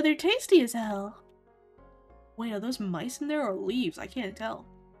funny, but they're tasty as hell. Wait, are those mice in there or leaves? I can't tell.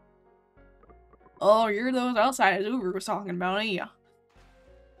 Oh, you're those outsiders Uber was talking about, ain't ya?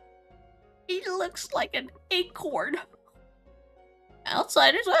 He looks like an acorn.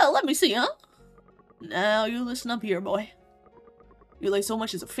 Outsiders? Well, let me see, huh? Now, you listen up here, boy. You lay so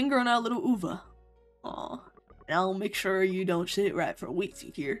much as a finger on our little Uva. Aw, and I'll make sure you don't sit right for weeks,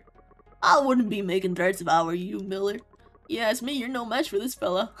 you hear? I wouldn't be making threats if I were you, Miller. Yeah, it's me, you're no match for this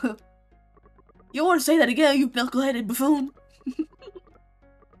fella. You want to say that again, you knuckle-headed buffoon?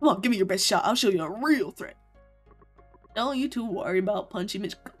 Come on, give me your best shot, I'll show you a real threat. Don't you two worry about Punchy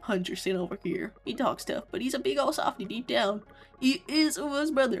Mitch Hunterson over here. He talks tough, but he's a big old softy deep down. He is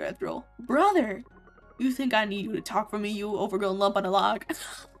Uva's brother, after all. Brother? You think I need you to talk for me, you overgrown lump on a log? He's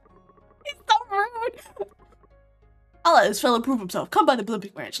so rude! I'll let this fella prove himself. Come by the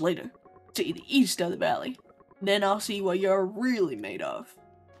Blimpic Ranch later. To the east of the valley. Then I'll see what you're really made of.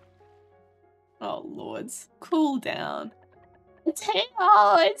 Oh, lords. Cool down. It's here!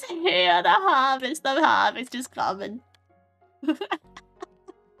 Oh, it's here! The harvest is coming. I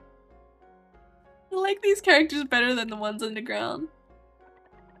like these characters better than the ones underground.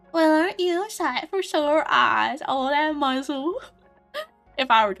 Well, aren't you a sight for sore eyes, old and muzzle?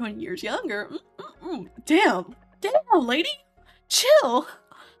 If I were 20 years younger. Damn, lady. Chill.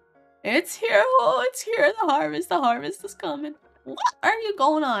 It's here, oh, it's here. The harvest is coming. What are you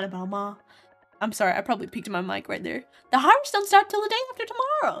going on about, Ma? I'm sorry, I probably peeked my mic right there. The harvest don't start till the day after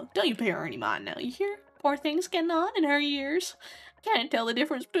tomorrow. Don't you pay her any mind now, you hear? Poor thing's getting on in her years. Can't tell the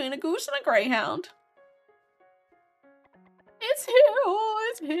difference between a goose and a greyhound. It's here, oh,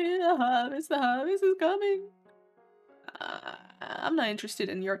 it's here. The harvest is coming. I'm not interested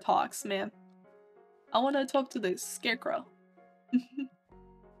in your talks, man. I want to talk to the scarecrow.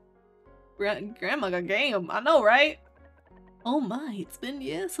 Grandma got game, I know, right? Oh my, it's been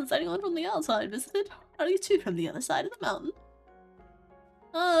years since anyone from the outside visited. Are you two from the other side of the mountain?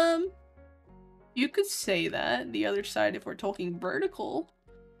 You could say that. The other side if we're talking vertical.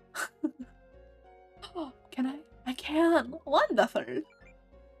 Oh, can I? I can! Wonderful!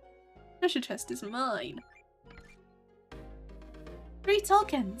 Treasure chest is mine. 3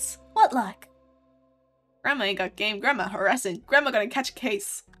 tokens! What luck? Grandma ain't got game. Grandma harassing. Grandma gonna catch a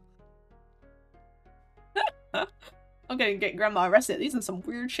case. I'm gonna get Grandma arrested. These are some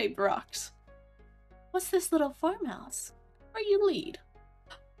weird shaped rocks. What's this little farmhouse? Where you lead?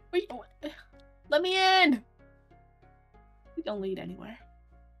 Where you... Let me in! We don't lead anywhere.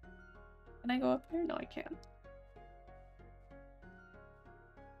 Can I go up there? No, I can't.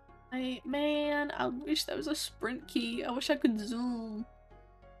 Man, I wish there was a sprint key. I wish I could zoom.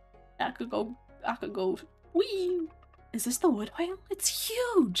 I could go. Whee! Is this the wood whale? It's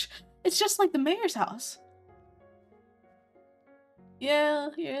huge! It's just like the mayor's house. Yeah,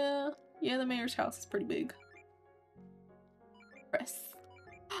 the mayor's house is pretty big. Press.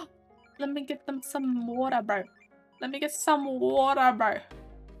 Let me get them some water, bro. Let me get some water, bro.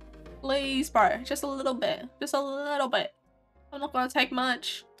 Please, bro. Just a little bit. Just a little bit. I'm not gonna take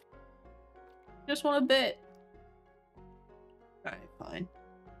much. Just want a bit. Alright, fine.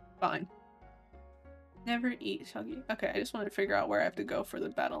 Fine. Never eat Chuggy. Okay, I just wanted to figure out where I have to go for the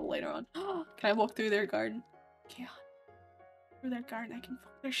battle later on. Can I walk through their garden? Can't. Through their garden, I can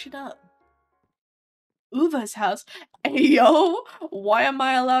fuck their shit up. Uva's house. Hey, yo! Why am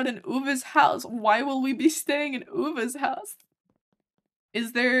I allowed in Uva's house? Why will we be staying in Uva's house?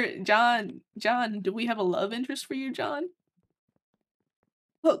 Is there... John, do we have a love interest for you, John?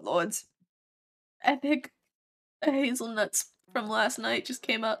 Oh, lords. Epic hazelnuts from last night just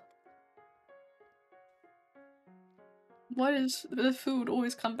came up. Why does the food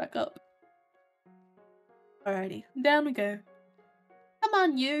always come back up? Alrighty, down we go. Come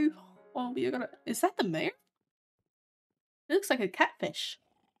on, you. Oh, you're gonna... Is that the mayor? It looks like a catfish.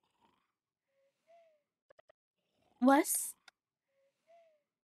 Wes?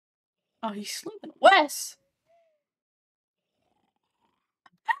 Oh, he's sleeping. Wes!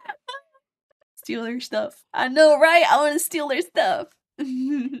 Steal their stuff. I know, right? I want to steal their stuff.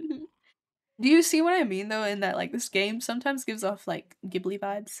 Do you see what I mean, though, in that, like, this game sometimes gives off, like, Ghibli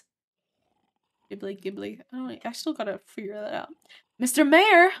vibes? Ghibli. I still gotta figure that out. Mr.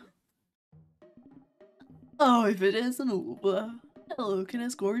 Mayor! Oh, if it isn't Uba. Looking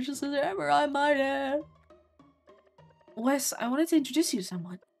as gorgeous as ever, I might add. Wes, I wanted to introduce you to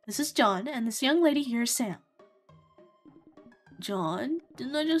someone. This is John, and this young lady here is Sam. John?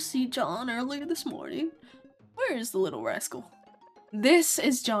 Didn't I just see John earlier this morning? Where is the little rascal? This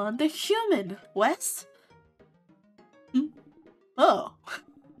is John the human, Wes. Hmm? Oh.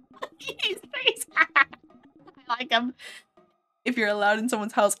 His face. I like him. If you're allowed in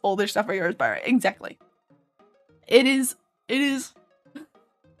someone's house, all their stuff are yours by right. Exactly. It is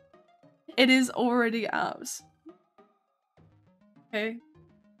already ours. Okay?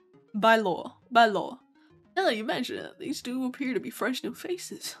 By law. Now that you mention it, these do appear to be fresh new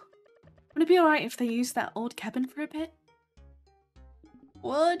faces. Would it be alright if they used that old cabin for a bit?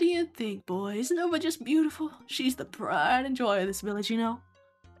 What do you think, boy? Isn't Nova just beautiful? She's the pride and joy of this village, you know?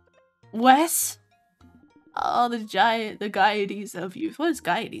 Wes? Oh, the Gaieties of youth. What does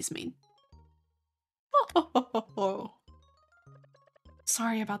Gaieties mean?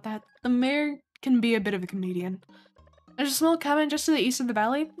 Sorry about that. The mayor can be a bit of a comedian. There's a small cabin just to the east of the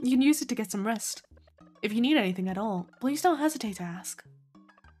valley. You can use it to get some rest. If you need anything at all, please don't hesitate to ask.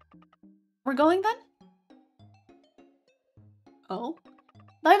 We're going then? Oh.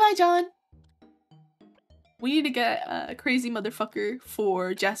 Bye-bye, John! We need to get a crazy motherfucker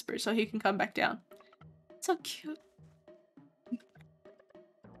for Jasper so he can come back down. So cute.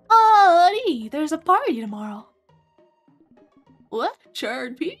 Oh, there's a party tomorrow. What?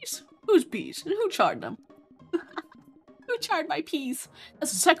 Charred peas? Whose peas? And who charred them? Who charred my peas?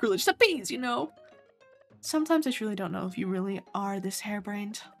 That's a sacrilege to peas, you know. Sometimes I truly don't know if you really are this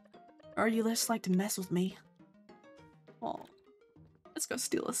harebrained. Or you just like to mess with me. Oh. Let's go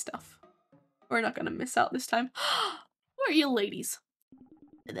steal his stuff. We're not gonna miss out this time. Where are you ladies?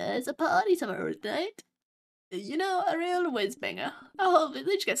 There's a party tomorrow night. You know, a real whiz-banger. The whole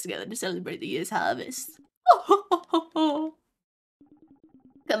village gets together to celebrate the year's harvest. Oh, ho, ho, ho.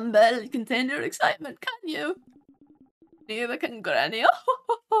 Can barely contain your excitement, can you? Neither can Granny. Oh,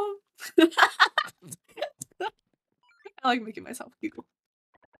 ho, ho, ho. I like making myself giggle.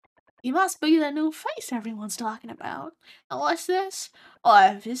 You must be the new face everyone's talking about. And what's this?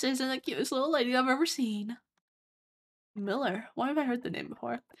 Why, this isn't the cutest little lady I've ever seen. Miller? Why have I heard the name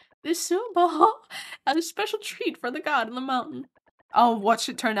before? This soup ball had a special treat for the god in the mountain. Oh, watch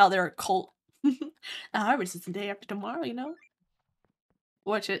it turn out they're a cult. The harvest is the day after tomorrow, you know?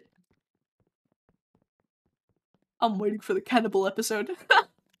 Watch it. I'm waiting for the cannibal episode.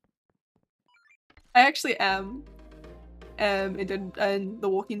 I actually am. In The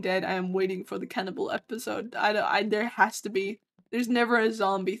Walking Dead, I am waiting for the cannibal episode. There has to be. There's never a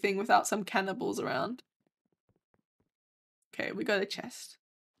zombie thing without some cannibals around. Okay, we got a chest.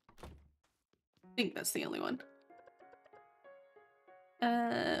 I think that's the only one.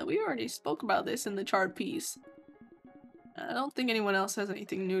 We already spoke about this in the charred piece. I don't think anyone else has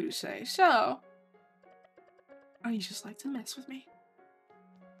anything new to say, so... Oh, you just like to mess with me?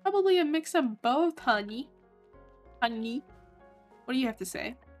 Probably a mix of both, honey. Honey. What do you have to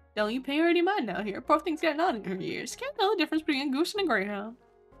say? Don't you pay her any mind now here. Poor thing's getting on in her years. Can't tell the difference between a goose and a greyhound.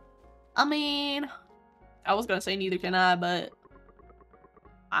 I mean... I was gonna say neither can I, but...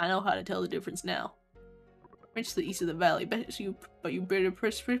 I know how to tell the difference now. Reach to the east of the valley, but you better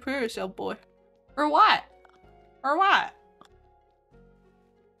prepare yourself, boy. For what? Or what?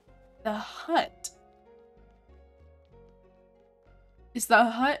 The hut. Is the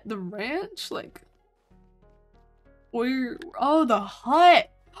hut the ranch? Like, where? Oh, the hut.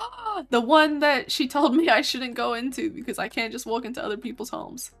 The one that she told me I shouldn't go into because I can't just walk into other people's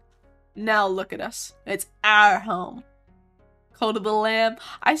homes. Now look at us. It's our home. Cult of the Lamb.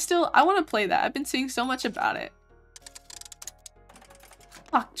 I want to play that. I've been seeing so much about it.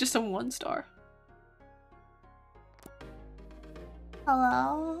 Fuck, just a 1 star.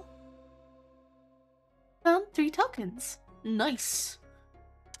 Hello? Found 3 tokens. Nice.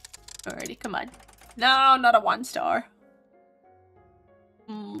 Alrighty, come on. No, not a 1 star.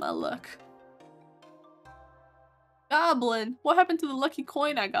 My luck. Goblin! What happened to the lucky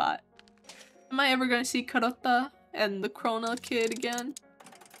coin I got? Am I ever gonna see Carota and the Krona kid again?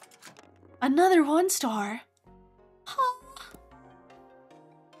 Another 1 star! Huh.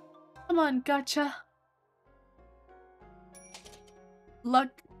 Come on, gotcha. Luck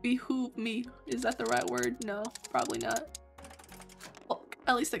behoove me. Is that the right word? No, probably not. Well,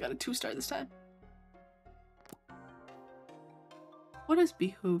 at least I got a 2 star this time. What does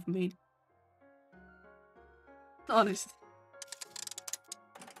behoove mean? Honestly.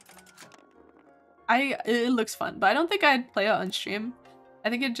 It looks fun, but I don't think I'd play it on stream. I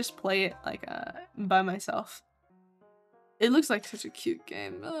think I'd just play it like by myself. It looks like such a cute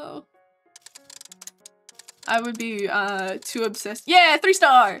game. Oh. I would be too obsessed. Yeah,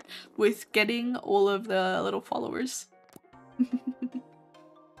 3-star with getting all of the little followers.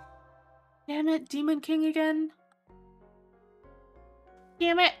 Damn it, Demon King again.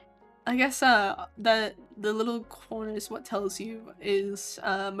 Damn it. I guess the little corner is what tells you is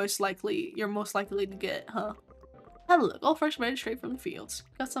you're most likely to get, huh? Have a look, all fresh made straight from the fields.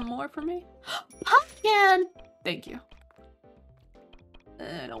 Got some more for me? Pumpkin! Thank you.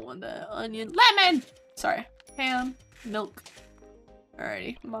 I don't want the onion. Lemon! Sorry. Ham, milk.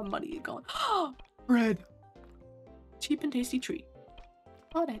 Alrighty, my money is gone. Bread. Cheap and tasty treat.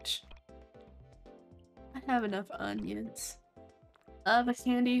 Pottage. I have enough onions. The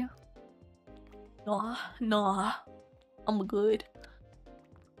candy. Nah. I'm good.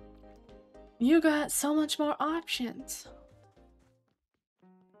 You got so much more options.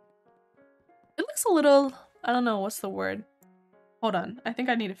 It looks a little, I don't know, what's the word? Hold on, I think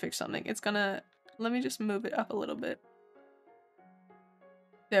I need to fix something. It's gonna, let me just move it up a little bit.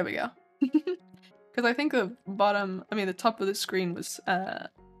 There we go. Because I think the top of the screen was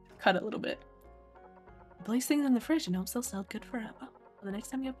cut a little bit. Place things in the fridge and hopes they'll sell good forever. Well, the next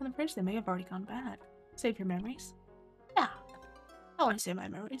time you open the fridge, they may have already gone bad. Save your memories. Yeah, I want to save my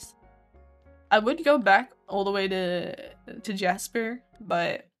memories. I would go back all the way to Jasper,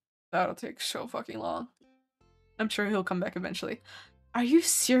 but that'll take so fucking long. I'm sure he'll come back eventually. Are you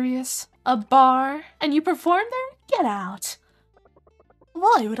serious? A bar? And you perform there? Get out.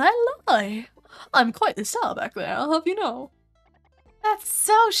 Why would I lie? I'm quite the star back there, I'll have you know. That's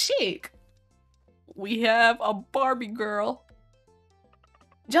so chic. We have a Barbie girl.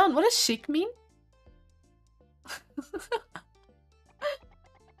 John, what does chic mean?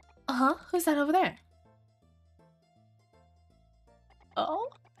 Uh-huh, who's that over there? Oh?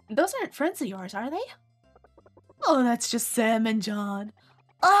 Those aren't friends of yours, are they? Oh, that's just Sam and John.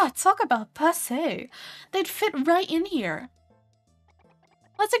 Ah, talk about passé. They'd fit right in here.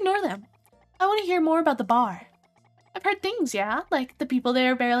 Let's ignore them. I want to hear more about the bar. I've heard things, yeah? Like the people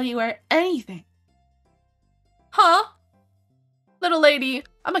there barely wear anything. Huh? Little lady,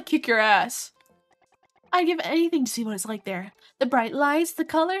 I'ma kick your ass. I'd give anything to see what it's like there. The bright lights, the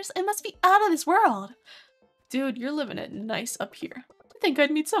colors, it must be out of this world. Dude, you're living it nice up here. I think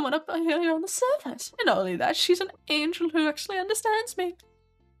I'd meet someone up here on the surface. And not only that, she's an angel who actually understands me.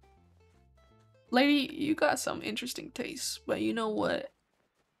 Lady, you got some interesting tastes, but you know what?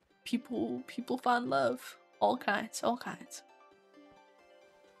 People find love. All kinds.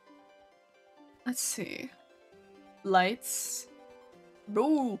 Let's see. Lights.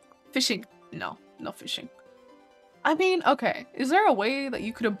 No. Fishing. No fishing. I mean, okay. Is there a way that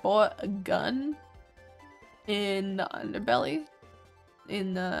you could have bought a gun in the underbelly?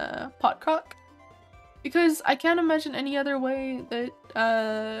 In the potcock? Because I can't imagine any other way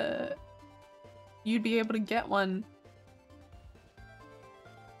that you'd be able to get one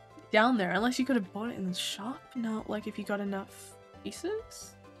down there, unless you could have bought it in the shop. No, like if you got enough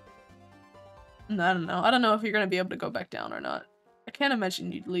pieces. No, I don't know. I don't know if you're gonna be able to go back down or not. I can't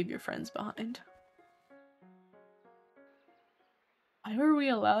imagine you'd leave your friends behind. Why were we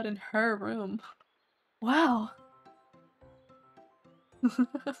allowed in her room? Wow.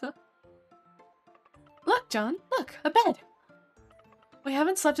 Look, John, look, a bed. We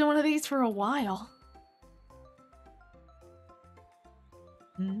haven't slept in one of these for a while.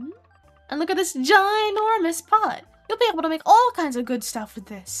 And look at this ginormous pot. You'll be able to make all kinds of good stuff with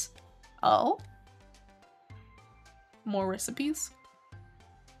this. Oh? More recipes?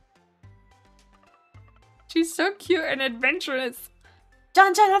 She's so cute and adventurous.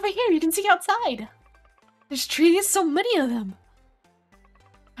 John, over here, you can see outside. There's trees, so many of them.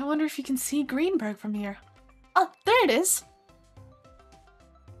 I wonder if you can see Greenberg from here. Oh, there it is.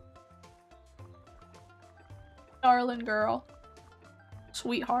 Darling girl.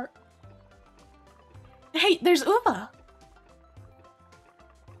 Sweetheart. Hey, there's Uva.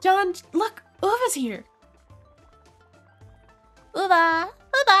 John, look, Uva's here. Uva.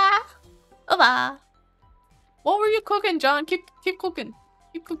 What were you cooking, John? Keep cooking.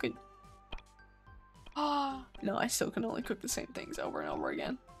 Keep cooking. Ah, no, I still can only cook the same things over and over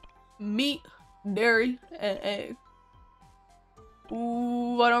again. Meat, dairy, and egg.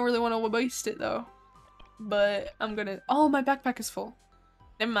 Ooh, I don't really want to waste it though. But I'm gonna... Oh, my backpack is full.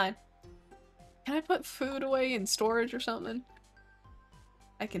 Never mind. Can I put food away in storage or something?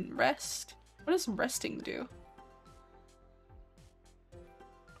 I can rest. What does resting do?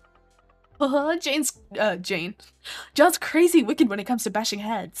 John's crazy wicked when it comes to bashing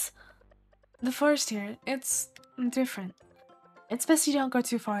heads. The forest here, it's different. It's best you don't go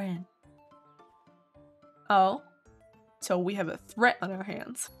too far in. Oh. So we have a threat on our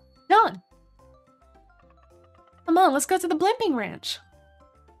hands. John! Come on, let's go to the Blimping Ranch.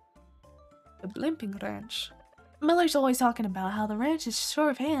 The Blimping Ranch? Miller's always talking about how the ranch is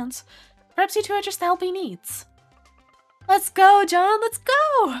short of hands. Perhaps you two are just the help he needs. Let's go, John, let's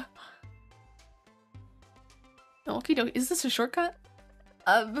go! Okie dokie, is this a shortcut?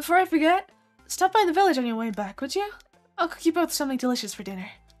 Before I forget, stop by the village on your way back, would you? I'll cook you both something delicious for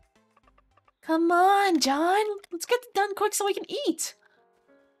dinner. Come on, John! Let's get it done quick so we can eat!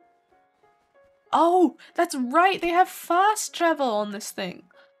 Oh, that's right! They have fast travel on this thing!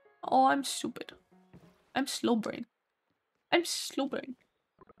 Oh, I'm stupid. I'm slow brain. I'm slow brain.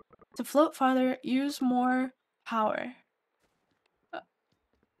 To float farther, use more power.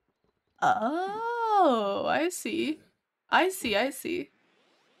 Oh, I see. I see.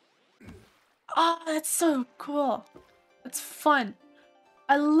 Oh, that's so cool. That's fun.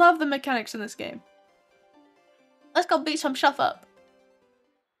 I love the mechanics in this game. Let's go beat some stuff up.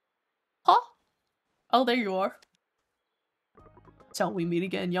 Huh? Oh, there you are. Till we meet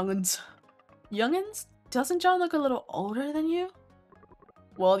again, young'uns. Young'uns? Doesn't John look a little older than you?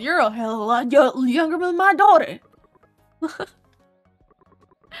 Well, you're a hell of a lot younger than my daughter.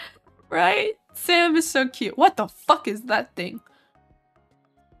 Right? Sam is so cute. What the fuck is that thing?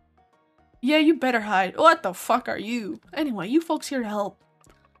 Yeah, you better hide. What the fuck are you? Anyway, you folks here to help.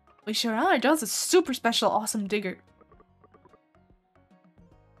 We sure are. John's a super special, awesome digger.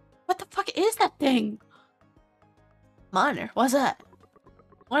 What the fuck is that thing? Miner, what's that?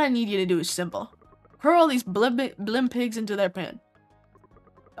 What I need you to do is simple. Hurl all these blim pigs into their pen.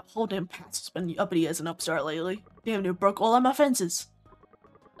 The whole damn pass has been uppity as an upstart lately. Damn near broke all of my fences.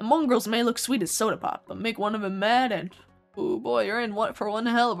 The mongrels may look sweet as soda pop, but make one of them mad and... oh boy, you're in for one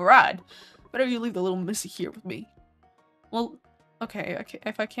hell of a ride. Better you leave the little missy here with me. Well, okay,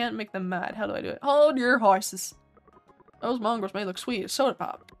 if I can't make them mad, how do I do it? Hold your horses. Those mongrels may look sweet as soda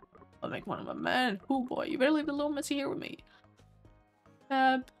pop, but make one of them mad and... oh boy, you better leave the little missy here with me.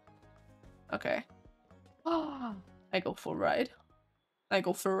 Okay. I go for a ride.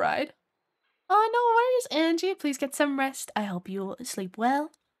 Oh, no worries, Angie. Please get some rest. I hope you'll sleep well.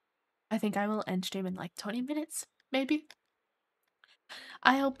 I think I will end stream in like 20 minutes, maybe.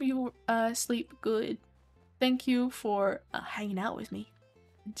 I hope you sleep good. Thank you for hanging out with me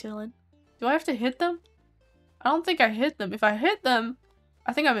and chilling. Do I have to hit them? I don't think I hit them. If I hit them,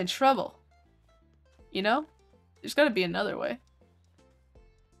 I think I'm in trouble. You know? There's gotta be another way.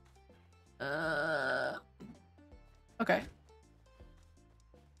 Okay.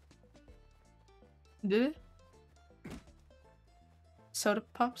 Did it? Soda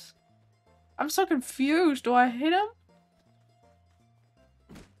pops? I'm so confused. Do I hit him?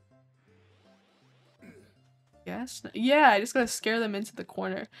 Yes. Yeah, I just gotta scare them into the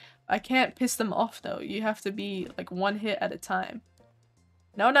corner. I can't piss them off though. You have to be like one hit at a time.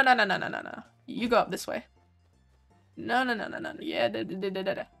 No. You go up this way. No. Yeah. No.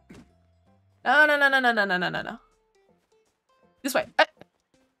 This way.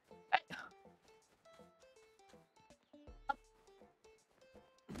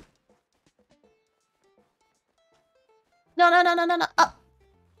 No. Up.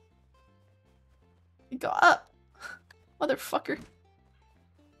 You go up. Motherfucker.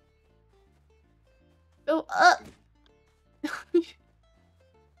 Go up.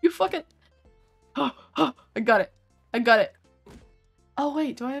 You fucking... I got it. Oh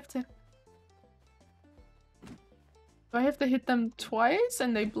wait, do I have to hit them twice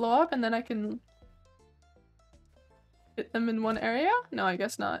and they blow up and then I can hit them in one area? No, I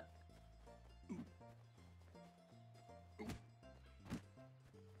guess not.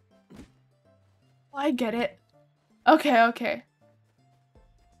 Oh, I get it. Okay.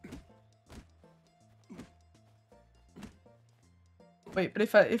 Wait, but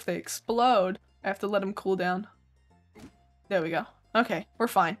if they explode, I have to let them cool down. There we go. Okay, we're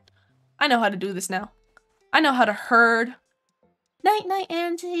fine. I know how to do this now. I know how to herd. Night,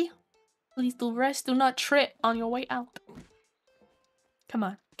 Angie. Please do rest. Do not trip on your way out. Come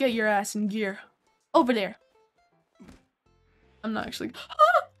on, get your ass in gear. Over there. I'm not actually...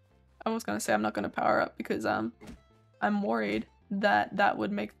 I was gonna say I'm not gonna power up because I'm worried that that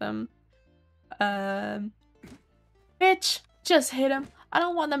would make them... Bitch, just hit him. I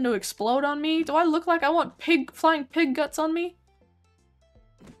don't want them to explode on me. Do I look like I want flying pig guts on me?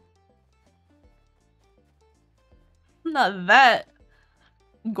 Not that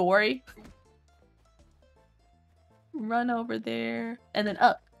gory. Run over there and then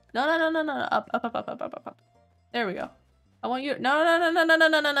up. No, no, no, no, no, no. Up, up, up, up, up, up, up, up. There we go. I want you. No, no, no, no, no, no,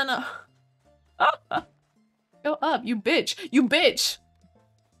 no, no, no, no. Go up, you bitch. You bitch.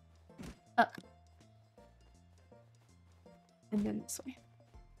 Up. And then this way.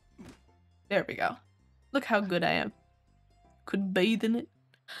 There we go. Look how good I am. Could bathe in it.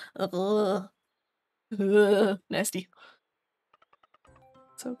 Ugh. Ugh. Nasty.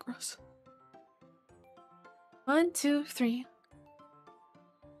 So gross. 1, 2, 3,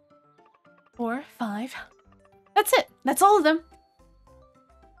 4, 5. That's it. That's all of them.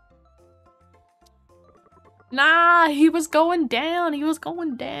 Nah, he was going down. He was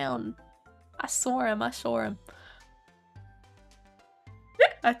going down. I saw him. I saw him.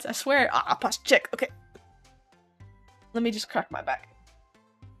 I swear. Ah, pause check. Okay. Let me just crack my back.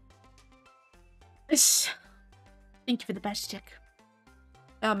 Thank you for the badge check.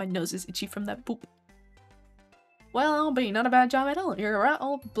 Ah, my nose is itchy from that poop. Well, I'll be not a bad job at all. You're a right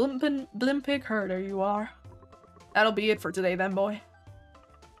old blimpig herder, you are. That'll be it for today then, boy.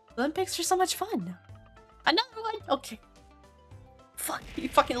 Olympics are so much fun. Another one? Okay. Fuck you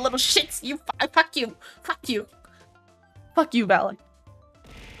fucking little shits. You fuck you. Fuck you. Fuck you, Valley.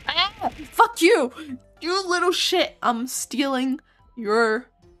 Ah, fuck you. You little shit. I'm stealing your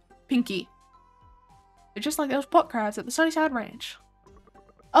pinky. They're just like those pot crabs at the Sunnyside Ranch.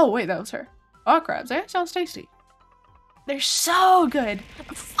 Oh, wait, that was her. Pot crabs. That sounds tasty. They're so good.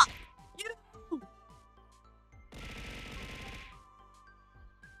 Fuck you.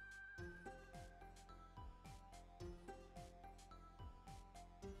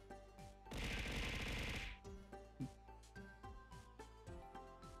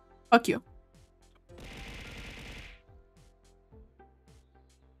 Fuck you.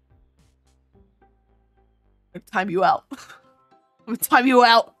 I'm gonna time you out. I'm gonna time you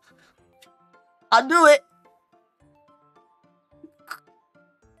out. I'll do it.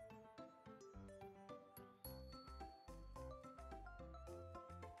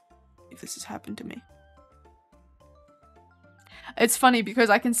 If this has happened to me. It's funny because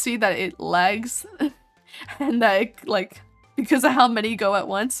I can see that it lags and that it, like, because of how many go at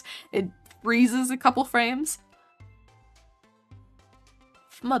once, it freezes a couple frames.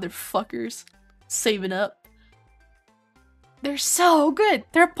 Motherfuckers. Saving up. They're so good.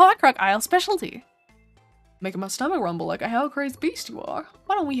 They're a pot crock aisle specialty. Making my stomach rumble like a hell-crazed beast you are.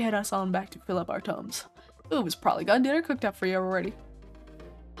 Why don't we head us on back to fill up our tums? Ooh, probably got dinner cooked up for you already.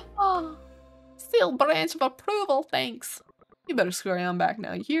 Oh, sealed branch of approval, thanks. You better scurry on back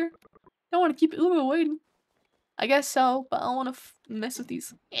now, you hear? Don't want to keep Uma waiting. I guess so, but I don't want to mess with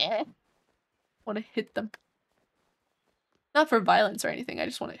these. Yeah. Want to hit them. Not for violence or anything, I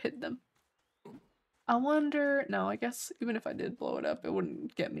just want to hit them. I wonder... No, I guess even if I did blow it up, it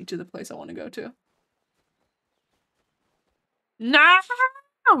wouldn't get me to the place I want to go to. No!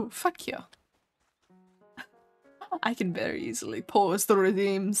 Fuck you. I can very easily pause the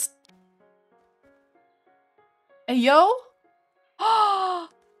redeems. Hey, yo?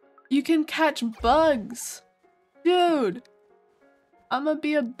 You can catch bugs. Dude. I'ma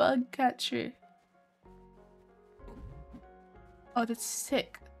be a bug catcher. Oh, that's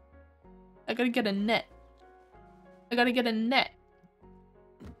sick. I gotta get a net. I gotta get a net.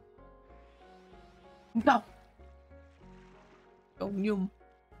 Go. Go noom.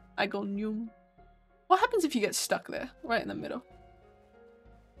 I go noom. What happens if you get stuck there? Right in the middle.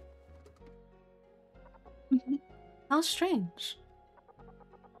 How strange.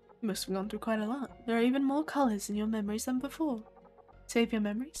 You must have gone through quite a lot. There are even more colors in your memories than before. Save your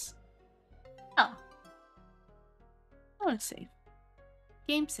memories? Oh. I want to save.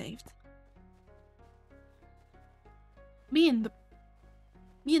 Game saved. Me and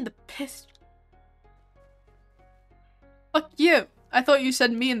the piss. Fuck you. I thought you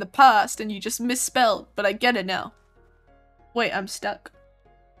said me in the past and you just misspelled, but I get it now. Wait, I'm stuck.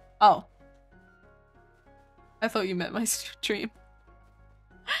 Oh. I thought you meant my stream.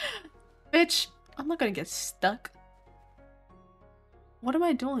 Bitch, I'm not gonna get stuck. What am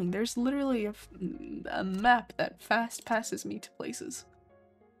I doing? There's literally a map that fast passes me to places.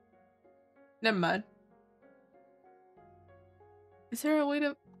 Never mind. Is there a way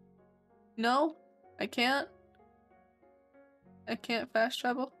to... No? I can't? I can't fast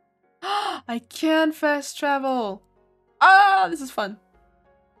travel? I can fast travel! Ah, this is fun.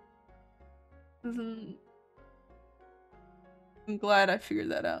 I'm glad I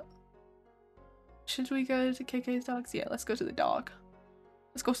figured that out. Should we go to KK's dogs? Yeah, let's go to the dog.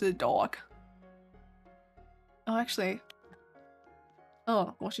 Let's go to the dog. Oh, actually.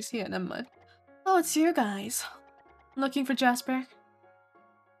 Oh, well, she's here. Never mind. Oh, it's you guys. I'm looking for Jasper.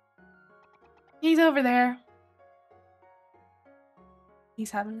 He's over there.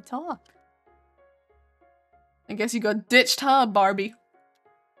 He's having a talk. I guess you got ditched, huh, Barbie?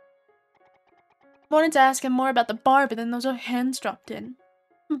 Wanted to ask him more about the bar, but then those hands dropped in.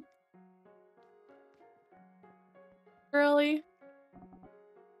 Really?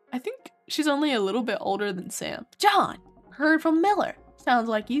 I think she's only a little bit older than Sam. John! Heard from Miller. Sounds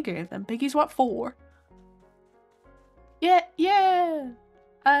like you gave them piggies what for. Yeah, yeah!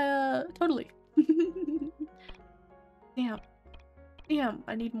 Totally. Damn,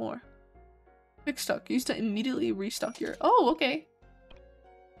 I need more. Quick stock, used to immediately restock your- Oh, okay.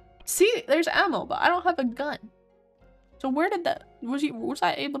 See, there's ammo, but I don't have a gun. So where did that- was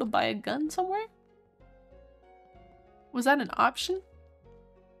I able to buy a gun somewhere? Was that an option?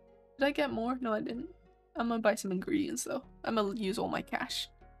 Did I get more? No, I didn't. I'm gonna buy some ingredients though. I'm gonna use all my cash.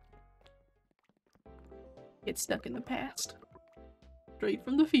 Get stuck in the past. Straight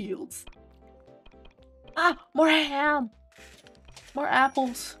from the fields. Ah! More ham! More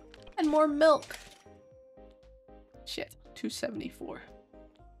apples. And more milk. Shit. 274.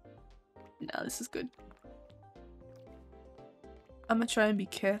 No, this is good. I'm gonna try and be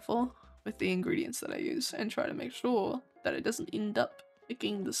careful with the ingredients that I use and try to make sure that it doesn't end up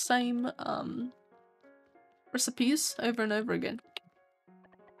making the same recipes over and over again.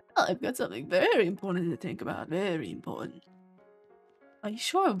 I've got something very important to think about. Very important. Are you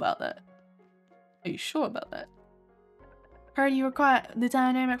sure about that? Are you sure about that? Heard you were quite the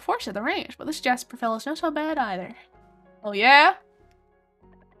dynamic force at the ranch, but this Jasper fellow's not so bad either. Oh yeah?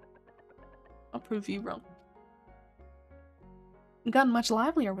 I'll prove you wrong. Gotten much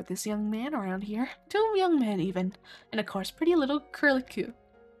livelier with this young man around here. 2 young men even. And of course, pretty little Curlicue.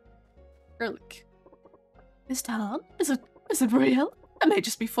 Curlic. This town? Is it real? I may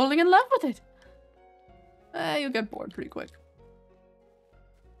just be falling in love with it. You'll get bored pretty quick.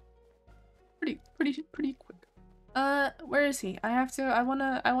 Pretty quick. Where is he? I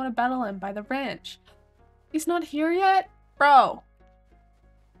wanna battle him by the ranch. He's not here yet? Bro.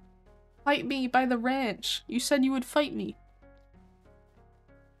 Fight me by the ranch. You said you would fight me.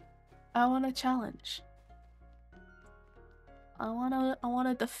 I want a challenge. I want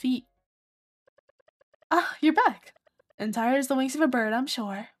to defeat. Ah, you're back. And tired as the wings of a bird, I'm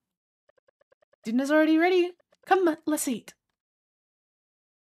sure. Dinner's already ready. Come, let's eat.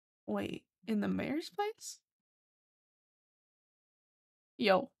 Wait, in the mayor's place?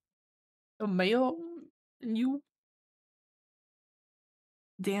 Yo, the mayor and you?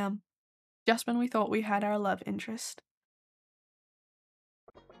 Damn. Just when we thought we had our love interest.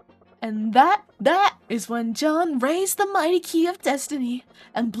 And that is when John raised the mighty key of destiny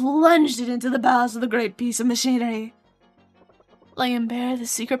and plunged it into the bowels of the great piece of machinery, laying bare the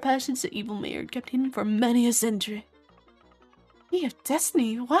secret passions the evil mayor had kept hidden for many a century. Key of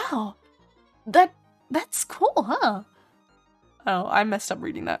destiny? Wow. That's cool, huh? Oh, I messed up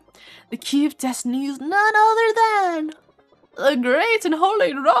reading that. The key of destiny is none other than the great and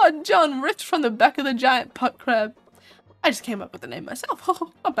holy rod John ripped from the back of the giant pot crab. I just came up with the name myself.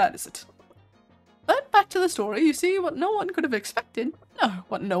 How bad is it? But back to the story, you see what no one could have expected. No,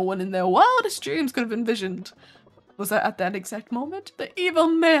 what no one in their wildest dreams could have envisioned. Was that at that exact moment, the evil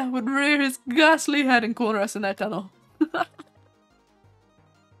mayor would rear his ghastly head and corner us in that tunnel.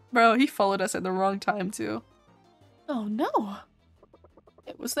 Bro, he followed us at the wrong time too. Oh no.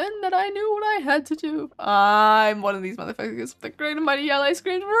 It was then that I knew what I had to do. I'm one of these motherfuckers with the great and mighty yell. I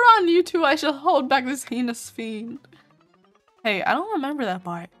screamed, "Run, you two! I shall hold back this heinous fiend." Hey, I don't remember that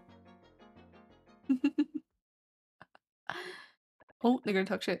part. Oh, they're gonna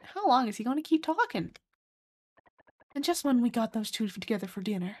talk shit. How long is he gonna keep talking? And just when we got those two together for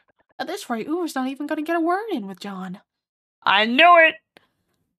dinner. At this rate, Uber's not even gonna get a word in with John. I knew it!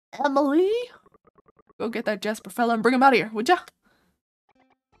 Emily? Go get that Jasper fella and bring him out of here, would ya?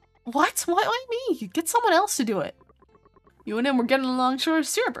 What? Why me? Get someone else to do it. You and him were getting along short of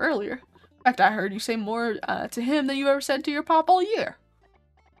syrup earlier. In fact, I heard you say more to him than you ever said to your pop all year.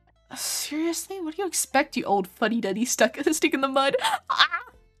 Seriously? What do you expect, you old fuddy-duddy stick in the mud? Ah!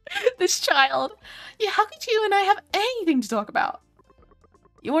 This child. Yeah, how could you and I have anything to talk about?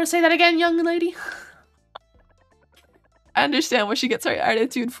 You want to say that again, young lady? I understand where she gets her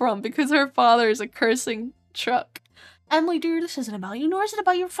attitude from, because her father is a cursing truck. Emily, dear, this isn't about you, nor is it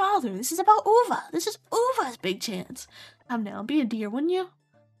about your father. This is about Uva. This is Uva's big chance. Come now, be a dear, wouldn't you?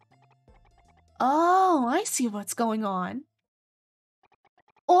 Oh, I see what's going on.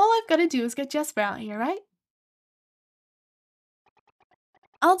 All I've got to do is get Jasper out here, right?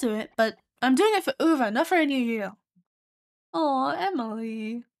 I'll do it, but I'm doing it for Uva, not for any of you. Aw,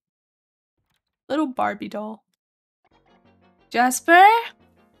 Emily. Little Barbie doll. Jasper?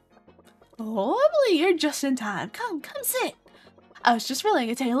 Oh, Emily, you're just in time. Come sit. I was just relaying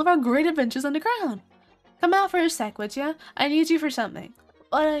a tale of our great adventures underground. Come out for a sec, would ya? I need you for something.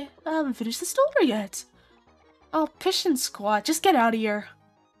 But I haven't finished the story yet. Oh, pish and squat, just get out of here.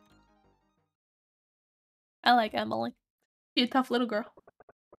 I like Emily. She's a tough little girl.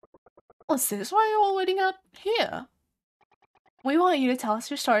 What's this? Why are you all waiting out here? We want you to tell us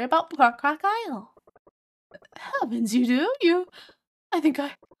your story about Crack Isle. Heavens, you do?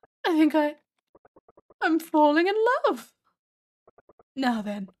 I'm falling in love. Now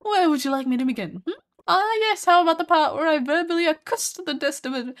then, where would you like me to begin? Ah, yes, how about the part where I verbally accost the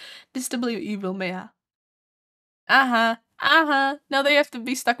distably evil mayor? Now they have to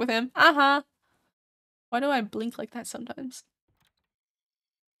be stuck with him. Why do I blink like that sometimes?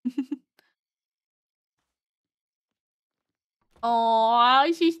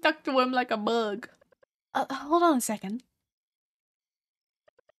 Oh, she stuck to him like a bug. Hold on a second.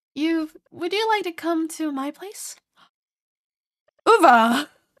 Would you like to come to my place? Uva!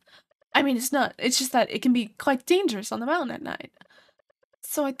 I mean, it's just that it can be quite dangerous on the mountain at night.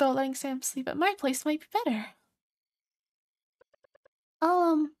 So I thought letting Sam sleep at my place might be better.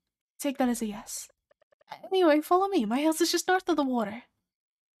 I'll, take that as a yes. Anyway, follow me. My house is just north of the water.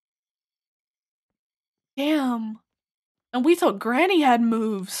 Damn. And we thought Granny had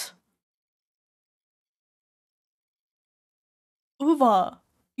moves. Uva,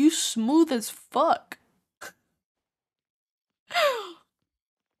 you smooth as fuck.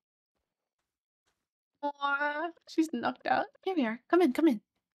 Aww, she's knocked out. Here we are. Come in.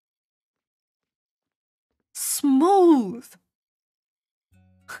 Smooth.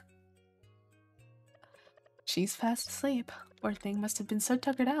 She's fast asleep. Poor thing must have been so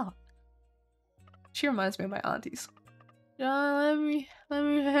tuckered out. She reminds me of my aunties. John, let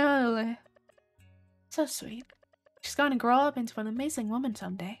me handle it. So sweet. She's going to grow up into an amazing woman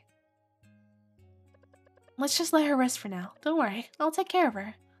someday. Let's just let her rest for now. Don't worry, I'll take care of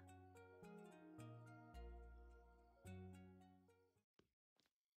her.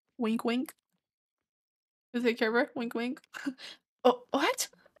 Wink, wink. To take care of her? Wink, wink. Oh, what?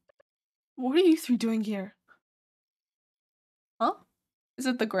 What are you three doing here? Huh? Is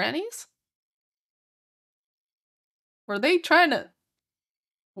it the grannies? Were they trying to...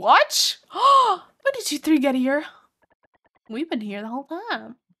 What? When did you three get here? We've been here the whole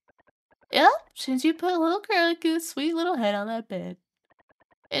time. Yep, since you put little Curlicue's sweet little head on that bed.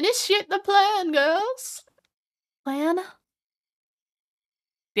 Initiate the plan, girls. Plan?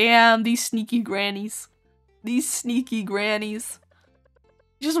 Damn, these sneaky grannies. These sneaky grannies.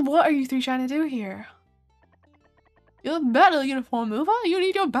 Just what are you three trying to do here? Your battle uniform, Uva. You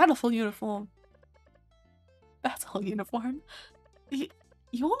need your battlefield uniform. Battle uniform? You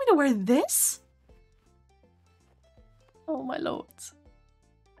want me to wear this? Oh my lords.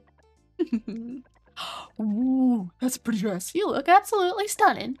 Ooh, that's a pretty dress. You look absolutely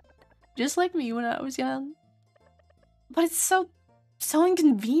stunning. Just like me when I was young. But it's so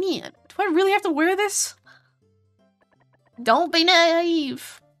inconvenient. Do I really have to wear this? Don't be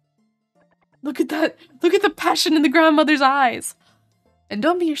naive. Look at that. Look at the passion in the grandmother's eyes. And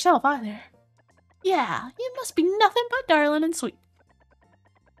don't be yourself either. Yeah, you must be nothing but darling and sweet.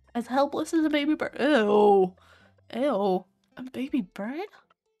 As helpless as a baby bird. Ew. Ew. A baby bird?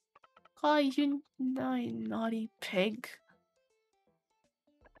 Oh, you naughty pig.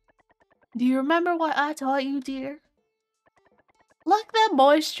 Do you remember what I taught you, dear? Look that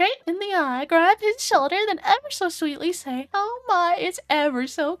boy straight in the eye, grab his shoulder, then ever so sweetly say, "Oh my, it's ever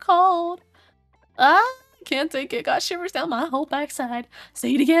so cold." Ah, can't take it. Got shivers down my whole backside.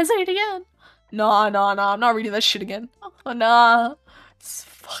 Say it again, say it again. Nah, I'm not reading that shit again. Oh, nah.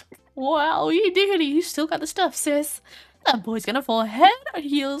 Fuck. Wow, you diggity, you still got the stuff, sis. That boy's gonna fall head or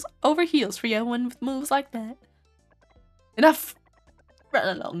heels over heels for you with moves like that. Enough.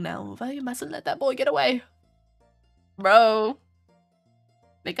 Run along now, Uva. You mustn't let that boy get away. Bro.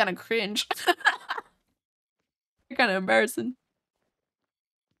 They kind of cringe. They're kind of embarrassing.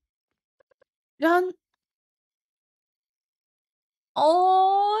 John.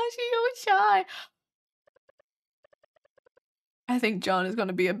 Oh, she's so shy. I think John is going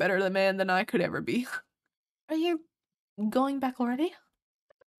to be a better man than I could ever be. Are you going back already?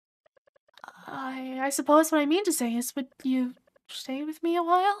 I suppose what I mean to say is, would you stay with me a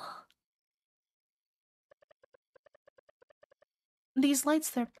while? These lights,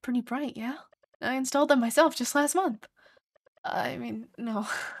 they're pretty bright, yeah? I installed them myself just last month. I mean, no,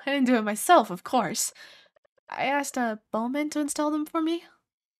 I didn't do it myself, of course. I asked a bowman to install them for me.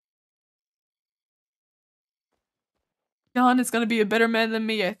 John is gonna be a better man than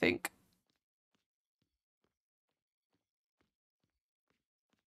me, I think.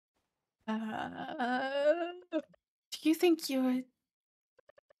 Do you think you would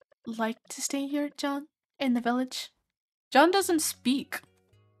like to stay here, John? In the village? John doesn't speak.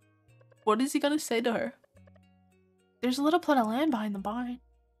 What is he gonna say to her? There's a little plot of land behind the barn.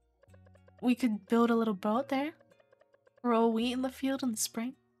 We could build a little boat there. Row wheat in the field in the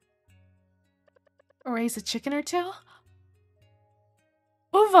spring. Or raise a chicken or two.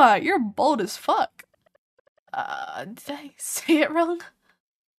 Uva, you're bold as fuck. Did I say it wrong?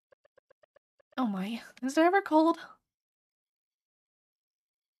 Oh my, is it ever cold?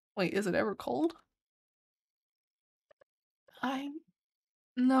 Wait, is it ever cold? I'm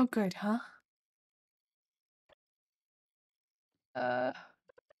no good, huh?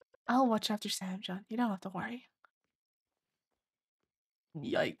 I'll watch after Sam, John. You don't have to worry.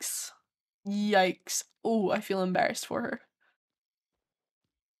 Yikes. Yikes. Oh, I feel embarrassed for her.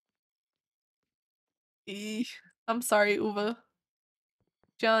 Eeh. I'm sorry, Uva.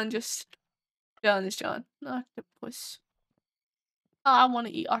 John is John. Octopus. Oh, I want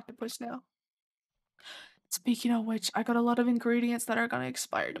to eat octopus now. Speaking of which, I got a lot of ingredients that are gonna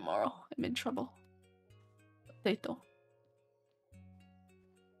expire tomorrow. I'm in trouble. Potato.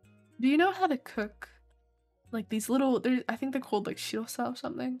 Do you know how to cook? Like these little, I think they're called like shirosa or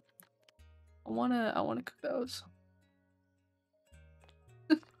something. I wanna cook those.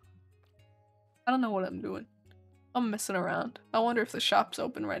 I don't know what I'm doing. I'm messing around. I wonder if the shop's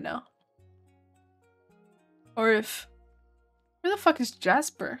open right now. Or if... Where the fuck is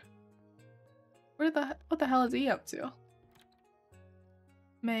Jasper? What the hell is he up to?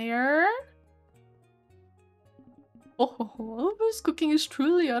 Mayor? Oh, this cooking is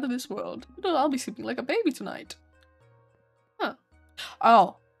truly out of this world. I'll be sleeping like a baby tonight. Huh.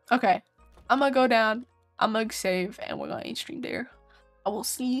 Oh, okay. I'm gonna go down. I'm gonna save, and we're gonna stream there. I will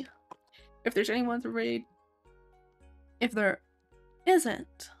see if there's anyone to raid. If there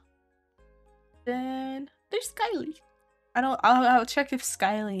isn't, then there's Skyly. I'll check if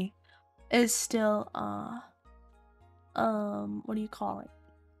Skyly is still what do you call it?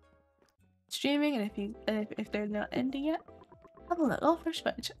 Streaming, and if they're not ending yet, have a little first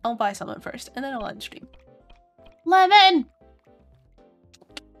page. I'll buy something first, and then I'll end stream. Lemon!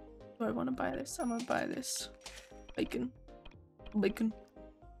 Do I want to buy this? I'm gonna buy this. Bacon. Bacon.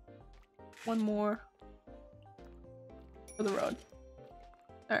 One more. For the road.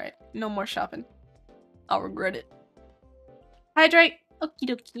 Alright, no more shopping. I'll regret it. Hydrate! Okie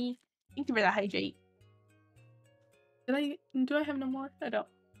dokie. Thank you for that hydrate. Do I have no more? I don't.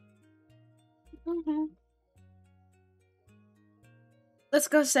 Let's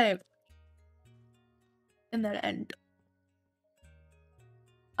go save. And then end.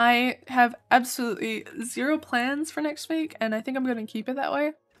 I have absolutely zero plans for next week, and I think I'm gonna keep it that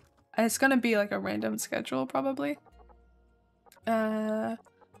way. It's gonna be like a random schedule, probably. And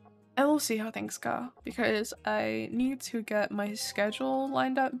we'll see how things go, because I need to get my schedule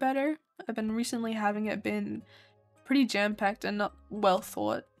lined up better. I've been recently having it been pretty jam-packed and not well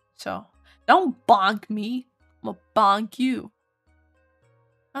thought, so don't bonk me. I'm gonna bonk you.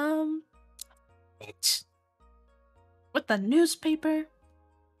 Bitch. With the newspaper.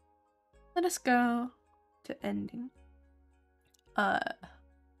 Let us go to ending. Let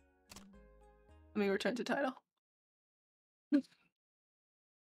me return to title.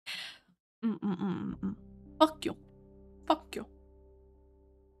 Fuck you. Fuck you.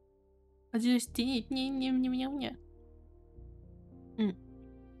 I just did.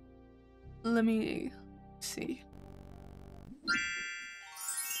 Let me see.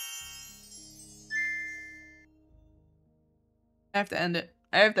 I have to end it.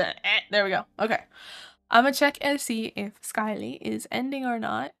 There we go. Okay. I'm gonna check and see if Skyly is ending or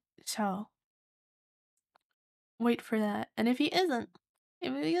not. So wait for that. And if he isn't,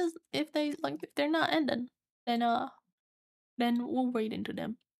 if they're not ending, then we'll wait into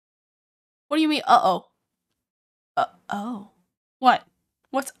them. What do you mean? Uh-oh. Uh-oh. What?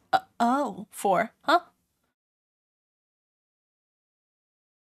 What's uh-oh for? Huh?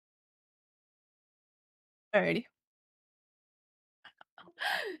 Alrighty.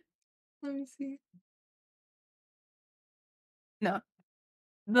 Let me see. No.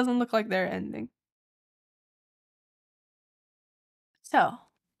 It doesn't look like they're ending. So,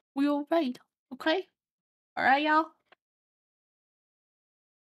 we will wait. Okay? Alright, y'all?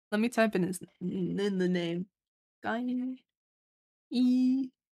 Let me type in the name. Skyly.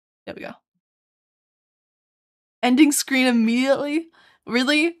 There we go. Ending screen immediately?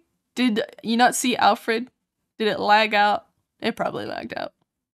 Really? Did you not see Alfred? Did it lag out? It probably lagged out.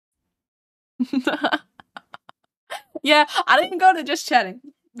 Yeah, I didn't go to just chatting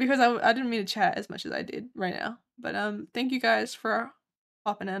because I didn't mean to chat as much as I did right now. But thank you guys for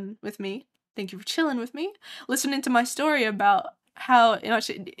hopping in with me. Thank you for chilling with me, listening to my story about how much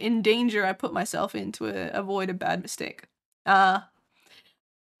in danger I put myself in to avoid a bad mistake.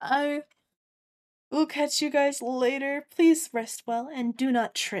 I will catch you guys later. Please rest well and do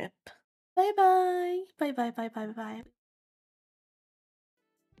not trip. Bye bye. Bye bye bye bye bye.